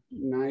 You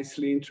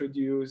nicely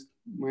introduced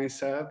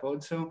myself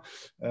also.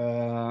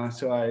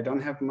 So I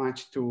don't have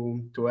much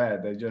to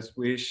add. I just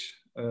wish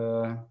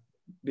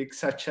big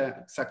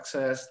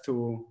success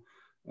to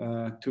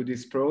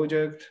this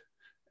project.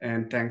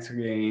 And thanks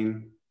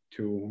again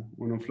to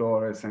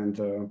UNU-FLORES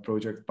and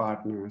project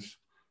partners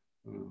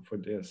for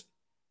this.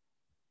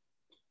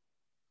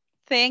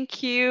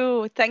 Thank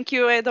you. Thank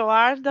you,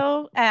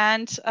 Eduardo.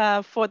 And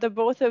for the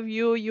both of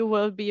you, you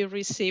will be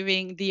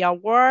receiving the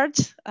award,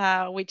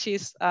 which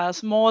is a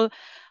small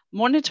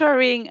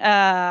monitoring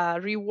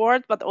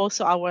reward, but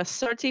also our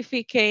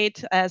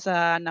certificate as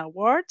an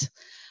award.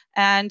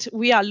 And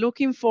we are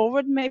looking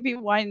forward, maybe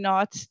why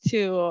not,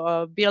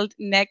 to build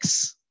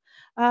next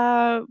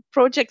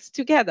projects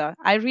together.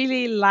 I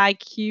really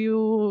like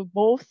you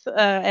both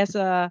as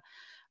a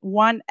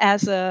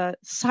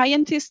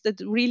scientist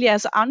that really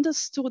has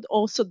understood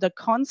also the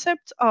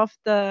concept of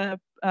the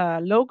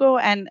logo,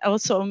 and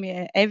also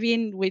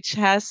Evin, which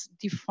has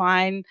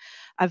defined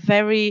a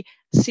very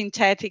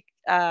synthetic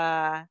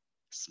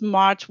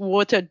smart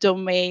water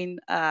domain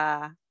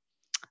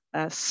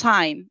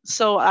sign.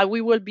 So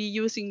we will be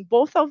using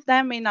both of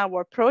them in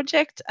our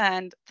project,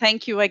 and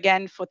thank you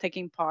again for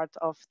taking part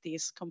of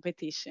this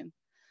competition.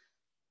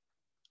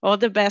 All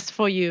the best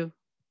for you.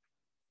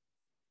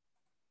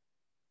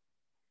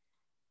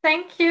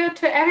 Thank you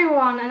to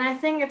everyone, and I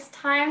think it's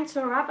time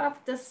to wrap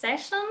up this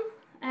session.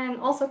 And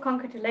also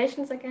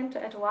congratulations again to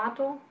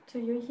Eduardo, to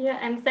you here,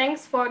 and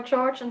thanks for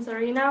George and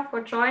Serena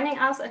for joining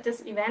us at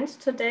this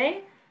event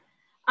today.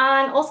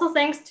 And also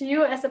thanks to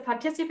you as a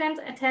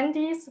participant,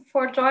 attendees,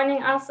 for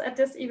joining us at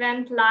this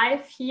event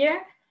live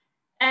here.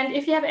 And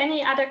if you have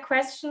any other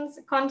questions,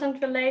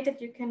 content related,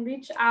 you can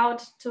reach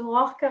out to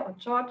Jorge or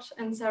George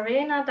and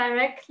Serena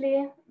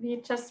directly. We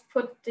just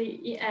put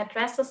the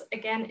addresses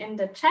again in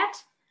the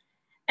chat.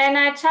 And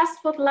I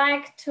just would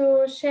like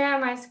to share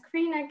my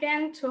screen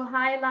again to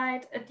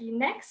highlight the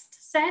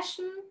next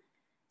session.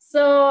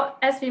 So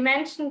as we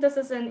mentioned, this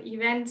is an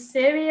event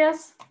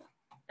series,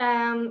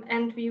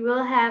 and we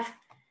will have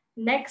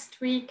next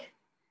week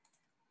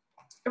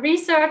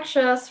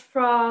researchers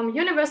from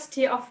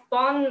University of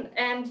Bonn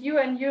and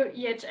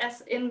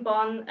UNU-FLORES in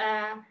Bonn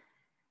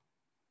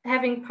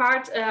being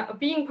part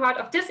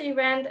of this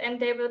event, and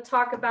they will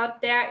talk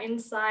about their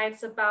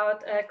insights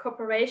about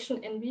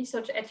cooperation in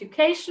research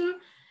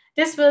education.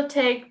 This will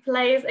take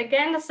place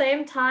again the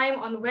same time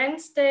on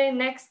Wednesday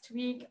next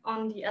week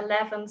on the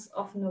 11th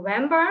of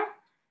November.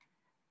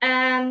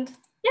 And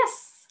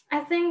yes,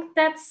 I think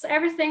that's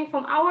everything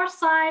from our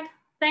side.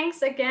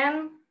 Thanks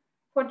again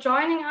for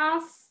joining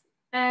us,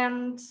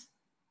 and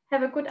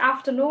have a good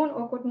afternoon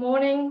or good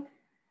morning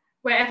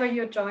wherever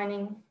you're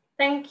joining.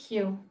 Thank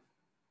you.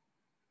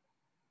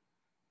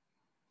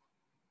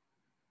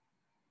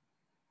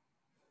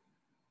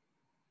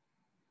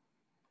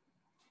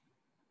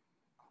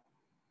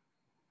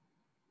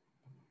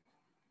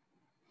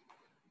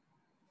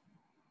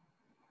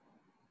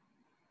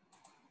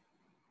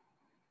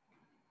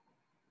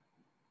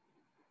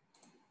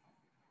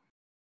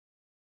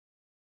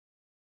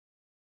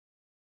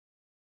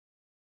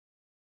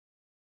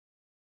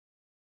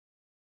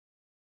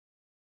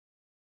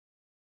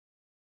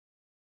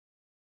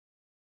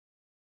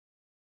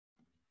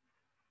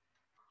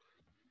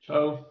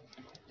 Ciao.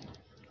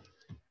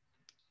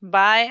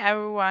 Bye,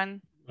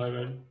 everyone.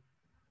 Bye-bye.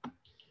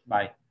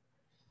 Bye.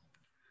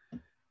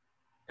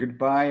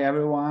 Goodbye,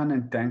 everyone,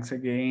 and thanks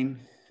again.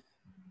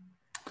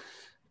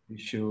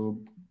 Wish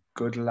you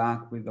good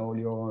luck with all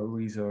your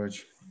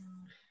research.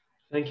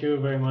 Thank you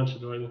very much,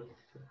 Eduardo.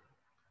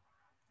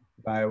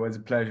 Bye, it was a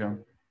pleasure.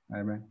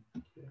 Bye-bye.